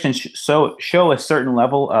players can show a certain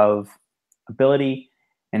level of ability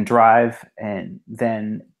and drive, and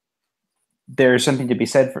then there's something to be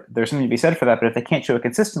said for that. But if they can't show it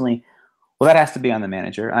consistently, well, that has to be on the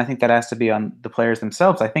manager. And I think that has to be on the players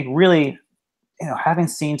themselves. I think really, having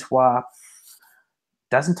seen Troyes a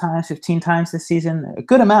dozen times, 15 times this season, a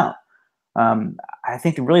good amount. I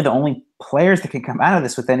think really the only players that can come out of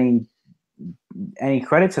this with any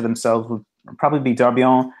credit to themselves would probably be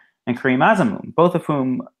Darbion and Karim Azamoun, both of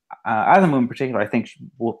whom, Azamoun in particular, I think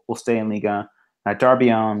will stay in Liga.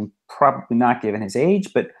 Darbion probably not, given his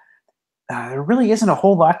age, but there really isn't a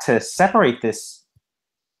whole lot to separate this.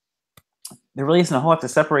 There really isn't a whole lot to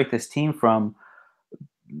separate this team from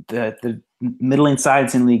the middling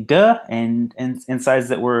sides in Ligue 2 and sides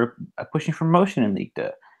that were pushing for promotion in Ligue 2.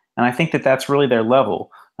 And I think that that's really their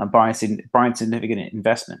level, barring significant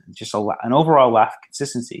investment. Just an overall lack of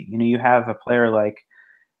consistency. You have a player like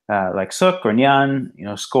Souk or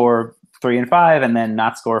Nyan, score 3 and 5 and then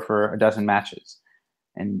not score for a dozen matches.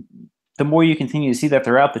 And the more you continue to see that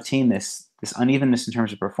throughout the team, this unevenness in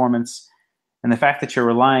terms of performance, and the fact that you're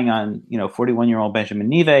relying on 41-year-old Benjamin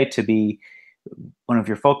Nive to be one of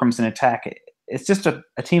your fulcrums in attack. It's just a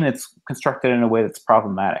team that's constructed in a way that's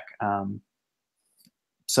problematic.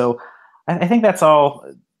 So I think that's all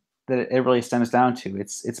that it really stems down to.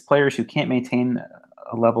 It's players who can't maintain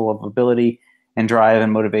a level of ability and drive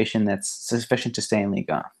and motivation that's sufficient to stay in League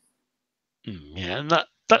One. Yeah, and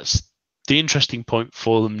that's the interesting point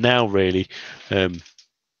for them now, really,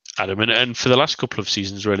 Adam. And for the last couple of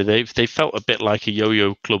seasons, really, they felt a bit like a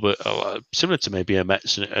yo-yo club, similar to maybe a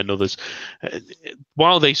Mets and others.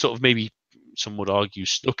 While they sort of maybe, some would argue,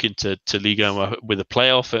 stuck into Ligue 1 with a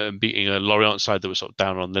playoff and beating a Lorient side that was sort of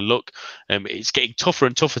down on the luck. It's getting tougher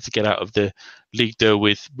and tougher to get out of the Ligue 2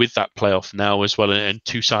 with that playoff now as well, and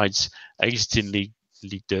two sides exiting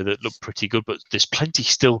Ligue 2 that look pretty good, but there's plenty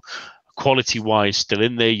still quality-wise still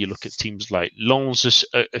in there. You look at teams like Lens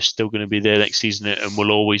are still going to be there next season and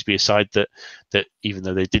will always be a side that even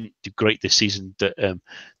though they didn't do great this season, that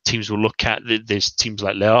teams will look at. There's teams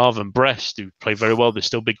like Le Havre and Brest who play very well. There's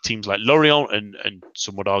still big teams like Lorient and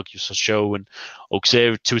some would argue Sochaux and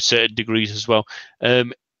Auxerre to a certain degrees as well.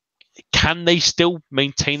 Can they still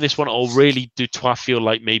maintain this one, or really do Troyes feel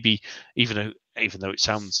like maybe even though it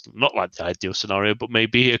sounds not like the ideal scenario, but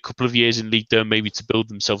maybe a couple of years in Ligue 2, maybe to build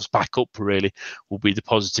themselves back up, really will be the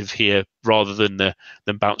positive here rather than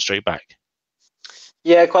bounce straight back?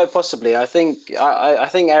 Yeah, quite possibly. I think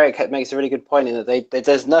Eric makes a really good point in that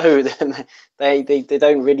there's no they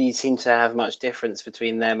don't really seem to have much difference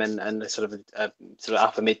between them and the sort of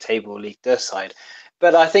upper mid-table Ligue 2 side.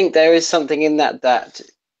 But I think there is something in that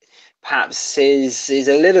perhaps is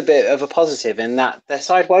a little bit of a positive in that their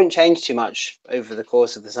side won't change too much over the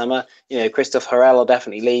course of the summer. Christophe Harel will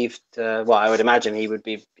definitely leave. I would imagine he would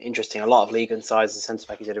be interesting a lot of league and sides as centre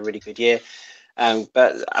back. He's had a really good year.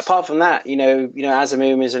 But apart from that,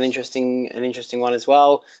 Azamoum is an interesting one as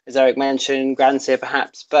well, as Eric mentioned. Grandsir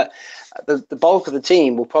perhaps, but the bulk of the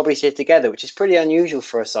team will probably sit together, which is pretty unusual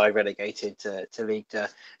for a side relegated to Ligue 2.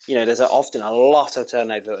 There's often a lot of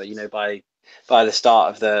turnover. By the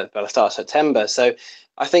start of September, so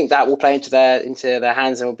I think that will play into their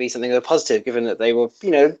hands and will be something of a positive, given that they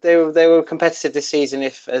were competitive this season.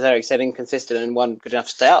 If, as Eric said, inconsistent and weren't good enough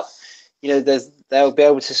to stay up, they'll be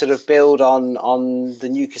able to sort of build on the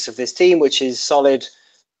nucleus of this team, which is solid,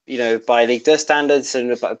 by Ligue 2 standards,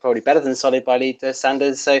 and probably better than solid by Ligue 2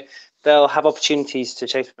 standards. So they'll have opportunities to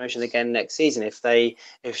chase promotion again next season if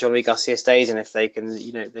Jean-Louis Garcia stays and if they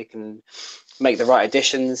can make the right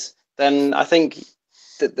additions. Then I think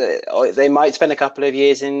that they might spend a couple of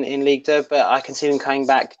years in Ligue 2, but I can see them coming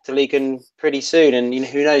back to Ligue 1 pretty soon. And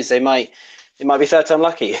who knows? It might be third time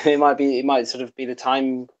lucky. It might sort of be the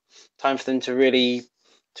time for them to really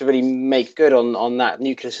make good on that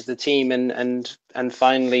nucleus of the team and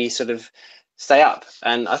finally sort of stay up.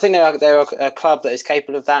 And I think they're a club that is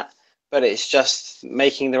capable of that, but it's just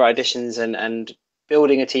making the right additions and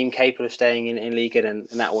building a team capable of staying in Ligue 1,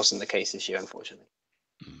 and that wasn't the case this year, unfortunately.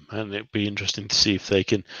 And it'd be interesting to see if they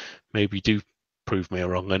can maybe do prove me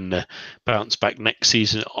wrong and bounce back next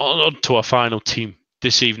season. On to our final team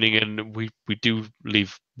this evening, and we do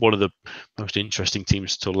leave one of the most interesting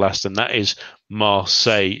teams till last, and that is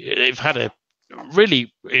Marseille. They've had a really,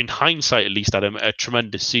 in hindsight at least, Adam, a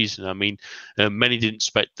tremendous season. I mean, many didn't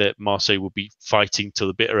expect that Marseille would be fighting till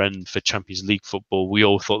the bitter end for Champions League football. We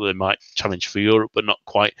all thought they might challenge for Europe, but not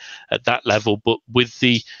quite at that level. But with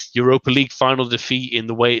the Europa League final defeat in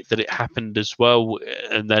the way that it happened as well,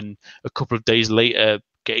 and then a couple of days later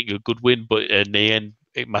getting a good win, but in the end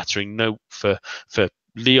it mattering no for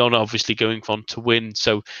Lyon obviously going on to win.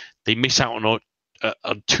 So they miss out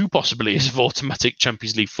on two possibilities of automatic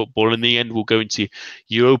Champions League football. In the end, we'll go into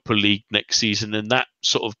Europa League next season, and that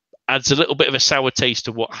sort of adds a little bit of a sour taste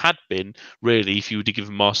to what had been, really, if you would have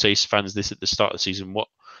given Marseille fans this at the start of the season, what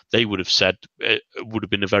they would have said it would have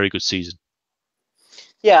been a very good season.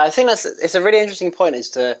 Yeah, I think it's a really interesting point as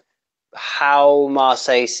to how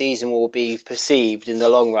Marseille's season will be perceived in the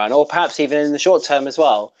long run, or perhaps even in the short term as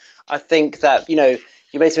well. I think that,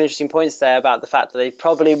 you made some interesting points there about the fact that they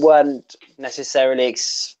probably weren't necessarily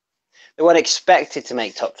they weren't expected to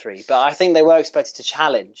make top three, but I think they were expected to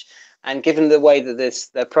challenge. And given the way that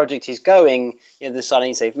their project is going, the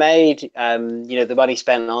signings they've made, the money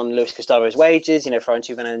spent on Luis Gustavo's wages, Florent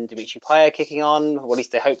Thauvin and Dimitri Payet kicking on, or at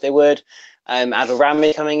least they hoped they would. Adel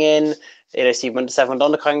Rami coming in, Steve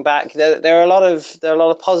Mandanda coming back. There are a lot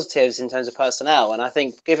of positives in terms of personnel, and I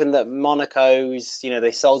think given that Monaco's,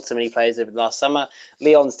 they sold so many players over the last summer,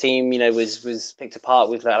 Lyon's team, was picked apart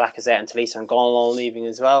with Lacazette and Tolisso and Gonlon leaving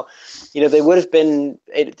as well. They would have been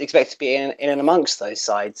expected to be in and amongst those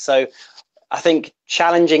sides. So I think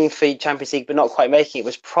challenging for Champions League but not quite making it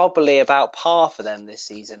was probably about par for them this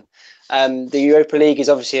season. The Europa League is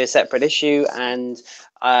obviously a separate issue, and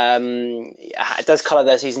it does colour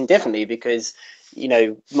their season differently because, you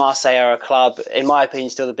know, Marseille are a club, in my opinion,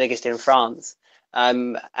 still the biggest in France,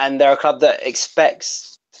 and they're a club that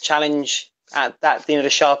expects to challenge at that, you know, the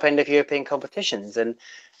sharp end of European competitions,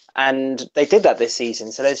 and they did that this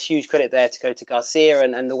season. So there's huge credit there to go to Garcia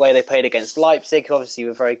and the way they played against Leipzig. Who obviously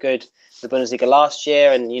were very good in the Bundesliga last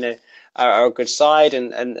year, and, you know, are a good side,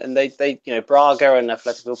 and they you know, Braga and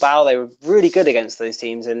Athletic Bilbao, they were really good against those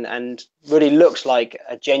teams and really looked like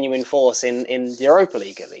a genuine force in the Europa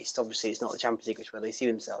League, at least. Obviously, it's not the Champions League, which is where they see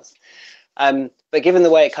themselves. But given the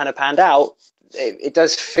way it kind of panned out, it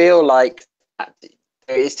does feel like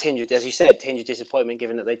it is tinged, as you said, tinged disappointment,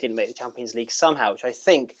 given that they didn't make the Champions League somehow, which I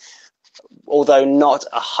think, although not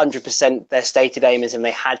 100% their stated aim is, and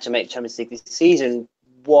they had to make the Champions League this season,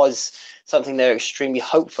 was something they're extremely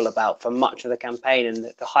hopeful about for much of the campaign. And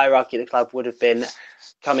the hierarchy of the club would have been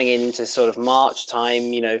coming into sort of March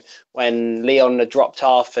time, you know, when Lyon had dropped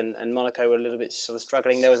off and Monaco were a little bit sort of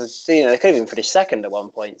struggling. There was they could have even finished second at one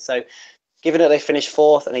point. So given that they finished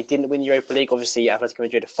fourth and they didn't win Europa League, obviously Atletico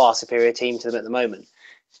Madrid a far superior team to them at the moment,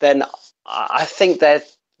 then I think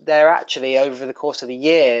they're actually, over the course of the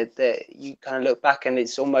year, that you kind of look back and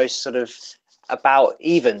it's almost sort of about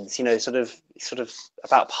evens, you know, sort of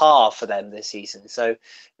about par for them this season. So it'd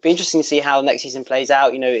be interesting to see how next season plays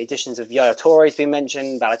out. You know, additions of Yaya Touré's been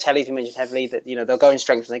mentioned, Balotelli's been mentioned heavily, that, you know, they'll go and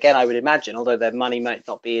strengthen again, I would imagine, although their money might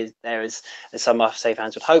not be as there as some Marseille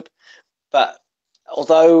fans would hope. But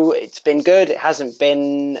although it's been good, it hasn't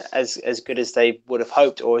been as good as they would have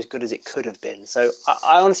hoped or as good as it could have been. So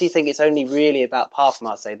I honestly think it's only really about par for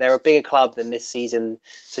Marseille. They're a bigger club than this season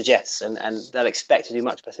suggests, and they'll expect to do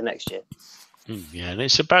much better next year. Yeah, and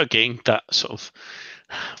it's about getting that sort of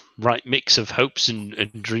right mix of hopes and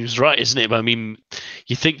dreams right, isn't it? But I mean,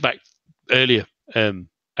 you think back earlier,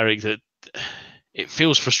 Eric, that it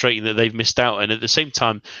feels frustrating that they've missed out, and at the same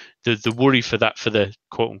time, the worry for the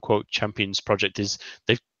quote unquote champions project is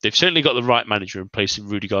they've certainly got the right manager in place in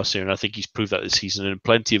Rudy Garcia, and I think he's proved that this season, and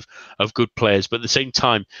plenty of good players. But at the same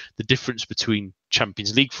time, the difference between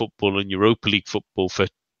Champions League football and Europa League football for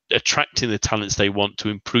attracting the talents they want to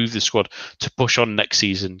improve the squad to push on next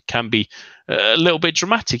season can be a little bit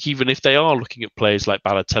dramatic, even if they are looking at players like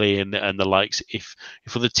Balotelli and the likes. If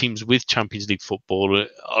other teams with Champions League football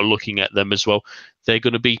are looking at them as well, they're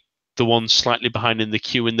going to be the ones slightly behind in the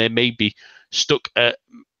queue, and they may be stuck at,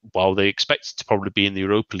 while they expect to probably be in the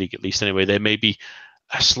Europa League at least anyway, they may be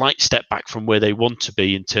a slight step back from where they want to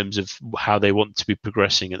be in terms of how they want to be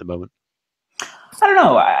progressing at the moment. I don't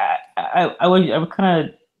know. I would kind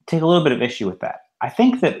of take a little bit of issue with that. I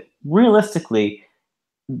think that realistically,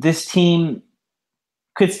 this team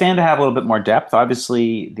could stand to have a little bit more depth.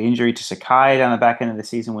 Obviously, the injury to Sakai down the back end of the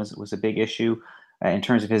season was a big issue in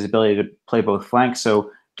terms of his ability to play both flanks.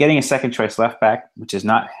 So getting a second choice left back, which is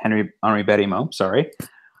not Henry Berimo, sorry,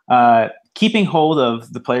 keeping hold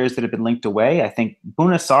of the players that have been linked away. I think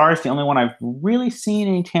Bouna Sarr is the only one I've really seen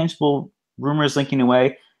any tangible rumors linking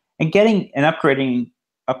away, and getting and upgrading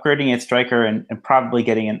at striker and probably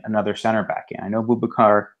getting another center back in. I know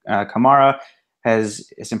Boubacar Kamara is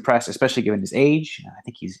impressed, especially given his age. I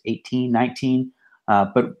think he's 18, 19.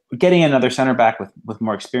 But getting another center back with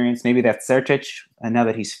more experience, maybe that's Sertic, and now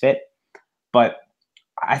that he's fit. But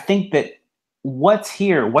I think that what's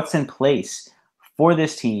in place for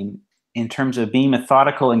this team in terms of being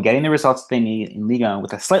methodical and getting the results they need in Ligue 1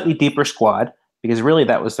 with a slightly deeper squad, because really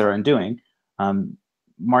that was their undoing.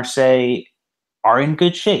 Marseille are in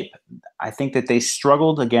good shape. I think that they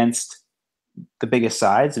struggled against the biggest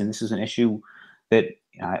sides, and this is an issue that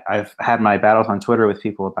I've had my battles on Twitter with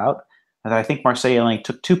people about. And I think Marseille only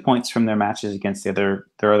took 2 points from their matches against their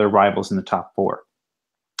other rivals in the top four,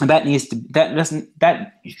 and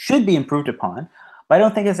that should be improved upon. But I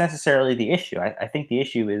don't think it's necessarily the issue. I think the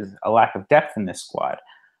issue is a lack of depth in this squad.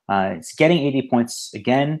 It's getting 80 points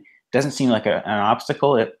again doesn't seem like an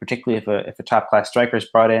obstacle, particularly if a top class striker is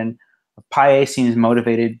brought in. Payet seems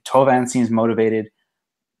motivated. Thauvin seems motivated.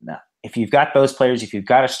 Now, if you've got those players, if you've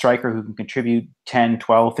got a striker who can contribute 10,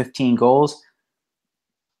 12, 15 goals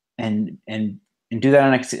and do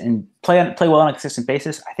that and play well on a consistent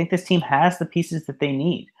basis, I think this team has the pieces that they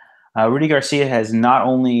need. Rudy Garcia has not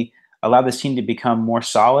only allowed this team to become more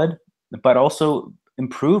solid, but also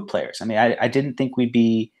improve players. I mean, I didn't think we'd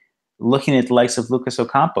be looking at the likes of Lucas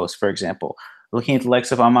Ocampos, for example, looking at the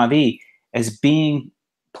likes of Amavi as being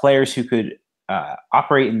players who could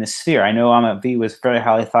operate in this sphere. I know Amavi was very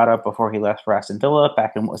highly thought of before he left for Aston Villa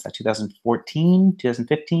back in, 2014,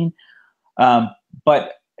 2015?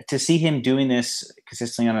 But to see him doing this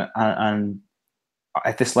consistently on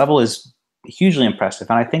at this level is hugely impressive.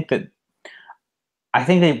 And I think that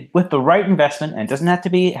with the right investment, and it doesn't have to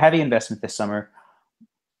be heavy investment this summer,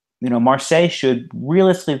 Marseille should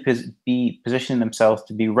realistically be positioning themselves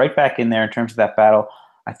to be right back in there in terms of that battle.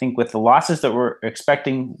 I think with the losses that we're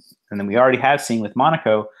expecting, and then we already have seen with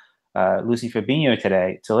Monaco, losing Fabinho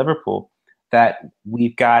today to Liverpool, that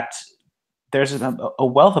there's a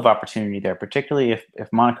wealth of opportunity there, particularly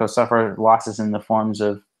if Monaco suffer losses in the forms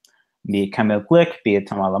of be it Camille Glick, be it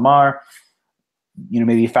Thomas Lemar,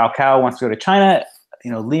 maybe Falcao wants to go to China.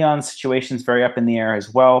 Lyon's situation is very up in the air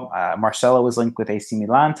as well. Marcelo was linked with AC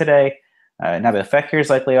Milan today. Nabil Fekir is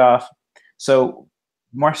likely off. So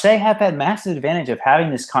Marseille have that massive advantage of having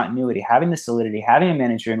this continuity, having the solidity, having a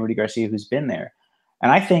manager in Rudy Garcia who's been there.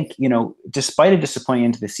 And I think, despite a disappointing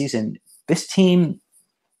end to the season, this team,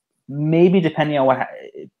 maybe depending on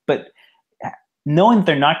but knowing that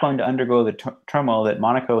they're not going to undergo the turmoil that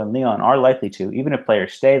Monaco and Lyon are likely to, even if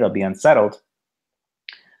players stay, they'll be unsettled.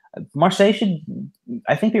 Marseille should,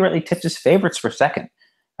 I think, be rightly tipped as favorites for second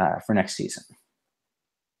for next season.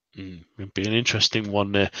 It'd be an interesting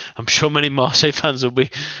one there. I'm sure many Marseille fans will be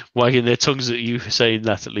wagging their tongues at you saying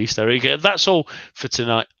that, at least, Eric. That's all for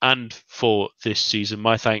tonight and for this season.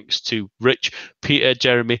 My thanks to Rich, Peter,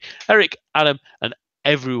 Jeremy, Eric, Adam, and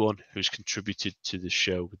everyone who's contributed to the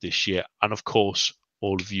show this year. And, of course,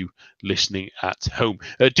 all of you listening at home.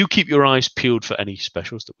 Do keep your eyes peeled for any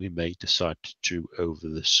specials that we may decide to do over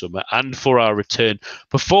the summer and for our return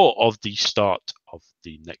before of the start of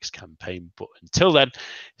the next campaign. But until then,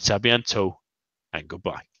 it's a bientôt and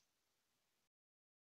goodbye.